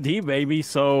 baby.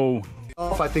 So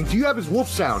I think. Do you have his wolf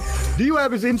sound? Do you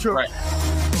have his intro? Right.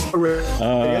 I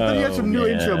thought you had some new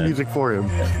intro music for him.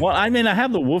 Well, I mean, I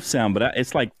have the wolf sound, but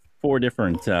it's like 4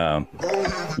 different. Here,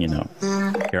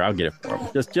 I'll get it for him.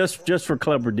 Just for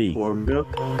Clubber D.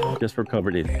 Just for Clubber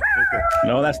D.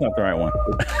 No, that's not the right one.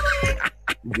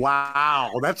 Wow,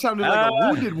 that sounded like a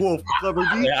wounded wolf, Clubber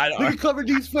D. Yeah, look at Clubber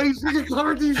D's face. Look at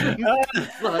Clubber D's face.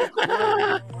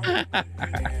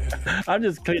 I'm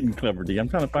just kidding, Clubber D. I'm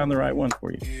trying to find the right one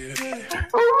for you.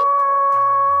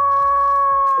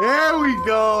 There we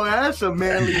go. That's a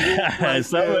manly wolf right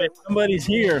there. Somebody's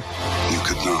here. You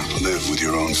could not live with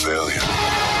your own failure.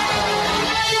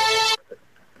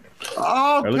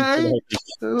 Okay.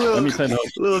 Let me say no.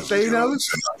 Little Thanos.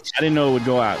 I didn't know it would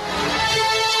go out.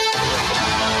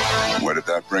 Where did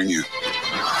that bring you?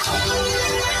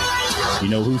 You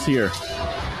know who's here?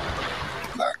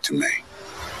 Back to me.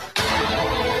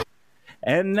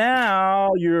 And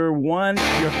now your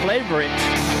favorite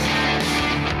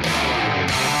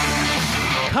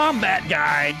combat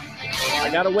guy. I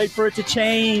gotta wait for it to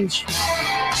change.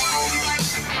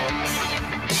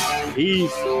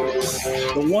 He's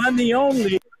the one, the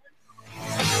only.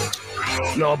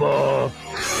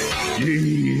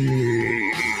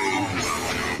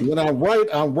 When I'm right,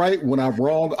 I'm right. When I'm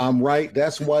wrong, I'm right.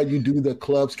 That's why you do the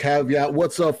club's caveat.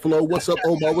 What's up, Flo? What's up,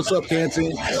 Omar? What's up,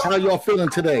 Canteen? How y'all feeling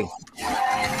today?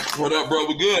 What up, bro?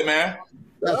 We good, man.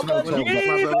 That's what I'm talking about,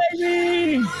 my brother.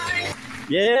 Baby.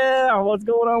 Yeah, what's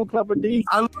going on, Clubber D?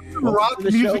 I love the rock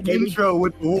music intro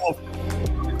with the wolf.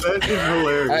 That is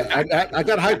hilarious. I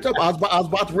got hyped up. I was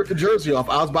about to rip the jersey off.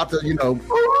 I was about to, bring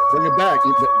it back.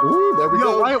 Ooh, there we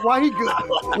go. Why he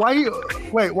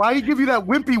give you that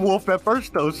wimpy wolf at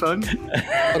first, though, son?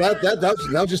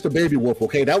 That was just a baby wolf,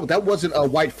 okay? That wasn't a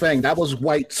white fang. That was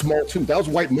white small tooth. That was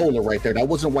white molar right there. That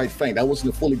wasn't white fang. That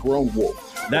wasn't a fully grown wolf.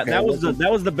 That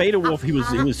was the beta wolf. He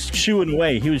was shooing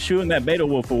away. He was shooing that beta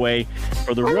wolf away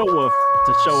for the real wolf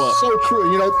to show up. So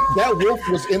true. That wolf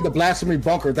was in the blasphemy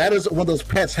bunker. That is one of those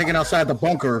pets hanging outside the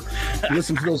bunker.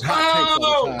 Listen to those hot takes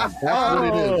all the time. That's what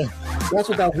it is. That's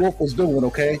what that wolf was doing,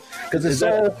 okay? Because it's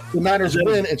all the Niners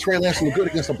win and Trey Lance was good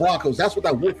against the Broncos. That's what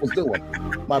that wolf was doing.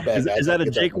 My bad. Is that a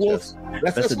Jake wolf?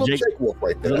 That's a little Jake wolf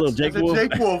right there. That's a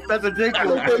Jake wolf. That's a Jake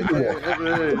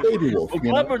wolf. Baby wolf. Well,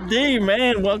 Clubber D,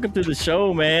 man, welcome to the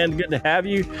show, man. Good to have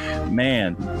you,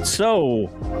 man. So,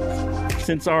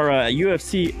 since our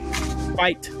UFC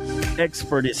fight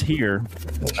expert is here,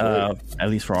 at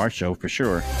least for our show, for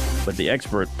sure. But the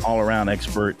expert, all-around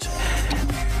expert,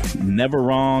 never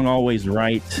wrong, always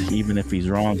right. Even if he's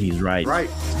wrong, he's right. Right.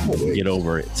 Get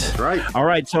over it. Right. All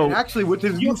right. So and actually, with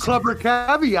his new clever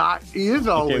caveat, he is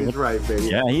always right, baby.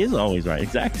 Yeah, he is always right.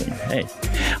 Exactly. Hey.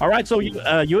 All right. So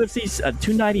UFC's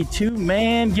 292,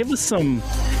 man. Give us some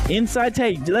insights.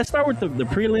 Hey, let's start with the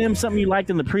prelims. Something you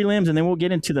liked in the prelims, and then we'll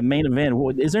get into the main event.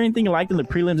 Is there anything you liked in the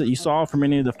prelims that you saw from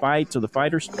any of the fights or the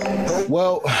fighters?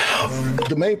 Well,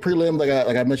 the main prelim, like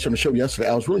I mentioned on the show yesterday,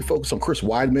 I was really focused on Chris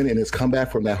Weidman and his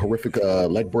comeback from that horrific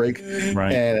leg break.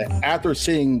 Right. And after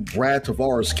seeing Brad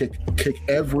Tavares kick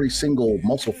every single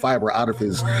muscle fiber out of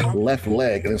his left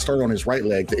leg and then start on his right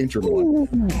leg, the injured one,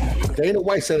 Dana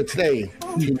White said it today,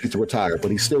 he needs to retire,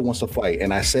 but he still wants to fight.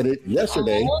 And I said it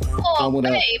yesterday. I'm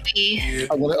gonna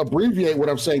abbreviate what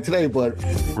I'm saying today, but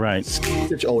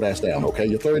get your old ass down, okay?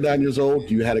 You're 39 years old.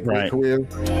 You had a great career.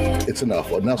 It's enough.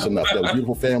 Enough's enough. You have a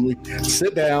beautiful family.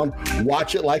 Sit down,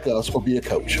 watch it like us, or be a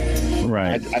coach.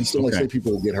 Right. I still don't say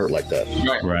people will get hurt like that.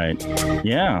 Right.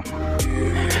 Yeah.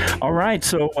 All right.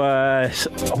 So,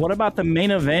 what about the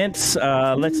main events?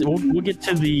 We'll get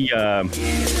to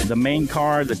the main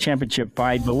card, the championship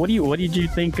fight. But what did you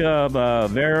think of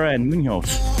Vera and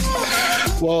Munoz?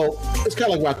 Well, it's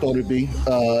kind of like what I thought it'd be.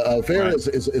 Vera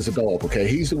is a dog, okay?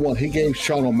 He's the one. He gave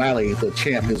Sean O'Malley, the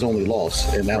champ, his only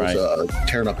loss, and that was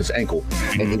tearing up his ankle.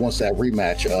 And he wants that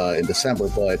rematch in December.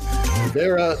 But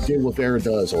Vera did what Vera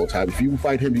does all the time. If you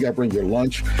fight him, you got to bring your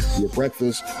lunch, your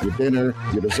breakfast, your dinner,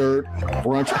 your dessert,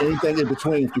 brunch, anything in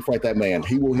between. If you fight that man,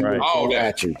 he will go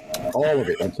at you. All of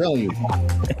it. I'm telling you,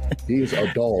 he's a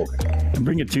dog.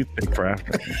 Bring a toothpick for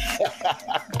after.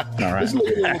 All right. Get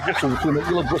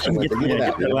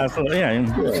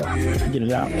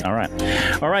it out.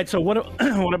 All right. So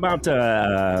what about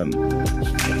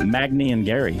Magny and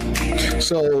Gary?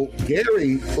 So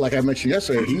Gary, like I mentioned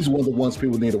yesterday, he's one of the ones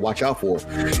people need to watch out for.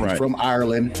 He's from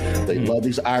Ireland. They love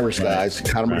these Irish guys.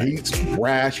 He's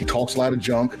brash. He talks a lot of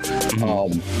junk.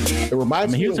 It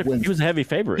reminds me of when he was a heavy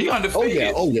favorite. He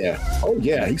undefeated. Oh yeah.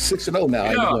 He's 6-0 now.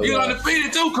 Yeah, he's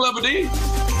undefeated too, Clubber D.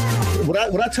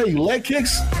 When I tell you leg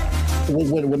kicks,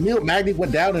 when Neil Magny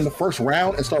went down in the first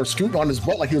round and started scooting on his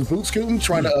butt like he was boot scooting,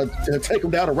 trying to take him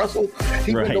down to wrestle,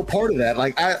 he wasn't no part of that.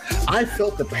 Like I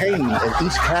felt the pain in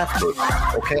each calf kick.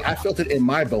 Okay, I felt it in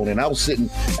my bone, and I was sitting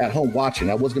at home watching.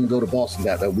 I was going to go to Boston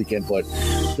that weekend, but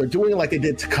they're doing it like they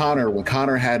did to Conor when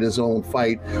Conor had his own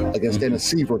fight against Dennis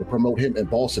Seaver to promote him in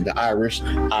Boston. The Irish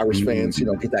fans,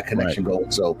 get that connection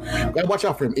going. So gotta watch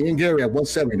out for him. Ian Gary at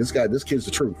 170. This kid's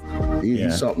the truth.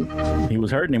 He's something. He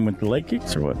was hurting him with the leg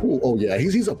kicks or what? Oh yeah,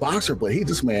 he's a boxer, but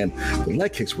the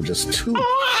leg kicks were just too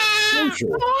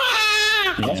crucial.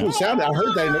 That's what it sounded. I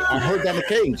heard that in the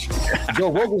cage.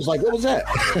 Joe Rogan was like, "What was that?"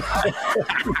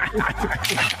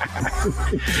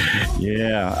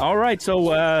 Yeah. All right. So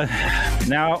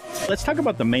now let's talk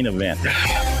about the main event.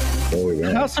 Oh,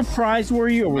 yeah. How surprised were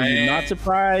you, or were you not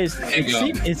surprised?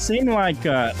 It seemed like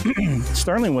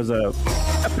Sterling was a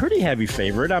pretty heavy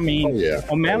favorite. I mean,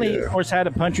 O'Malley, of course, had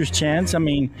a puncher's chance. I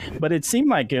mean, but it seemed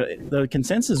like the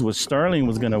consensus was Sterling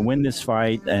was going to win this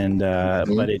fight, and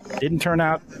but it didn't turn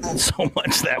out so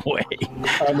much that way.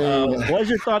 I mean, what was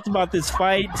your thoughts about this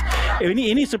fight?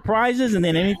 Any surprises, and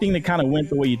then anything that kind of went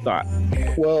the way you thought?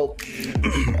 Well,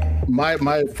 my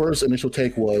first initial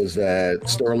take was that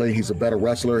Sterling, he's a better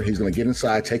wrestler. He's going to get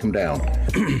inside, take him down.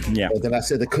 Yeah. But then I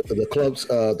said the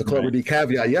Clubber D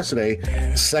caveat yesterday,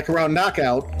 second round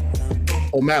knockout,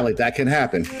 O'Malley, that can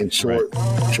happen. And sure,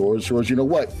 you know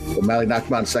what? O'Malley knocked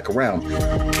him out in the second round.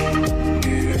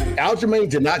 Aljamain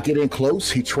did not get in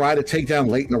close. He tried to take down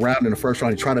late in the round in the first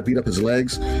round. He tried to beat up his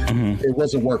legs. It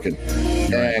wasn't working.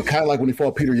 And kind of like when he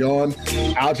fought Peter Yan,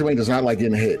 Aljamain does not like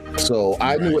getting hit. So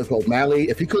I knew if O'Malley,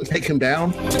 if he couldn't take him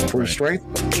down for his strength,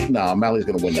 O'Malley's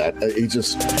going to win that.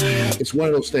 It's one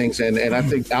of those things. And I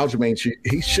think Aljamain,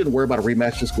 he shouldn't worry about a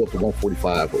rematch. Just go up to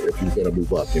 145 if he's going to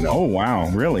move up, you know. Oh, wow.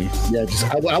 Really? Yeah,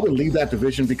 I would leave that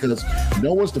division because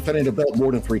no one's defending the belt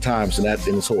more than 3 times in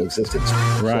its whole existence.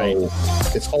 Right. So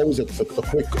it's always a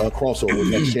quick crossover with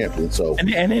next champion. So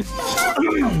and it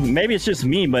maybe it's just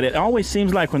me, but it always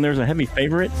seems like when there's a heavy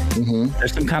favorite,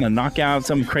 there's some kind of knockout,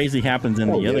 something crazy happens,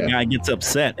 and the other guy gets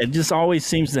upset. It just always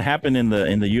seems to happen in the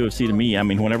UFC to me. I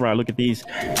mean, whenever I look at these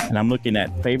and I'm looking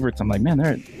at favorites, I'm like, man,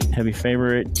 they're a heavy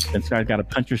favorite. This guy's got a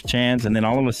puncher's chance, and then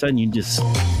all of a sudden you just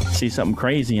see something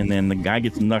crazy, and then the guy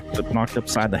gets knocked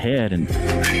upside the head. And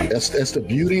that's the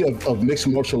beauty of mixed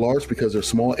martial arts, because they're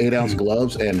small 8-ounce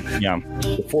gloves, and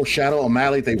before Shadow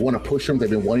O'Malley, they want to push him. They've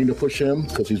been wanting to push him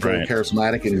because he's very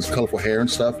charismatic and his colorful hair and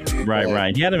stuff.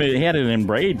 Right. He had it in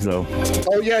braids though.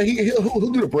 Oh yeah,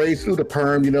 he'll do the braids, do the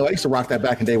perm. You know, I used to rock that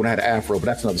back in the day when I had an afro, but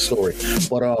that's another story.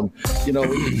 But you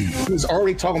know, he was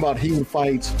already talking about he would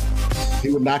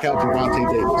knock out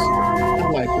Gervonta Davis.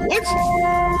 I'm like, what?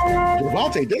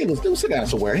 Gervonta Davis? Dude, sit down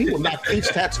somewhere. He will knock each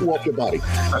tattoo off your body.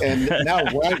 And now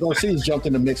Ryan Garcia's jumped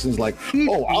in the mix and is like,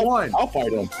 oh, I'll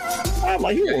fight him. I'm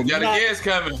like, you got a guess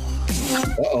coming.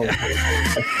 Can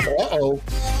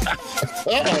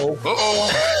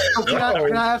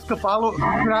I ask a follow-up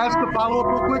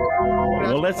real quick?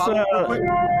 Well, let's hold on.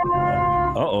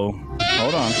 Oh,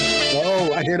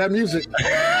 I hear that music.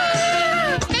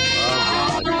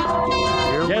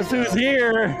 Guess who's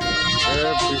here?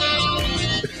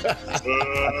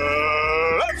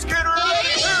 Let's get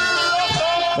ready.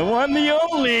 The one, the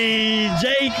only,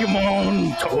 Jake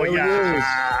Montoya.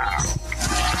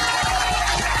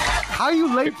 How are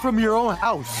you late from your own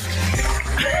house?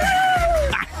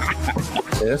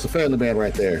 Yeah, that's a family man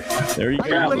right there. There you go.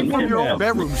 How are you late from your own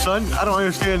bedroom, son? I don't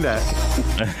understand that.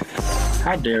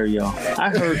 How dare y'all? I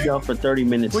heard y'all for 30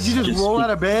 minutes. Would you just roll out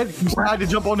of bed? You tried to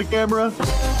jump on the camera?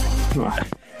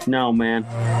 No, man.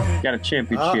 Got a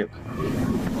championship.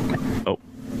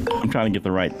 I'm trying to get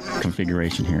the right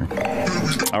configuration here.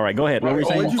 All right, go ahead. What were you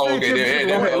saying? I want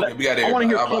to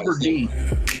hear Clubber D.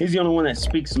 He's the only one that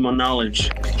speaks to my knowledge.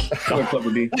 Come on,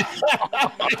 Clubber D.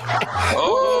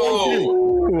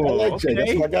 Oh, I like Jay.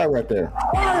 That's my guy right there.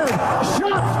 Shots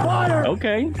fired.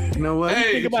 Okay. You know what? What do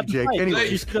you think about the fight? Anyway,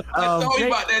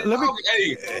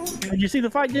 did you see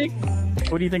the fight, Jake?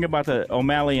 What do you think about the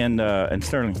O'Malley and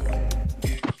Sterling?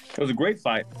 It was a great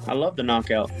fight. I love the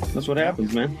knockout. That's what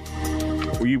happens, man.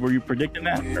 Were you predicting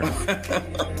that?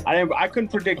 I couldn't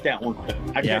predict that one.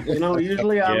 You know,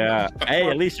 usually Hey,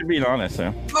 at least you're being honest,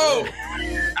 huh? No.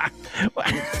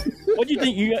 What do you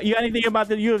think? You got anything about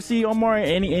the UFC, Omar?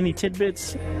 Any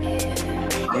tidbits?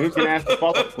 Who's gonna ask the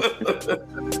follow-up?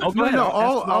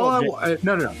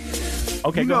 No.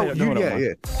 Okay, go ahead.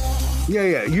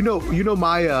 Yeah.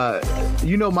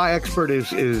 My expert is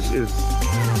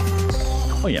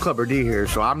Clubber D here,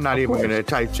 so I'm not even going to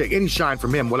take any shine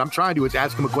from him. What I'm trying to do is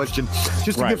ask him a question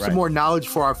just to give some more knowledge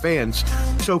for our fans.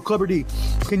 So, Clubber D,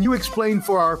 can you explain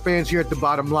for our fans here at the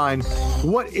bottom line,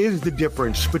 what is the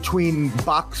difference between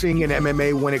boxing and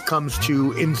MMA when it comes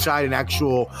to inside an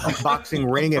actual boxing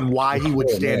ring, and why he would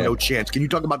stand no chance? Can you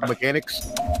talk about the mechanics?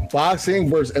 Boxing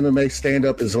versus MMA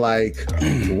stand-up is like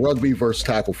rugby versus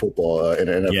tackle football in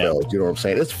the NFL. Yeah. You know what I'm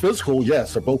saying? It's physical,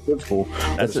 yes. They're both physical.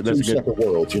 That's two separate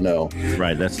worlds, you know.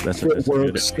 Right. That's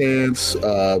footwork, stance.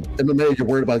 MMA, you're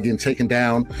worried about getting taken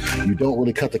down. You don't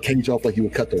really cut the cage off like you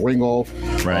would cut the ring off.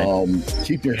 Right.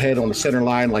 Keep your head on the center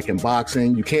line like in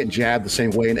boxing. You can't jab the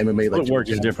same way in MMA. Like Footwork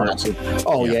is different.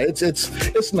 Oh yeah,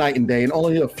 it's night and day, and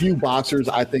only a few boxers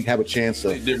I think have a chance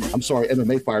to. I'm sorry,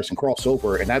 MMA fighters can cross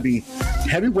over, and that'd be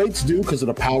heavyweights do because of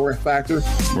the power factor.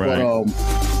 Right. But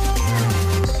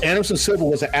Anderson Silva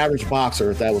was an average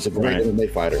boxer that was a great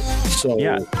MMA fighter. So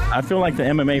yeah, I feel like the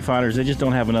MMA fighters, they just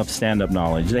don't have enough stand-up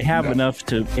knowledge. They have enough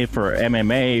for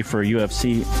MMA, for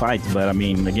UFC fights, but I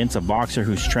mean, against a boxer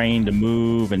who's trained to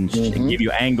move and give you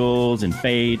angles and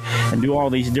fade and do all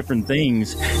these different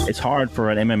things, it's hard for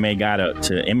an MMA guy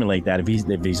to emulate that if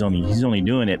he's only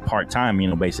doing it part-time,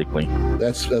 basically.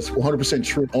 That's 100%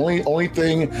 true. Only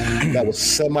thing that was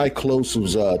semi-close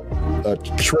was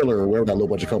Triller, or whatever that low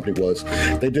budget company was.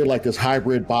 They did like this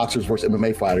hybrid boxers versus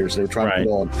MMA fighters. They were trying to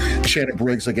put on Shannon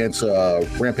Briggs against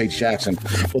Rampage Jackson,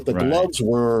 but the gloves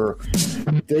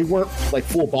they weren't like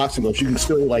full boxing gloves. You can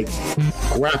still like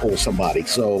grapple somebody.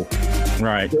 So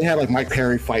they had like Mike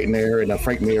Perry fighting there, and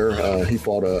Frank Mir, he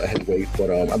fought a heavyweight.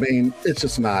 But I mean, it's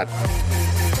just not.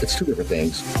 It's two different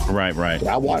things. Right. But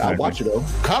I watch it though.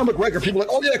 Conor McGregor, people are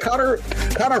like, oh yeah, Conor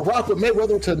rocked with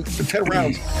Mayweather to 10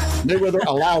 rounds. Mayweather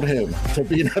allowed him to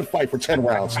be in that fight for 10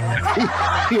 rounds.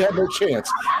 He had no chance.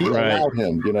 He allowed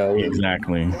him,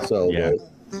 Exactly. So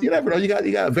you never know. You got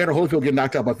Evander Holyfield getting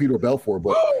knocked out by Fedor Belfort,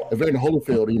 but Evander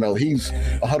Holyfield, he's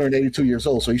 182 years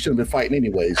old, so he shouldn't have been fighting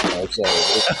anyways. So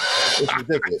it's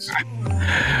ridiculous.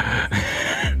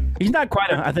 He's not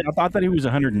quite. I thought he was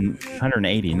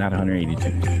 180, not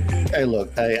 182. Hey,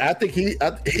 look. Hey, I think he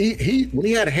when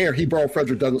he had hair, he borrowed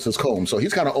Frederick Douglass's comb, so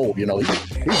he's kind of old. He's up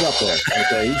there.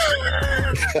 Okay,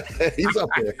 he's up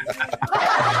there.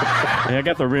 Yeah, I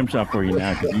got the rim shot for you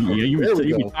now. You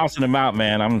be tossing him out,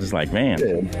 man. I'm just like, man.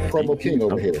 Yeah, promo king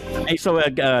over here. Hey, so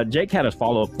Jake had a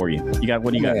follow up for you. What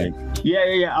do you got, Jake?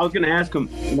 Yeah. I was gonna ask him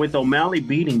with O'Malley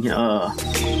beating.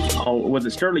 Was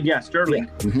it Sterling? Yeah, Sterling.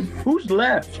 Yeah. Who's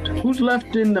left? Who's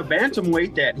left in the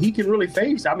bantamweight that he can really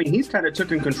face? I mean, he's kind of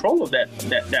taken control of that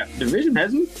division,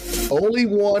 hasn't he? Only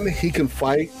one he can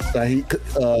fight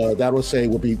that would say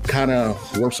would be kind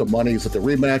of worth some money is at the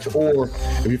rematch, or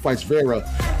if he fights Vera.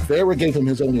 Vera gave him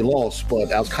his only loss, but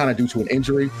that was kind of due to an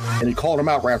injury, and he called him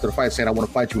out right after the fight saying, "I want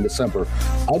to fight you in December."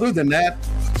 Other than that,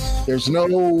 there's no.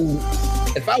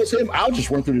 If I was him, I'll just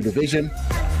run through the division.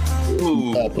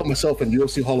 Put myself in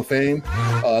UFC Hall of Fame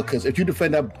because if you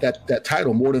defend that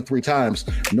title more than 3 times,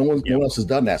 no one else has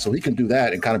done that. So he can do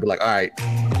that and kind of be like, all right,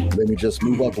 let me just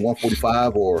move up to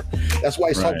 145. Or that's why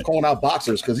he's calling out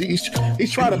boxers because he's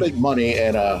trying to make money.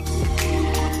 And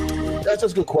that's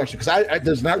just a good question because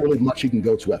there's not really much he can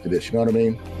go to after this. You know what I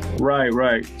mean? Right.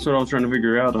 That's what I was trying to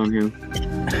figure out on him.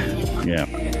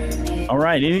 Yeah. All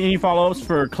right. Any follow-ups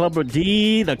for Clubber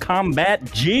D, the Combat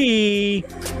G?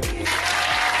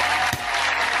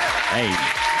 Hey,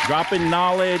 dropping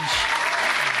knowledge,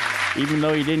 even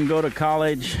though he didn't go to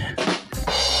college.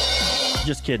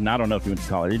 Just kidding. I don't know if he went to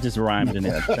college. It just rhymed in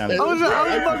it. I was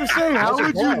about to say, how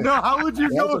would you know? How would you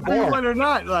know if he went or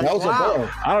not? Like, that was a bar.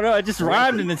 I don't know. It just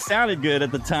rhymed and it sounded good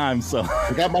at the time. So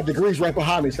I got my degrees right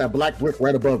behind me. It's that black brick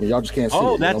right above me. Y'all just can't see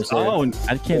it. I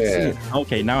can't see it.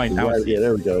 Okay, now I see it. Yeah,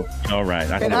 there we go. All right.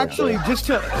 And actually, just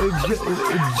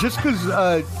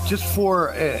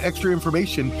for extra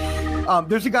information,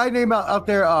 there's a guy named out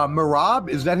there, Merab.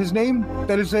 Is that his name?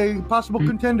 That is a possible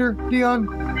contender, Dion?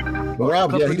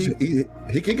 Rob, he'd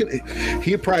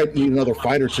probably need another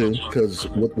fight or two because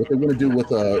what they want to do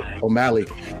with O'Malley,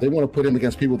 they want to put him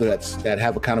against people that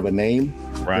have a kind of a name,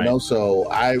 right? So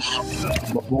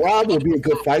Rob will be a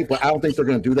good fight, but I don't think they're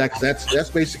going to do that because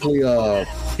that's basically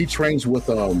he trains with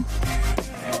Aljamain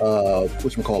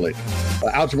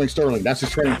Sterling. That's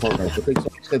his training partner. But they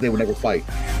said they would never fight.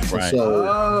 Right.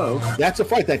 So that's a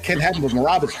fight that can happen, but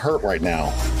Merab is hurt right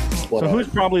now. But, so who's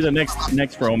probably the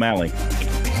next for O'Malley?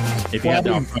 If you had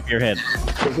to off the top of your head.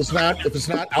 If it's not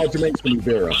Aljamain, it's going to be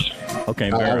Vera. Okay,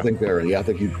 Vera. I think Vera. Yeah, I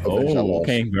think he.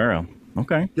 Okay, Vera.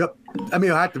 Okay. Yep. I mean,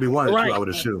 it'll have to be one or two, I would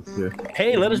assume. Yeah.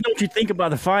 Hey, let us know what you think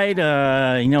about the fight.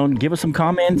 Give us some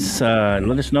comments.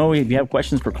 Let us know if you have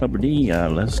questions for Clubber D.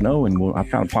 Let us know, and I'll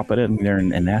kind of pop it in there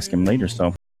and ask him later.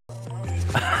 So,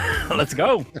 let's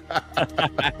go.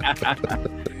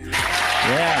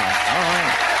 Yeah.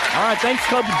 All right. Thanks,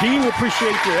 Clubber D. We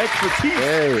appreciate your expertise.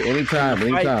 Hey, anytime.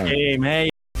 Game. Hey.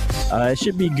 It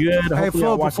should be good. Hey,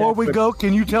 Flo, before we go,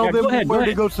 can you tell them where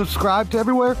to go subscribe to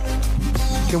everywhere?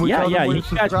 Can we tell them where to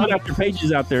subscribe? You guys put out your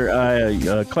pages out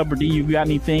there. Clubber D, you got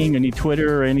anything, any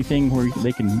Twitter or anything where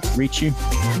they can reach you?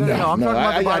 No, I'm talking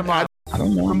about the bottom line. I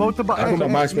don't know. Promote the I put my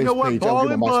MySpace page. I'll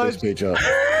get my MySpace page up.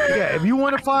 Yeah, if you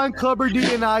want to find Clubber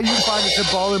D and I, you can find us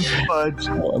at Ball and Buds.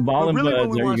 Ball and really, Buds, what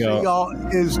we there want you to say, go. y'all,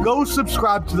 is go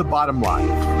subscribe to The Bottom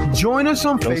Line. Join us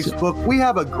on Facebook. We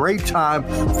have a great time.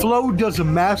 Flo does a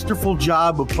masterful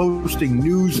job of posting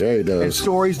news Yeah, he does. and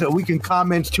stories that we can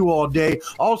comment to all day.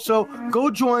 Also, go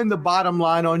join The Bottom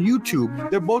Line on YouTube.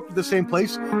 They're both at the same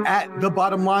place at The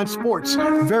Bottom Line Sports.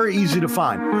 Very easy to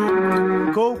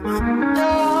find. Go.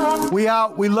 We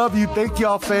out. We love you. Thank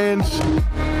y'all, fans.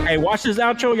 Hey, watch this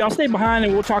outro. Y'all stay behind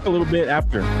and we'll talk a little bit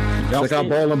after. Y'all Check out stay-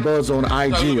 Ball and Buzz on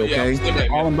IG, okay?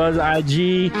 All and Buzz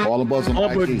IG. Ball and Buzz on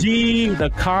Clubber IG. D, the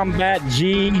Combat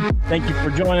G. Thank you for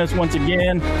joining us once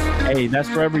again. Hey, that's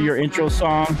forever your intro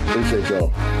song. Appreciate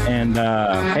y'all. And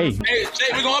hey, Hey, Jay,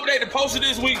 we're gonna update the poster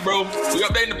this week, bro. We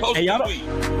updating the poster Hey, y'all this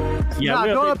don't- week. yeah, Nah,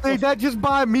 we'll don't update that. Just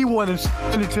buy me one and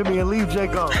send it to me and leave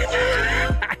Jake on.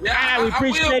 we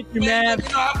appreciate you, man. You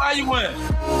know, I'll buy you one.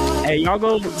 Hey, y'all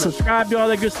go subscribe, do all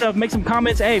that good stuff. Make some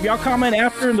comments. Hey, if y'all comment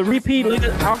after the repeat,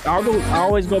 I'll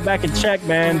always go back and check,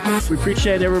 man. We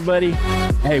appreciate everybody.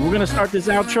 Hey, we're gonna start this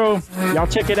outro. Y'all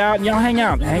check it out and y'all hang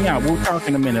out. Hang out. We'll talk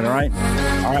in a minute. All right.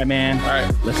 All right, man. All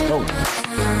right, let's go.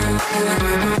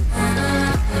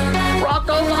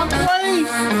 Rocco, lock away.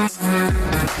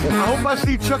 I hope I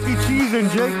see Chuck E. Cheese and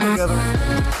Jake together.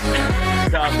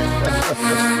 Stop it.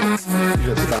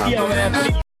 Yo,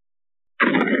 man.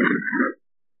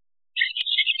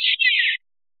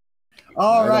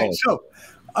 All Right right. on. So,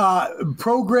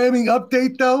 programming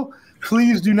update though.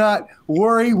 Please do not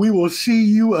worry. We will see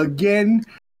you again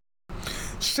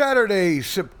Saturday,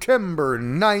 September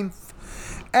 9th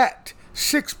at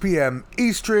 6 p.m.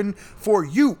 Eastern for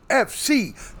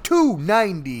UFC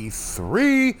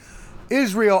 293.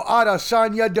 Israel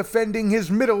Adesanya defending his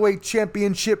middleweight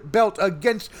championship belt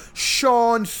against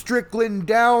Sean Strickland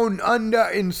down under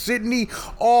in Sydney,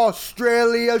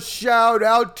 Australia. Shout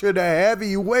out to the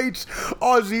heavyweights.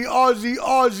 Aussie, Aussie,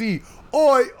 Aussie.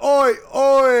 Oi, oi,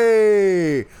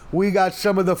 oi. We got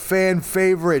some of the fan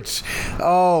favorites.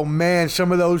 Oh, man,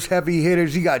 some of those heavy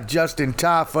hitters. You got Justin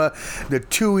Tafa, the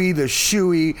Tui, the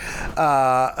Shui,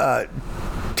 the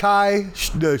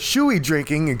Shui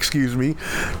drinking,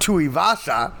 Tui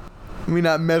Vasa. Let me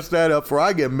not mess that up before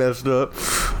I get messed up.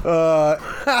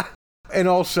 And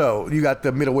also, you got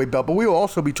the middleweight belt. But we will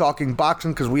also be talking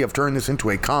boxing because we have turned this into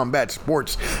a combat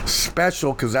sports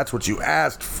special because that's what you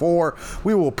asked for.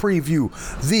 We will preview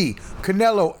the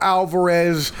Canelo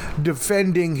Alvarez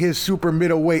defending his super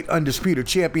middleweight undisputed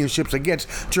championships against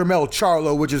Jermell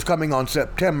Charlo, which is coming on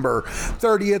September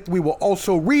 30th. We will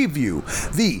also review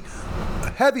the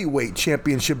heavyweight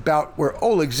championship bout where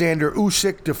Oleksandr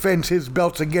Usyk defends his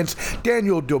belts against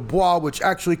Daniel Dubois, which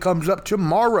actually comes up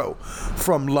tomorrow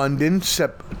from London,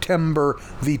 September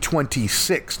the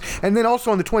 26th. And then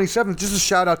also on the 27th, just a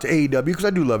shout out to AEW, because I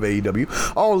do love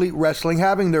AEW, All Elite Wrestling,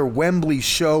 having their Wembley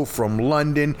show from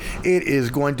London. It is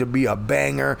going to be a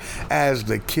banger, as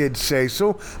the kids say.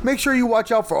 So make sure you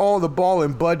watch out for all the Ball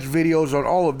and Buds videos on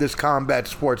all of this combat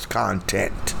sports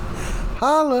content.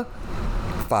 Holla.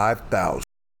 5,000.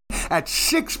 At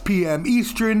 6 p.m.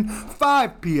 Eastern,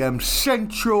 5 p.m.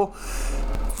 Central,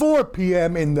 4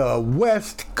 p.m. in the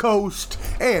West Coast,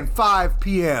 and 5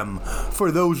 p.m.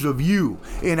 for those of you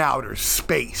in outer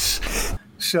space.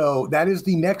 So that is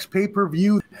the next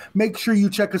pay-per-view. Make sure you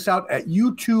check us out at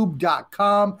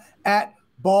youtube.com at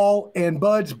Ball and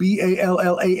Buds,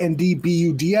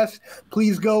 BALLANDBUDS.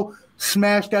 Please go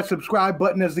smash that subscribe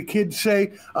button, as the kids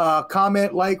say.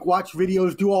 Comment, like, watch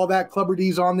videos, do all that. Clubber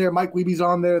D's on there, Mike Weeby's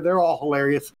on there. They're all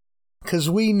hilarious. Because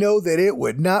we know that it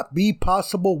would not be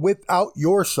possible without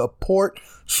your support.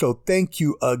 So thank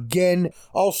you again.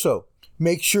 Also,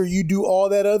 make sure you do all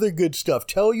that other good stuff.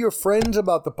 Tell your friends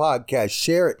about the podcast.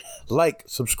 Share it. Like,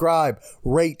 subscribe,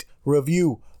 rate,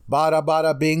 review. Bada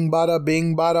bada bing, bada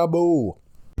bing, bada boo.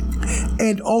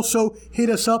 And also hit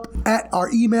us up at our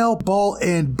email,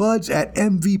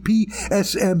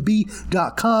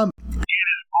 ballandbuds@mvpsmb.com. It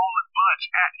is ballandbuds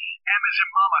at M as in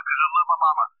mama, because I love my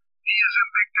mama. D as in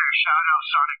Victor, shout out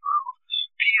Sonic Groove.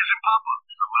 P as in papa,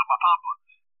 because I love my papa.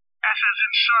 S as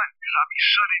in son, because I be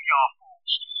sunning y'all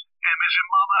fools. M as in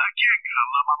mama again, because I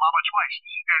love my mama twice.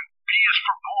 And B is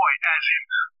for boy, as in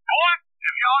boy.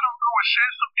 If y'all don't go and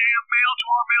send some damn mail to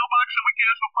our mailbox so we can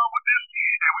have some fun with this,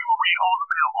 and we will read all the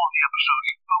mail on the episode's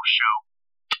post-show.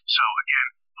 So, again,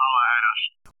 holla at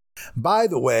us. By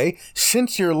the way,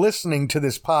 since you're listening to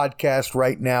this podcast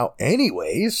right now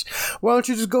anyways, why don't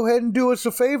you just go ahead and do us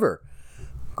a favor?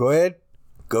 Go ahead,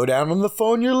 go down on the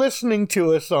phone you're listening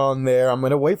to us on there. I'm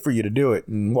going to wait for you to do it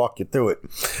and walk you through it.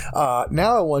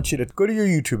 Now I want you to go to your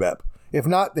YouTube app. If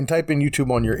not, then type in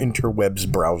YouTube on your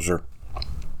interwebs browser.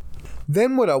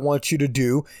 Then what I want you to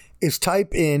do is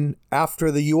type in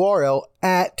after the URL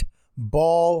at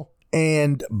Ball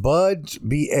and Buds,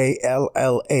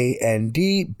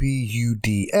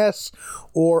 BALLANDBUDS,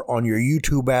 or on your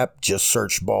YouTube app, just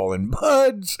search Ball and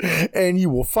Buds and you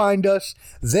will find us.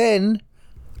 Then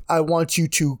I want you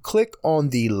to click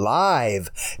on the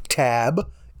live tab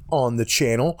on the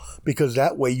channel, because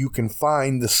that way you can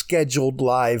find the scheduled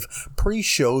live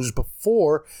pre-shows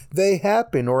before they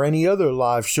happen, or any other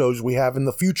live shows we have in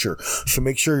the future. So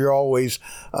make sure you're always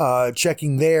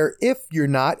checking there if you're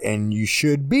not, and you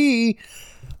should be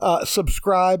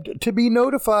subscribed to be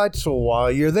notified. So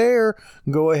while you're there,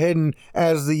 go ahead and,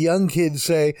 as the young kids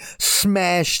say,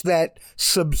 smash that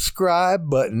subscribe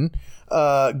button.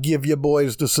 Give your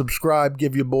boys to subscribe,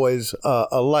 give your boys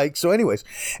a like. So anyways,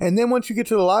 and then once you get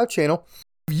to the live channel,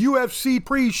 UFC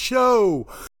pre-show,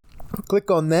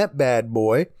 click on that bad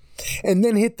boy, and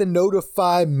then hit the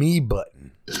notify me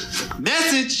button.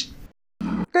 Message.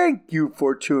 Thank you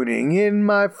for tuning in,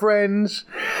 my friends.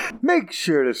 Make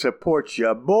sure to support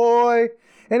your boy,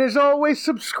 and as always,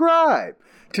 subscribe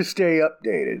to stay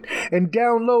updated and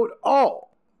download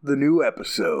all the new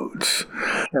episodes.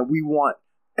 And we want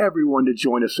everyone to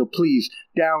join us, so please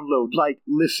download, like,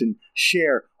 listen,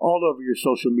 share all over your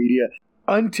social media.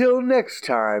 Until next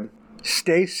time,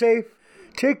 stay safe,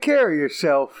 take care of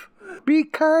yourself, be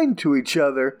kind to each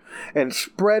other, and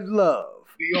spread love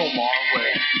the Omar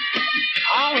way.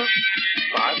 Holla.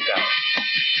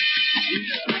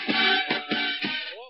 5,000.